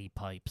 I got Lee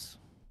pipes.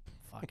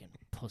 Fucking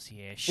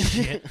pussy ass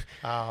shit.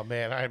 Oh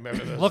man, I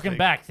remember those. Looking things.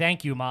 back,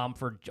 thank you, Mom,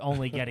 for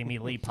only getting me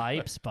Lee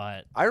pipes,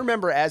 but I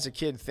remember as a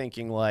kid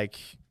thinking like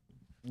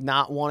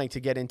not wanting to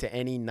get into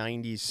any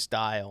 90s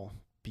style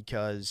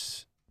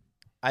because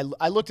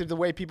I looked at the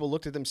way people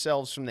looked at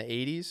themselves from the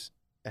 80s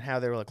and how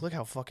they were like, look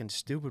how fucking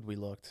stupid we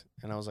looked.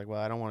 And I was like, well,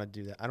 I don't want to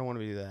do that. I don't want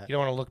to do that. You don't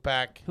want to look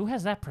back. who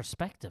has that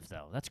perspective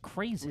though? That's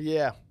crazy.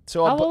 Yeah.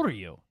 So How old are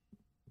you?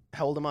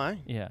 how old am I?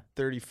 Yeah,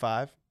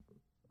 35.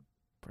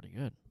 pretty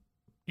good.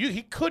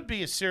 He could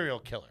be a serial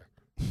killer.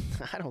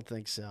 I don't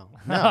think so.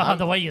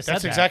 The way you said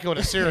That's that. exactly what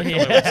a serial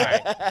killer would say.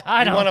 I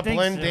You don't Oh, want to think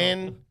blend so.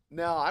 in.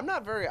 No, I'm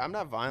not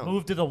violent.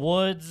 Move to the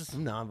woods.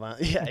 I'm not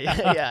violent.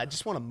 Yeah. I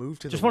just want to move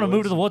to Just the want to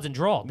move to woods. the woods and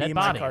draw Me dead and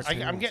my bodies.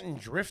 cartoon. I'm getting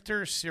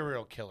drifter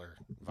serial killer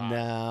vibe.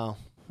 No.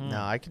 Hmm.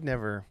 No, I could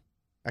never.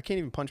 I can't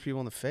even punch people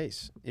in the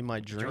face in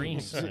my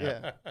dreams. Dreams.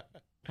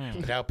 Yeah.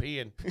 Without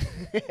peeing.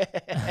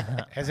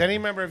 Has any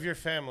member of your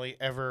family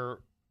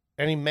ever,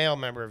 any male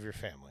member of your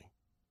family,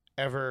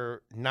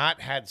 ever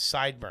not had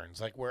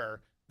sideburns, like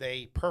where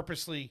they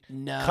purposely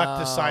No, cut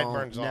the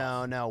sideburns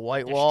off? No,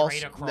 white Just walls.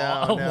 straight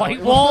across. No, no.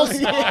 White walls?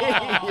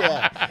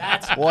 yeah,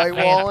 That's white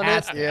wall in it.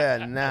 fantastic.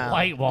 Yeah, no.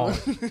 White wall.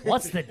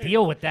 What's the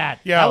deal with that?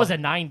 Yo, That was a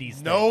 90s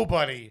thing.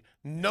 Nobody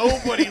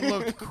Nobody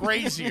looked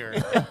crazier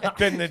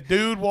than the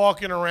dude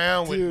walking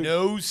around with Dude.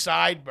 no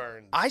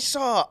sideburns. I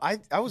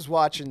was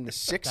watching the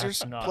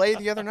Sixers nuts. play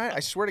the other night. I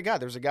swear to God,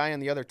 there was a guy on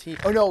the other team.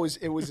 Oh no,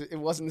 it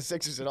wasn't the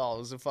Sixers at all. It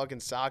was a fucking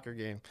soccer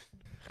game.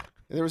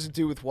 And there was a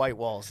dude with white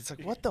walls. It's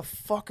like, what the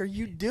fuck are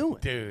you doing?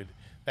 Dude,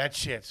 that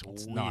shit's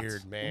weird,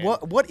 nuts. man.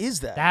 What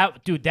is that?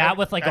 That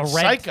with like a That's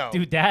red psycho.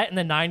 dude, that in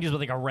the 90s with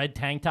like a red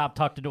tank top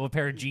tucked into a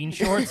pair of jean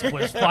shorts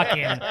was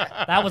fucking,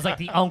 that was like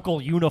the uncle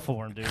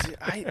uniform, dude.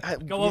 I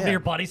Go over to your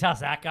buddy's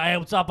house. That guy,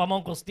 what's up? I'm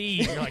Uncle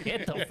Steve. You're like,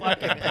 hit the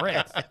fucking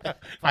bricks.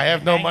 I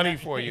have no money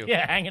for you.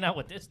 Yeah, hanging out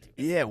with this dude.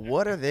 Yeah,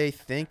 what are they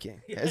thinking?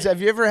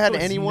 Have you ever had It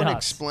was anyone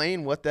nuts.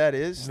 explain what that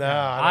is? No,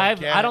 I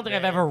get don't it, think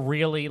I've man. ever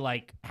really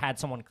like had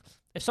someone.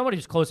 If somebody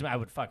was close to me, I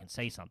would fucking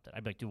say something.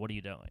 I'd be like, dude, what are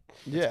you doing?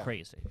 Yeah. It's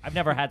crazy. I've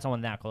never had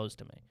someone that close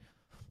to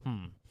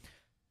me.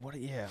 What?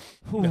 Yeah.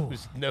 Whew.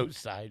 No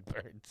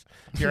sideburns.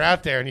 You're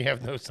out there and you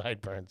have no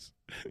sideburns.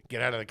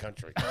 Get out of the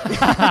country. All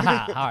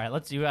right,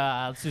 let's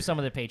do some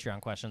of the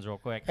Patreon questions real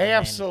quick. and then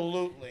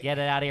Absolutely. Get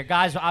it out of here,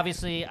 guys.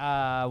 Obviously,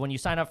 when you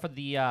sign up for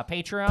the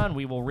Patreon,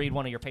 we will read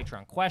one of your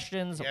Patreon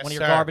questions, Yes, one of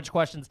your sir. garbage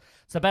questions.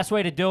 It's the best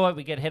way to do it.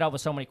 We get hit up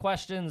with so many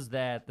questions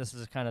that this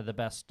is kind of the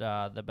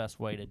best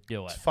way to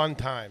do it. It's fun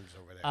times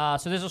over there.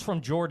 So this was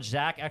from George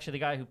Zach, actually the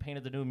guy who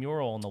painted the new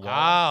mural on the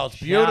wall. Oh, it's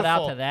Shout out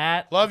beautiful. to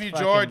that. Love you,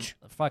 Fucking- George.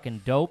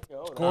 Fucking dope.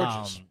 It's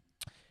gorgeous.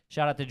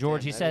 Shout out to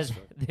George. He says,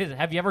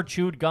 "Have you ever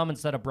chewed gum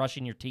instead of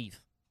brushing your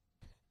teeth?"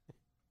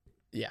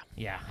 Yeah.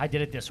 Yeah, I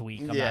did it this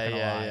week. I'm not gonna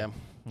lie.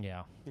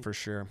 Yeah. For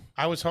sure.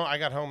 I was home. I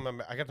got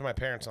home. I got to my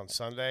parents on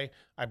Sunday.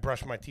 I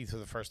brushed my teeth for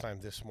the first time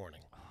this morning.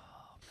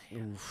 Oh,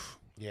 Oof.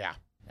 Yeah.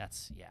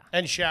 Yeah.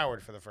 And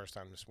showered for the first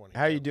time this morning.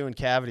 How you doing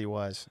cavity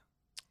wise?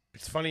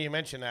 It's funny you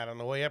mentioned that. On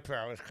the way up here,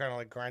 I was kind of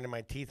like grinding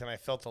my teeth, and I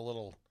felt a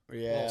little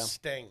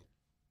sting.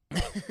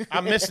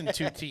 I'm missing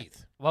 2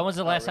 teeth. When was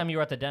the last time you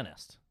were at the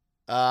dentist?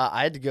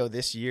 I had to go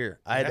this year.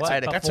 I had, That's I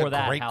had a- a, that's Before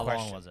that, great how long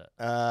question. was it?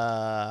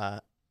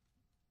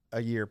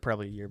 a year,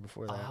 probably a year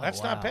before that. Oh,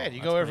 That's not wow. bad. You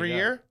That's go pretty every good.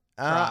 year?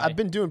 try. I've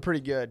been doing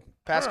pretty good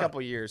past Huh.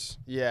 couple years.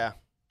 Yeah.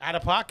 Out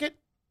of pocket?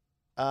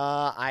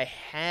 I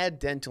had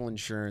dental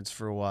insurance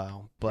for a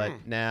while,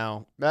 but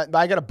now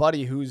I got a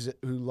buddy who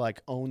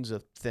like owns a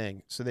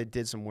thing, so they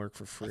did some work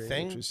for free.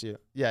 thing? Which was,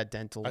 yeah,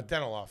 dental. A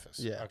dental office.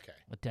 Yeah. Okay.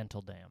 A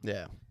dental dam.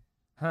 Yeah.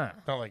 Huh.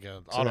 Not like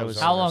a So that AutoZone was-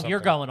 How or long? You're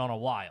something. going on a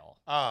while.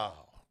 Oh.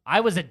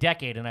 I was a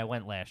decade and I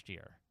went last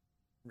year.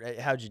 Right,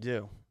 how'd you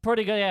do?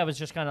 Pretty good. Yeah, it was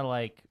just kind of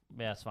like,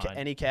 yeah, it's fine.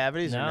 Any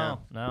cavities? Or no.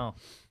 No.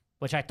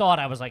 Which I thought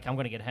I was like, I'm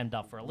going to get hemmed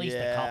up for at least a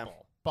Yeah. couple.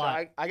 So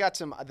But I got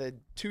some.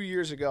 2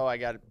 years ago, I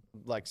got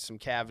like some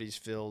cavities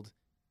filled,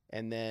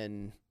 and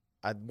then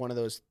one of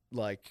those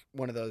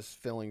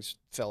fillings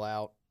fell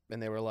out,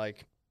 and they were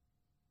like,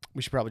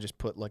 "We should probably just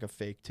put like a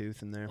fake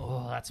tooth in there."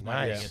 oh, that's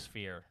my Nice. biggest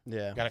fear.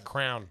 Yeah, Got a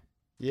crown.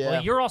 yeah.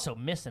 Well, you're also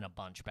missing a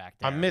bunch back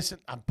there. I'm missing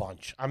a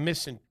bunch. I'm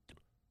missing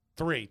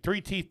 3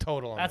 teeth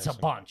total. I'm That's a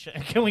missing. bunch.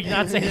 Can we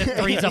not say that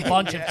 3's a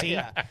bunch of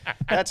teeth?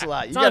 That's a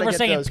lot. You It's not like gotta we're get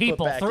saying those put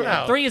people. back Three, in.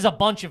 No. 3 is a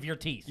bunch of your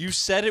teeth. You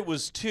said it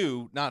was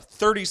 2, not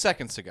 30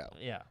 seconds ago.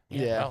 Yeah.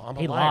 Yeah. Well, I'm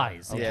a He liar.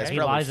 lies. Okay. Yeah, it's He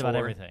probably lies about 4.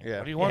 everything. Yeah.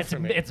 What do you want It's,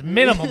 from me? it's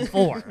minimum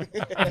 4.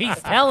 If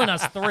he's telling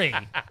us 3.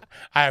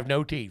 I have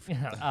no teeth.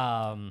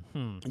 Yeah,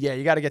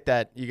 you got to get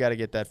that. You got to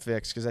get that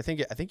fixed because I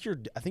think you're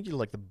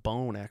like the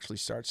bone actually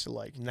starts to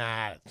like.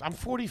 Nah, I'm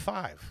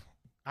 45.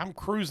 I'm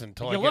cruising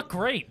till You I look get.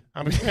 great.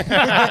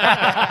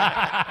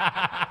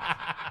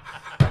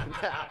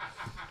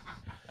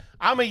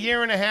 I'm a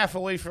year and a half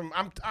away from.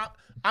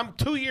 I'm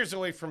 2 years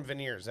away from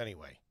veneers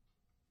anyway.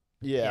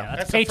 Yeah.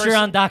 That's That's the first-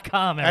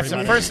 Patreon.com. That's the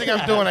everybody. first thing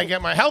I'm doing. I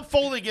get my help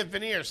folder, get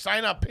veneers.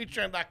 Sign up,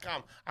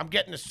 Patreon.com. I'm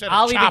getting a set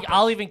of choppers.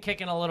 I'll even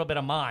kick in a little bit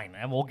of mine,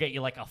 and we'll get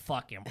you like a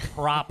fucking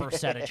proper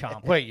set of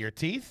chompers. Wait, your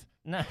teeth?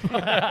 No.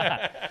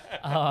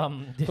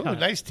 Ooh,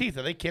 nice teeth.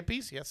 Are they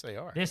kippies? Yes, they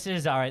are. This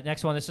is all right.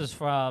 Next one. This is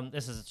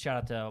a shout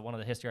out to one of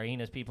the History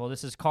Hyenas people.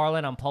 This is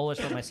Carlin. I'm Polish,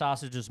 but my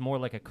sausage is more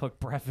like a cooked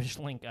breakfast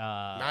link.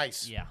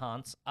 Nice. Yeah,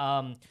 Hans.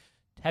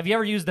 Have you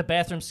ever used the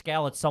bathroom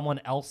scale at someone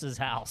else's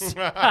house?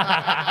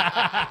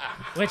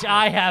 Which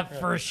I have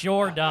for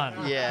sure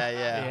done. Yeah.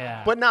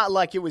 Yeah. But not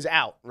like it was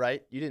out,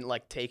 right? You didn't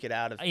like take it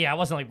out of. Yeah, I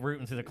wasn't like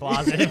rooting through the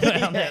closet. and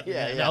found it.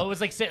 yeah. No, it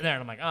was like sitting there,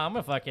 and I'm like, oh, I'm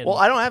gonna fucking. Well,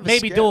 I don't have a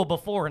maybe scale. do it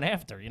before and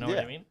after. You know what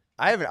I mean?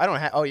 I don't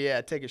have. Oh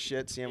yeah, take a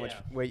shit, see how much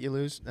Yeah. weight you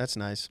lose. That's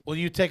nice. Will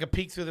you take a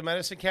peek through the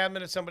medicine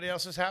cabinet at somebody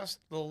else's house?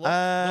 Little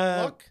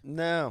look?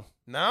 No,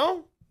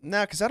 No?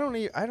 because I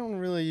don't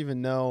really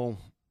even know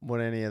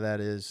what any of that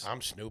is.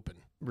 I'm snooping.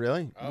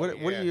 Really? Oh, What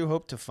yeah. do you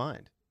hope to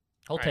find?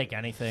 He'll Right. take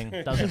anything.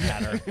 Doesn't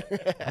matter.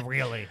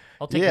 Really.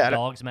 I'll take Yeah, the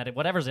dog's medic.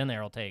 Whatever's in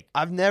there, I'll take.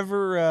 I've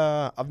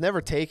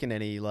never taken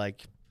any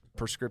like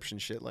prescription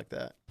shit like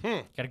that.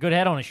 Got a good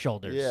head on his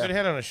shoulders. Yeah. Good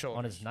head on his On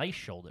shoulders. his nice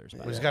shoulders. by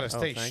But he's the got way. to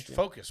stay thank you.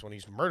 focused when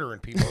he's murdering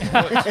people in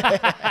the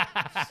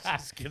woods.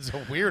 This kid's a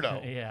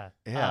weirdo. Yeah.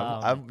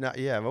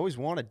 Yeah, I've always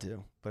wanted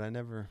to, but I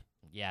never.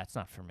 Yeah, it's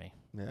not for me.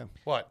 Yeah,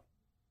 What?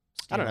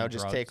 I don't know. Stealing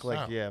Just drugs. take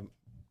like Oh.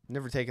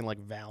 never taken like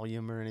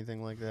Valium or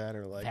anything like that,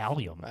 or like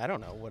Valium. I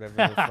don't know, whatever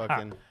the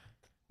fucking.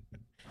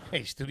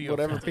 Hey, studio.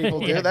 whatever fest. people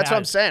do. Yeah, That's what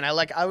I'm guys. saying.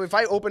 If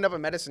I opened up a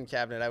medicine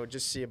cabinet, I would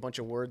just see a bunch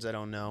of words I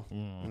don't know.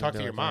 Talk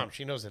to your mom.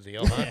 She knows the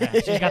deal, huh? Yeah,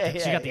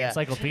 she's got the Yeah.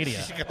 encyclopedia.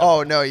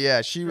 Oh no,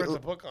 yeah. She Wrote the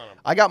book on them.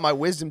 I got my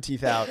wisdom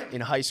teeth out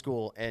in high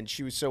school, and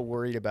she was so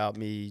worried about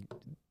me.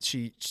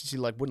 She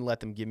like wouldn't let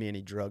them give me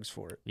any drugs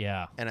for it,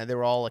 Yeah. and they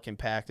were all like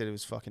impacted. It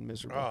was fucking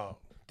miserable. Oh,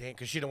 damn,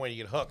 because she didn't want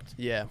you to get hooked.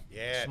 Yeah,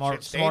 Yeah, Smart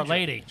shit's smart dangerous.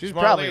 lady. she's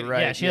Smart probably lady.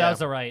 right. Yeah, that was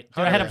the right.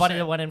 Dude, I had a buddy 100%.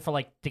 that went in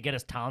for to get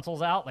his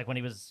tonsils out. Like when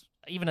he was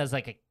even as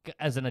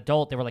as an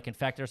adult, they were like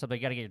infected or something.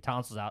 You got to get your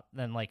tonsils out.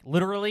 Then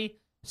literally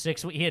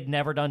 6 weeks, he had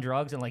never done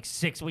drugs, and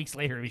 6 weeks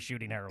later, he was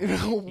shooting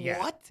heroin. Yeah.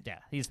 What? Yeah,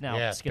 he's now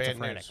Yeah, it's bad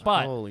schizophrenic. news.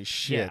 But Holy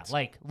shit!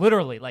 yeah,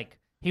 literally,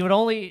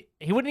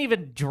 he wouldn't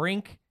even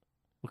drink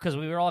because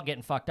we were all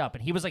getting fucked up,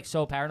 and he was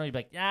so paranoid. He'd be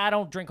like, "I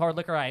don't drink hard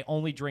liquor. I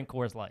only drink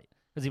Coors Light,"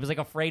 because he was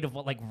afraid of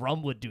what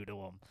rum would do to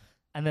him.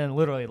 And then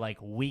literally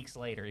weeks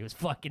later, he was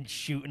fucking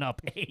shooting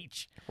up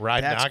H.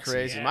 Riding That's oxy.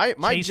 crazy. Yeah.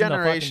 My Chasing the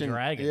fucking generation.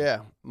 dragon. Yeah,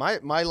 my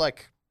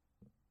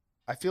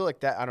I feel like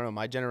that. I don't know.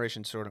 My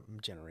generation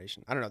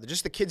I don't know.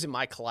 Just the kids in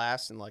my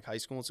class in high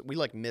school. We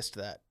missed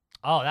that.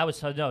 Oh, that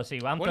was no. See,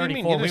 I'm What do you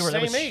mean? 34. You're We the were that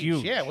same was age.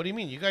 huge. Yeah. What do you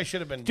mean? You guys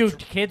should have been Dude,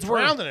 kids were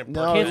drowning in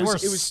No, kids it was-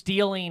 were it was-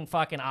 stealing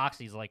fucking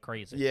oxys like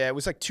crazy. Yeah, it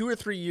was 2 or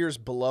 3 years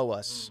below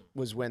us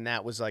was when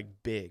that was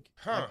big.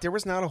 Huh. There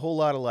was not a whole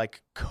lot of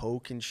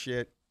coke and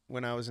shit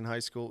when I was in high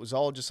school. It was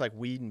all just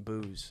weed and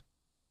booze,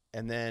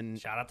 and then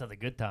Shout out to the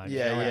good times.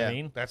 Yeah, you know what yeah. I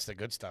mean? That's the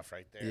good stuff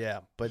right there.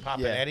 yeah, but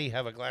Pop yeah, and Eddie,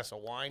 have a glass of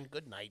wine.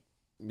 Good night.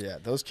 yeah,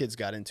 those kids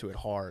got into it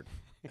hard.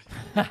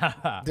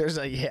 yeah, There's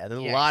a Yeah,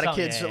 lot of some-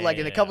 kids yeah, in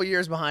yeah, the couple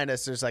years behind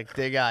us. There's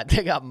they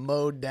got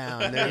mowed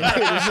down. They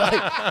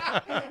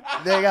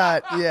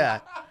got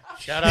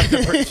Shout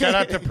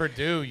out to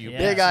Purdue. You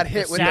They got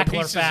hit the with the Sackler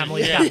pieces of-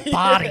 family yeah. got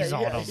bodies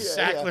on Yeah, them.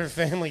 yeah. Sackler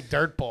family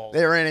dirtballs.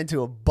 They ran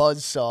into a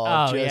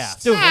buzzsaw. Oh yeah,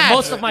 just, dude.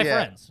 Most of my Yeah.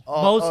 friends,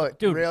 Oh,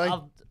 dude, really?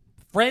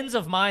 friends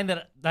of mine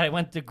that I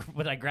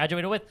that I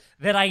graduated with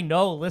that I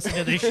know listen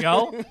to this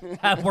show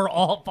were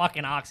all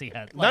fucking oxy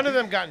heads. None of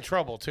them got in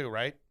trouble too,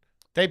 right?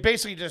 They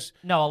basically just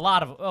No, a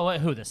lot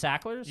of who the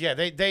Sacklers? yeah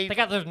They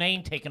got their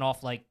name taken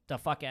off the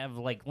fuck out of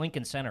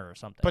Lincoln Center or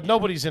something. but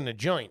nobody's in the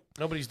joint.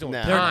 Nobody's doing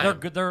No. time. they're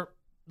good.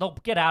 They'll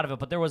get out of it,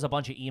 but there was a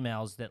bunch of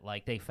emails that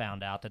they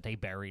found out that they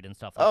buried and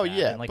stuff like Oh, that.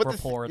 yeah, And but the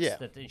reports yeah.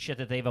 that shit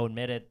that they've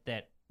omitted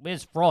that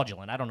is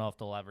fraudulent. I don't know if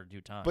they'll ever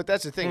do time. But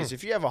that's the thing is,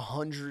 if you have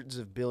hundreds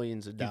of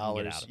billions of can get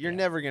dollars, out of it, you're yeah.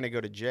 never gonna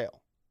go to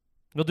jail.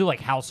 they'll do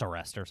house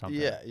arrest or something.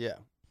 Yeah, yeah.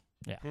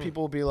 Yeah.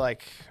 People will be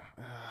like,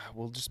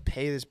 "We'll just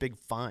pay this big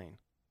fine."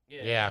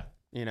 yeah.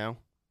 You know,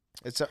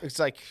 it's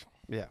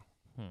yeah.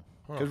 Hmm.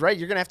 Because right,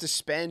 you're gonna have to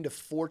spend a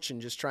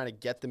fortune just trying to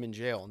get them in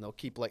jail, and they'll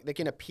keep they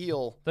can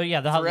appeal. So yeah,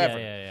 Forever.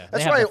 yeah. That's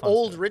They have why the funds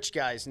old to- rich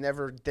guys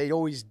never. They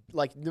always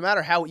no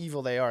matter how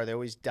evil they are, they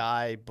always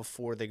die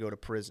before they go to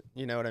prison.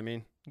 You know what I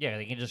mean? Yeah,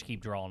 they can just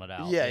keep drawing it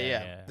out.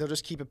 Yeah. They'll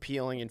just keep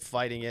appealing and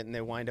fighting it, and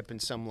they wind up in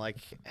some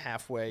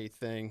halfway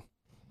thing.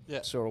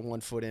 Yeah. Sort of 1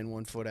 foot in,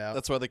 1 foot out.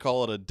 That's why they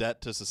call it a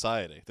debt to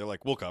society. They're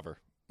like, we'll cover.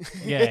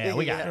 Yeah,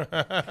 we got it.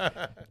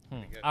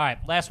 All right,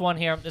 last one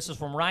here. This is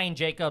from Ryan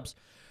Jacobs.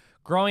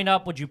 Growing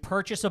up, would you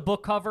purchase a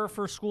book cover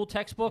for school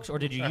textbooks, or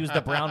did you use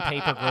the brown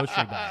paper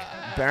grocery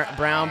bag?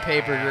 Brown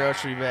paper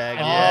grocery bag.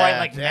 And yeah.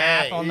 write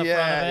math on the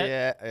front of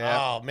it? Yeah.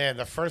 Oh man,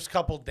 the first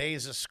couple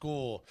days of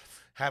school,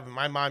 having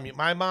my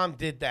mom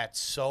did that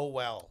so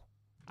well.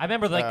 I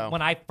remember Wow.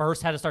 when I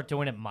first had to start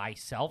doing it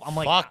myself. I'm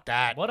like, Fuck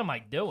that. what am I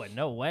doing?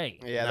 No way.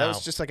 Yeah, that No.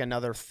 was just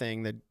another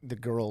thing that the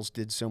girls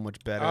did so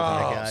much better Oh,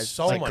 than the guys.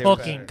 so Like, much they were-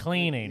 Cooking, better.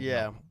 cleaning.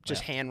 Yeah,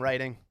 just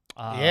handwriting.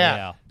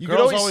 Yeah. You could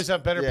Girls always- always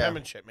have better yeah.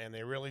 penmanship, man.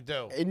 They really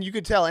do. And you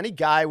could tell any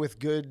guy with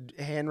good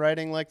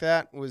handwriting like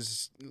that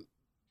was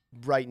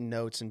writing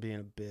notes and being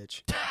a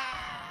bitch.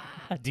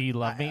 Do you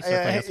love me? Circle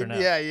yes or no.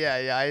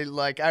 Yeah.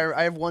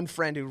 I have one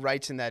friend who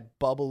writes in that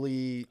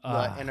bubbly,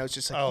 and I was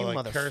just like, Oh, you like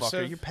motherfucker,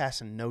 cursive? you're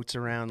passing notes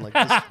around like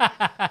this.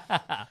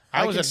 I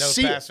was a can note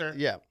see it. passer.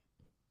 Yeah.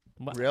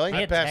 What- Really? I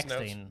had I passed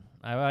notes. texting.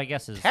 I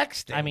guess is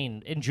Texting? I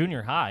mean, in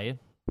junior high,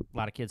 a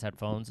lot of kids had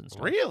phones and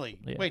stuff. Really?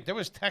 Yeah. Wait, there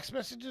was text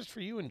messages for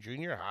you in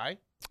junior high?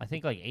 I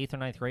think 8th or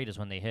 9th grade is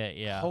when they hit.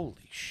 Yeah. Holy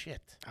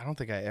shit. I don't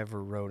think I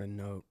ever wrote a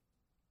note.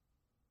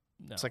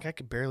 No. It's like I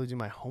could barely do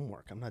my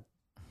homework. I'm not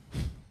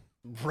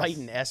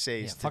writing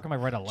essays. Yeah, to fuck am I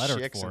write a letter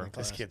chicks in for? the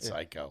This class. kid's Yeah.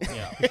 psycho.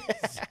 Yeah.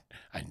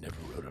 I never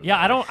wrote a Yeah,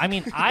 I don't. I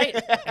mean, I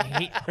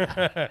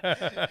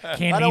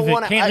can't don't leave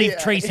wanna- can't I- leave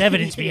trace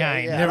evidence Yeah,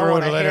 behind. yeah, I Never don't wrote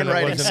want a letter that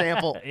handwriting wasn't-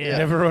 sample. Yeah.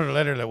 Never wrote a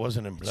letter that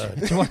wasn't in blood.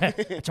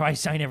 That's why I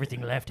sign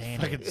everything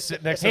left-handed. I could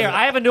sit next Here, to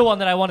I have a new one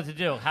that I wanted to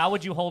do. How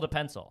would you hold a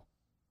pencil?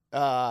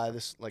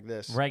 This like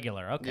this.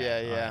 Regular. Okay. Yeah,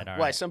 All yeah. right, all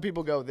Why? right. Some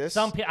people go this.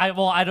 Some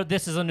I don't.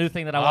 This is a new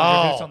thing that I want to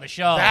introduce Oh, on the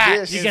show. that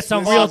You is- get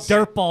some this real is-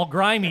 dirtball,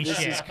 grimy This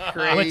shit. is Which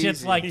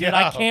it's crazy. like, dude,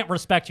 I Yo. can't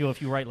respect you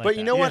if you write like But that.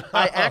 you know what? Yeah.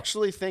 I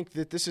actually think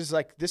that this is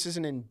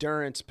an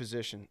endurance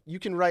position. You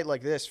can write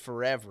like this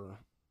forever.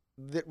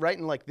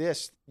 Writing like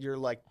this, you're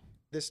like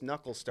this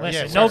knuckle starts.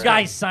 Listen, Yeah, no sorry.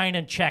 guy's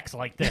signing checks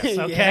like this,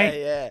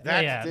 okay?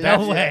 Yeah. Yeah, Dude,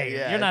 no yeah, way.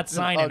 yeah, You're not it's an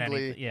signing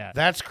ugly- anything. Yeah.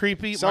 That's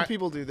creepy. Some My-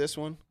 people do this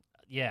one.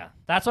 Yeah,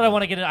 that's what I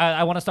want to get.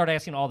 I want to start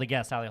asking all the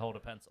guests how they hold a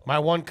pencil. My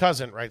one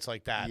cousin writes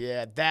like that.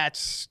 Yeah,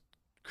 that's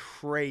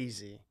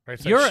crazy.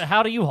 Writes like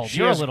How do you hold?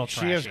 You're a little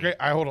She is trashy. great.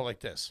 I hold it like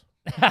this.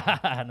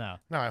 No.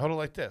 No, I hold it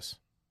like this.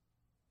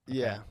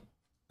 Yeah,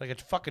 Like a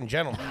fucking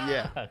gentleman.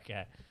 yeah.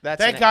 Okay.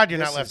 That's Thank God you're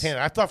this not is- left-handed.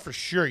 I thought for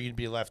sure you'd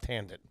be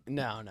left-handed.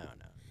 No.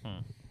 Hmm.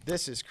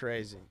 This is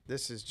crazy.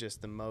 This is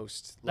just the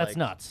most. That's like,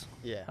 nuts.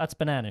 Yeah. That's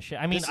banana shit.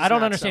 I mean, This I is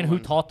don't not understand who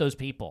someone- taught those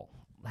people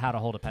how to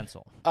hold a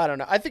pencil. I don't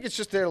know. I think it's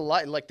just their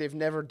life. Like they've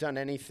never done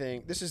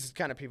anything. This is the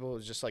kind of people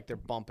who's just like they're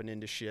bumping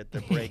into shit.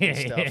 They're breaking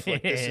stuff.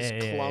 Like this is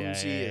Yeah,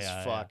 clumsy yeah, as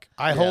yeah. fuck.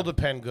 I Yeah. hold a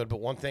pen good,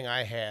 but one thing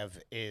I have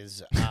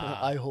is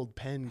I hold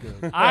pen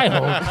good. I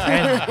hold a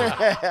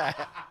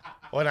pencil.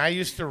 when I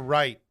used to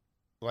write,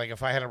 like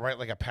if I had to write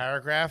like a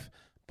paragraph,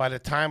 by the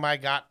time I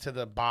got to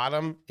the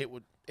bottom, it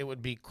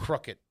would be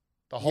crooked.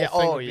 The whole Yeah, thing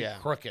oh, would be yeah.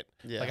 crooked.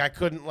 Yeah. Like I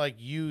couldn't like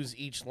use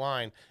each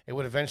line. It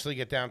would eventually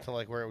get down to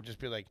like where it would just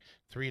be like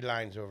 3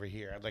 lines over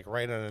here. I'd like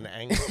write on an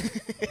angle.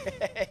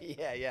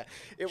 yeah.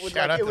 It would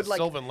Shout like out it to would like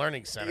Sylvan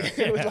Learning Center.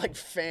 it would like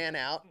fan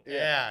out.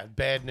 Yeah,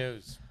 bad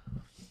news.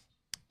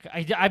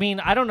 I mean,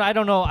 I don't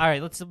know. All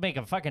right, let's make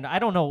a fucking. I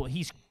don't know.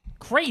 He's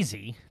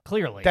crazy.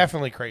 Clearly,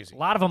 Definitely crazy. a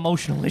lot of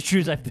emotional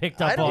issues I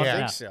picked up I don't on. Yeah.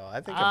 think so.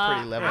 I think I'm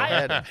pretty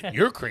level-headed.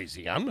 You're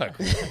crazy. I'm not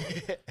crazy.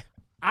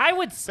 I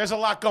would. There's a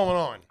lot going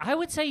on. I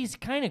would say he's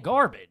kind of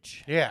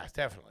garbage. Yeah,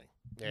 definitely.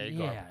 Yeah,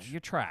 you're Yeah, garbage. you're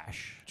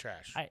trash.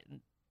 Trash. I,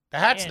 The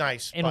hat's in-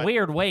 nice, in but,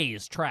 weird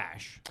ways.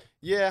 Trash.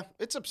 Yeah,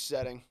 it's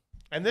upsetting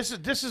and this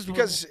is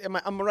because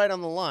I'm right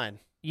on the line.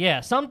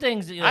 Yeah, some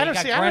things. You know, I you don't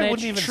got see. I Greenwich.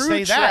 wouldn't even True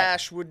say that.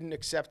 trash wouldn't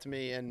accept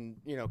me, and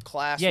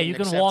class. Yeah, you wouldn't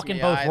can accept walk in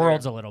me both either.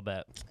 worlds a little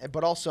bit.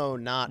 But also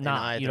not in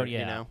Not either. you don't.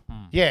 Yeah.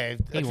 Hmm. Yeah,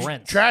 He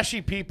rents.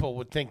 trashy people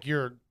would think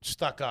you're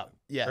stuck up, or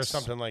Yes.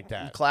 something like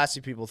that.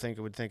 Classy people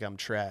would think I'm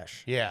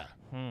trash. Yeah,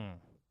 Hmm.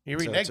 you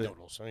eat So egg it's a-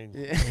 noodles. I mean,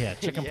 Yeah,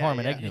 chicken Yeah, parm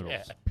and yeah, egg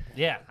noodles.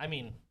 Yeah, I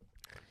mean,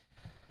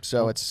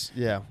 So it's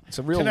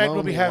a real tonight lonely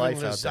we'll be having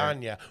life out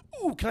there. lasagna.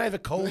 Ooh, can I have a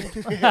cold?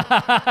 can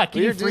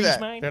We you would do freeze that.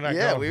 mine? They're not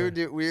Yeah, going we for would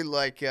it. do. We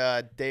like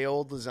day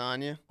old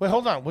lasagna. Wait,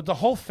 hold on. Would the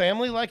whole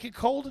family like it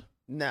cold?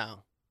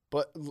 No,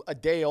 but a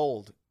day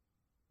old.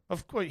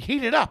 Of course,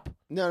 heat it up.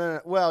 No.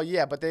 Well,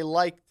 yeah, but they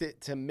like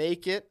to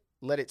make it,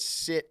 let it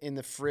sit in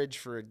the fridge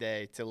for a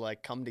day to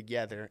like come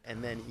together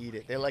and then eat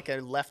it. They're like a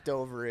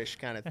leftover-ish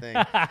kind of thing.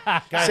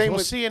 Guys, Same we'll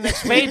with- see you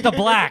next week. Fade the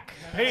black.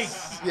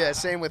 Peace. Yeah,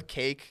 same with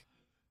cake.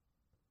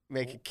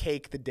 Make a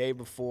cake the day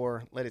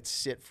before, let it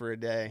sit for a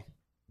day,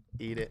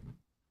 eat it.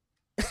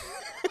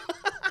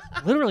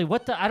 Literally,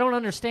 what the? I don't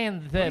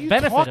understand the are you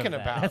benefit talking of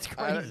that. about? That's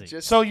I don't- crazy.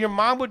 just So your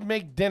mom would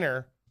make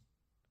dinner.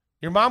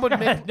 Your mom would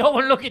make. No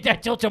one look at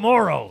that till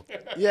tomorrow.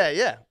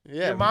 yeah.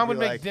 Your mom would be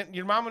make like, dinner.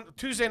 Your mom would,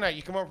 Tuesday night.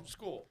 You come home from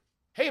school.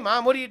 Hey,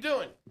 mom, what are you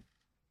doing?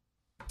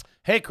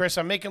 Hey, Chris,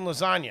 I'm making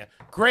lasagna.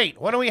 Great.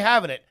 When are we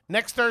having it?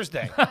 Next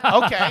Thursday.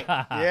 Okay.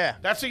 yeah,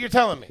 That's what you're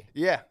telling me.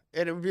 yeah.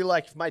 And it would be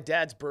like if my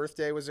dad's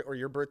birthday was, or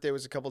your birthday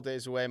was a couple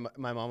days away,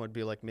 my mom would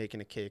be like making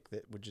a cake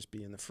that would just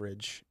be in the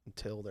fridge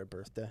until their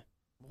birthday.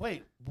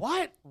 Wait,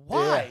 what?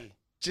 Why?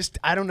 Just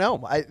I don't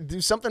know. I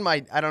do something. I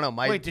don't know.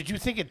 Wait, did you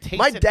think it tasted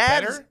my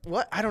dad better?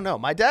 what I don't know.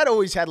 My dad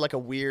always had like a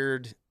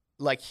weird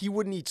like he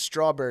wouldn't eat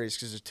strawberries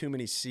because there's too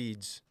many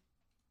seeds.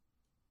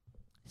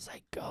 It's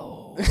like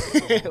go.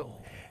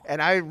 And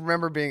I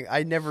remember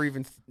I never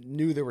even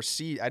knew there were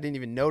seeds. I didn't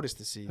even notice the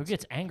Who seeds.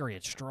 gets angry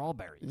at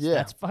strawberries? Yeah,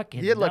 That's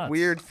fucking. He had like nuts.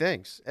 weird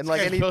things, and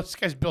like This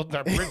guy's building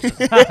our bridges.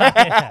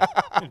 Yeah.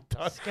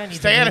 guy needs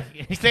stay, a out of,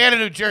 vac- stay out of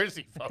New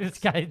Jersey, folks.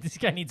 This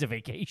guy needs a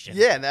vacation.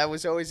 yeah, and that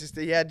was always just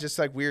he had just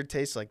like weird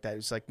tastes like that. It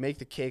was like make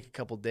the cake a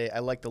couple days. I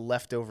like the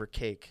leftover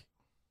cake.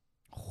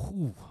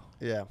 Ooh,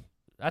 Yeah,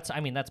 that's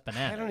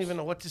bananas. I don't even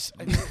know what to say.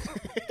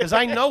 Because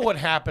I know what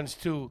happens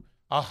to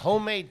a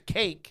homemade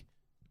cake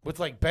with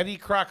like Betty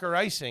Crocker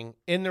icing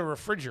in the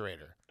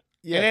refrigerator.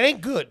 yeah. And it ain't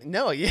good.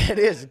 No, yeah, it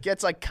is. It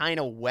gets like kind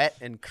of wet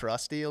and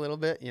crusty a little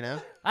bit, you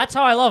know. That's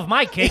how I love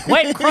my cake,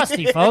 wet and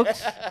crusty,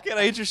 folks. Can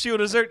I interest you in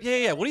dessert?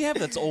 Yeah. What do you have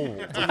that's old?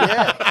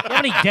 Yeah, You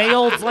have any day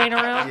olds laying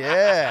around?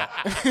 yeah,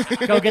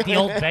 Go get the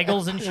old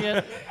bagels and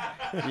shit.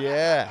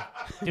 yeah,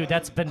 Dude,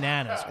 that's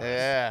bananas.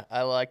 yeah.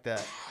 I like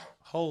that.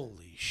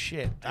 Holy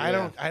shit.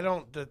 Yeah.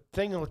 The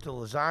thing with the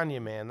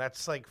lasagna, man,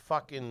 that's like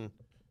fucking,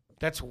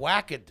 that's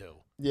wackadoo.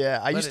 Yeah,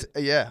 I Let used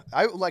to. Yeah,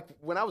 I like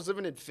when I was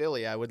living in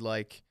Philly. I would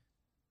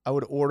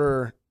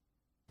order,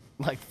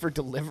 like for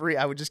delivery.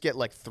 I would just get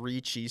like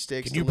 3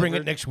 cheesesteaks. Can you bring it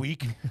delivered, next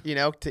week? You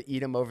know, to eat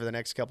them over the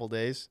next couple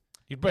days.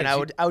 You'd bring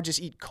And I would just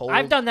eat cold.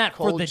 I've done that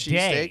for cold the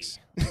day.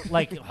 cheesesteaks.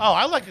 Like, Oh,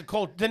 I like a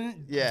cold.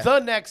 Then Yeah. the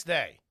next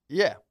day.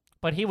 Yeah,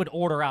 but he would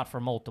order out for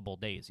multiple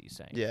days. He's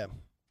saying. yeah.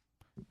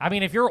 I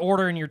mean, if you're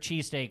ordering your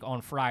cheesesteak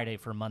on Friday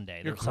for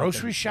Monday, You're there's grocery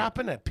something-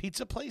 shopping at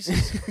pizza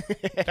places?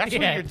 That's Yeah.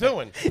 what you're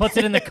doing. Puts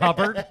it in the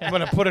cupboard. I'm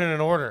going to put it in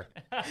an order.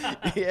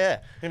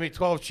 Yeah. Give me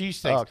 12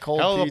 cheesesteaks. Oh, cold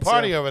Hell of a pizza.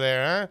 party over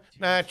there, huh?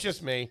 Nah, it's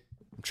just me.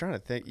 I'm trying to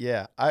think.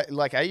 Yeah, I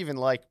even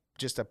like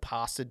just a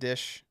pasta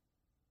dish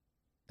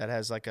that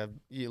has like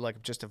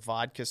just a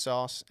vodka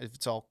sauce. If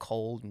it's all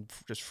cold and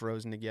just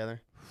frozen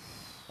together,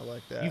 I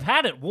like that. You've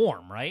had it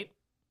warm, right?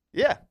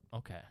 Yeah.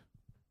 Okay.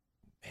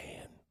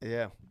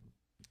 Yeah.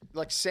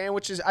 Like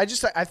sandwiches, I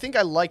think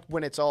I like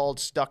when it's all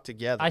stuck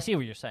together. I see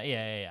what you're saying.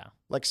 Yeah.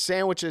 Like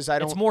sandwiches, I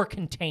don't. It's more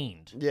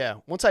contained. Yeah.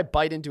 Once I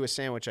bite into a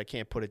sandwich, I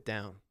can't put it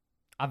down.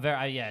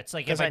 It's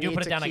like 'Cause if I I do need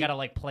put it to down, I keep- gotta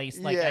like place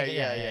like yeah,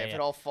 yeah. If it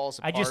all falls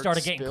apart, I just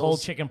started getting spills.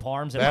 cold chicken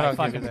parms in my That'll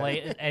fucking do that.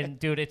 plate, and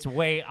dude, it's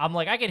way. I'm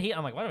like, I can heat.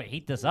 I'm like, why do I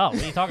heat this up?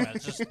 What are you talking about?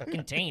 It's just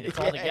contained. It's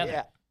all together.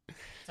 Yeah.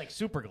 It's like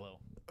super glue.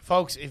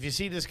 Folks, if you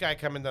see this guy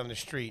coming down the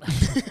street,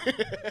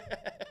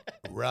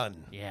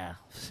 run. Yeah,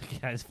 this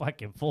guy's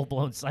fucking full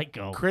blown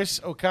psycho.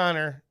 Chris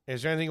O'Connor,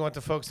 is there anything you want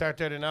the folks out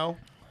there to know?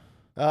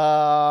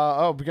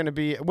 We're gonna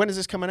be. When is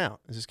this coming out?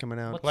 Is this coming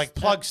out? What's Like that?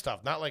 plug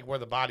stuff, not like where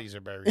the bodies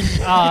are buried.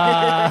 Uh,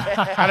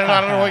 I don't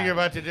know what you're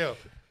about to do.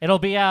 It'll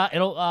be out.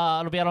 It'll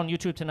be out on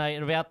YouTube tonight.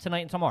 It'll be out tonight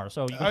and tomorrow.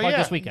 So you can Oh, plug yeah.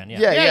 this weekend. Yeah,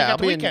 you got I'll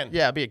the be weekend.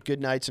 I'll be at Good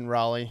Nights in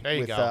Raleigh There you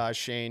with go.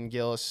 Shane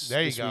Gillis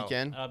There you this go.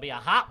 weekend. It'll be a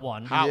hot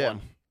one. Hot Yeah.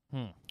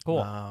 one. Cool.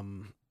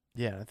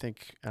 Yeah,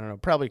 I don't know,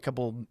 probably a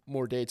couple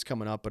more dates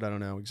coming up, but I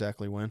don't know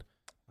exactly when.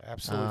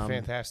 Absolutely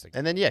fantastic.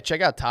 And then check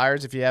out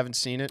Tires if you haven't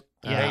seen it.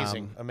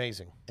 Amazing.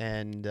 Amazing.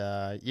 And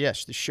the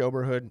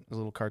Showberhood, a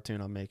little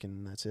cartoon I'm making,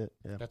 and that's it.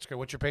 Yeah. That's good.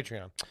 What's your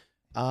Patreon?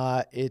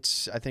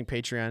 It's I think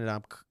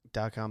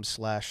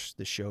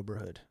patreon.com/the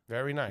Showberhood.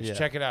 Very nice. Yeah.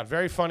 Check it out.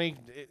 Very funny.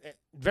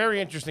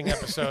 Very interesting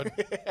episode.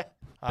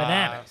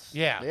 Bananas.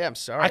 Yeah. Yeah, I'm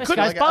sorry. I I,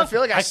 couldn't- I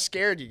feel like I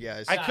scared you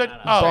guys. I could. no,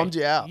 no. Oh, Bummed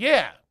you out.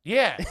 Yeah.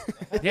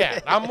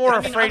 I'm more I'm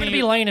afraid gonna of be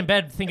you. laying in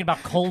bed thinking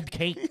about cold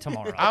cake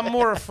tomorrow. I'm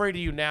more afraid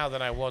of you now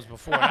than I was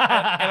before, and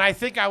I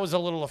think I was a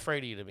little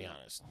afraid of you, to be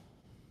honest.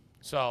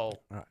 So, All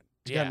right.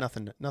 You yeah.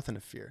 got nothing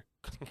to fear.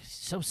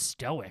 So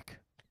stoic.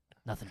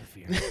 Nothing to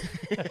fear.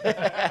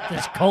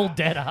 There's cold,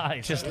 dead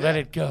eyes. just let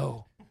it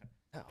go.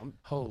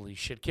 Holy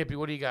shit, Kippy,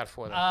 what do you got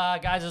for them?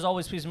 Guys, as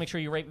always, please make sure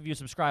you rate, review,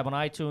 subscribe on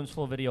iTunes.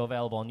 Full video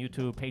available on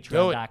YouTube,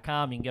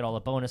 patreon.com. You can get all the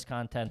bonus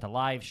content, the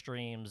live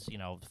streams,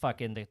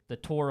 fucking the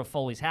tour of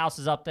Foley's house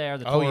is up there.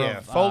 The Oh tour yeah,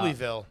 of,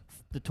 Foleyville.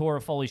 the tour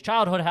of Foley's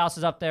childhood house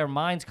is up there.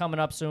 Mine's coming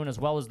up soon, as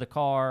well as the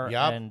car.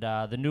 Yup. And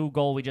the new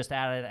goal we just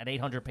added at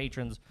 800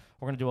 patrons,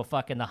 we're going to do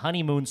the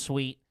honeymoon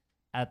suite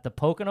at the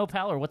Pocono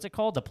Pal, or what's it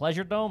called? The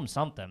Pleasure Dome?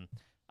 Something.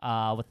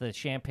 With the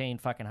champagne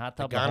fucking hot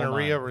tub.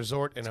 Gonorrhea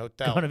Resort and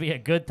Hotel. Going to be a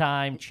good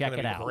time. It's Check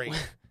gonna it be out.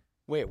 Great.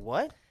 Wait,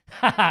 what?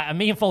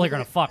 Me and Foley are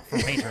going to fuck for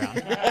Patreon.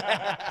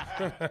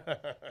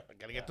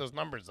 Gotta get those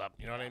numbers up.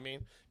 You know what I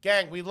mean?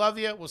 Gang, we love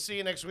you. We'll see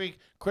you next week.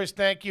 Chris,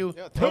 thank you.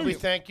 thank Toby, you.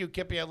 thank you.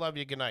 Kippy, I love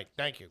you. Good night.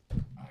 Thank you.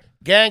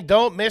 Gang,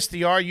 don't miss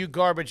the Are You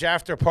Garbage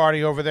after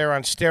party over there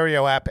on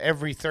Stereo app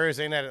every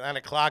Thursday night at 9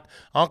 o'clock.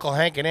 Uncle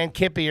Hank and Aunt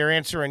Kippy are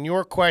answering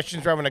your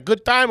questions. We're having a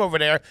good time over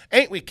there,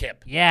 ain't we,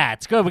 Kip? Yeah,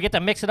 it's good. We get to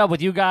mix it up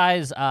with you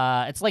guys.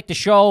 It's like the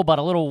show, but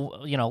a little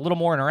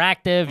more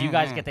interactive. You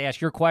guys get to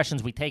ask your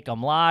questions. We take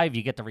them live.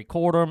 You get to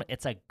record them.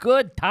 It's a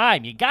good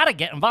time. You got to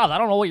get involved. I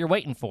don't know what you're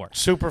waiting for.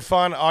 Super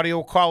fun.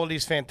 Audio quality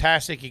is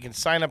fantastic. You can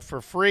sign up for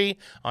free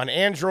on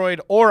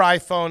Android or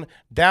iPhone.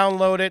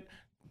 Download it.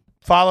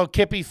 Follow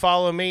Kippy.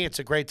 Follow me. It's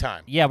a great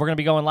time. Yeah, we're going to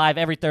be going live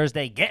every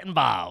Thursday. Get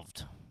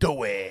involved.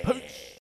 Do it.